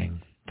 Lord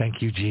willing. Thank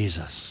you,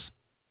 Jesus.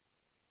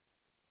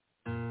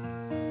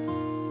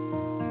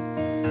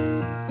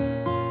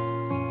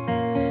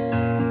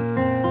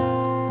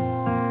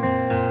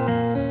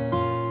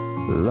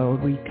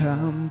 Lord, we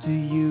come to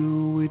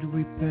you with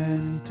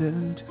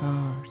repentant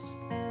hearts.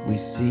 We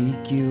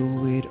seek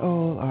you with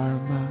all our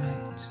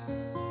might.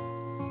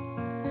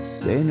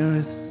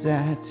 Sinners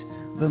at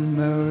the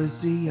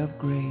mercy of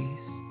grace,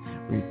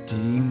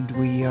 redeemed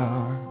we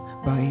are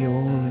by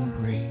your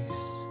embrace.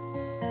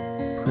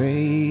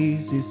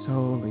 Praise his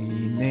holy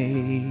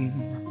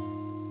name.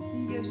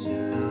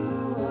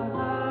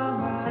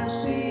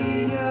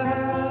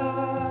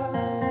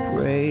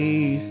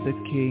 Praise the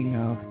King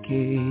of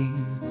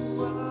Kings.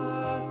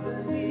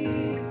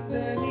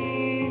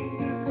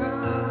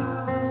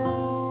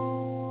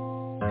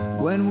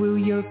 When will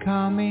your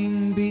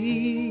coming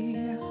be?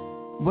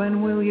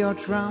 When will your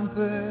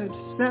trumpet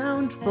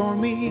sound for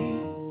me?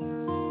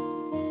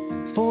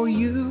 For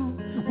you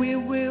we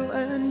will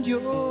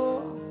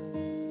endure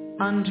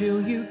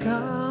until you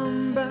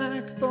come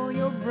back for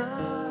your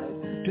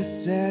bride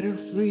to set her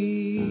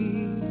free.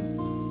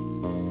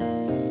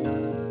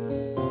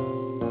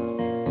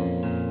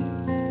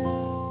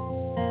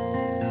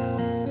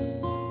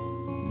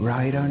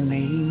 Write our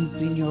names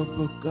in your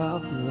book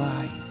of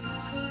life.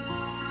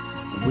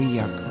 We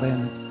are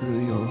cleansed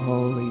through your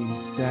holy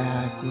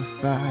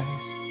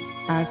sacrifice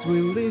as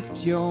we lift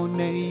your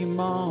name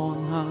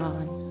on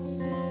high.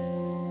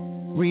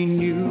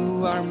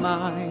 Renew our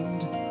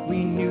mind,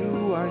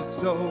 renew our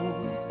soul,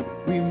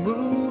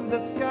 remove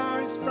the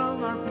scars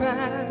from our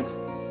past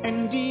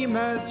and deem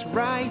us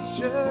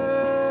righteous.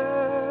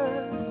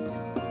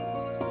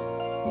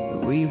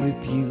 We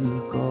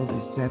rebuke all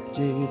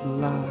deceptive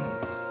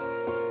lies.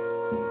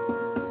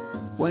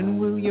 When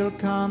will your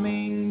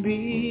coming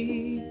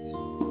be?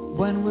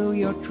 When will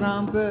your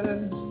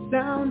trumpet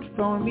sound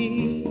for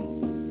me?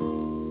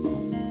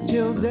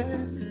 Till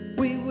then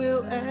we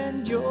will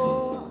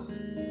endure.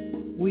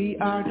 We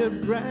are the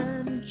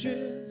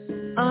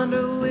branches on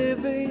the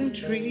living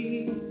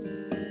tree.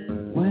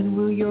 When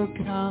will your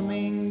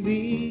coming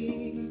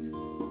be?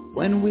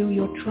 When will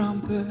your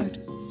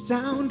trumpet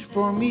sound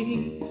for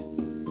me?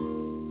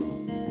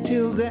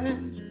 Till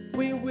then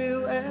we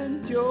will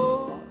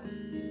endure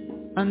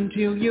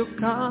until you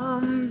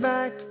come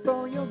back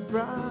for your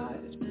bride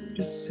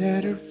to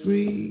set her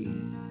free.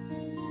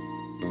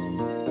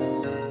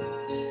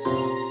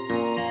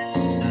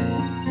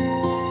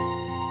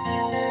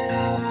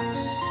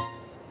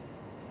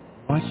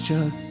 Watch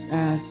us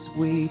as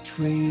we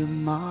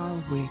trim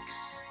our wicks.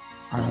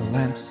 Our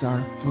lamps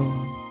are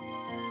full,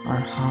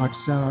 our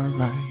hearts are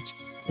right.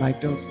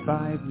 Like those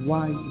 5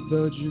 wise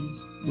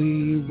virgins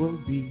we will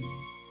be.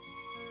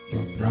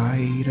 Your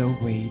bride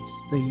awaits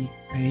thee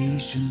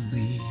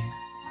patiently.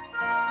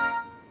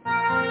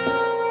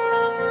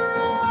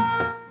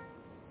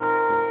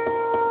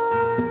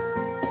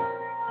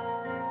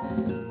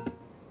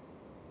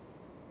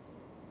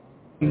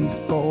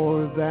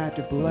 For that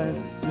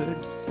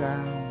blessed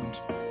sound,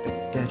 the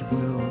dead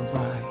will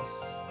rise.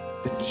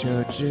 The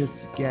churches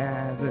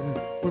gather,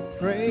 we're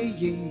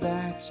praying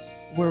that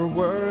we're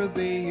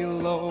worthy,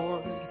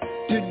 Lord,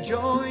 to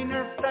join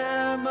our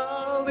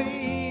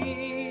family.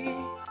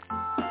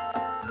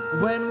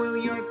 When will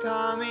your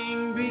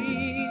coming be?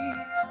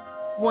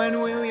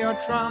 When will your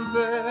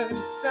trumpet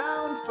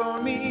sound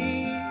for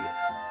me?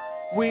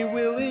 We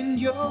will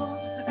endure,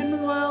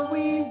 and while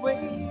we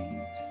wait,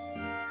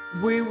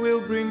 we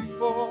will bring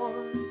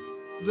forth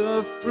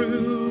the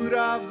fruit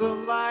of the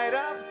light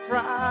of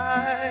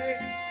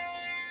Christ.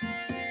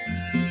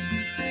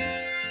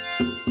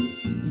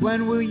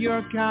 When will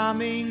your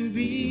coming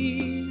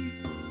be?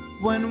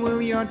 When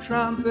will your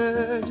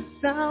trumpet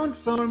sound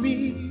for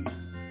me?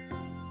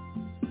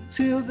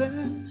 Till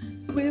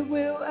then we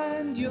will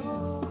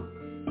endure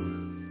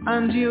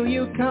until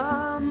you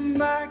come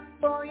back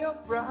for your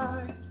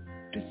bride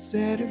to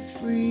set her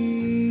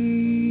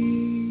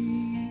free.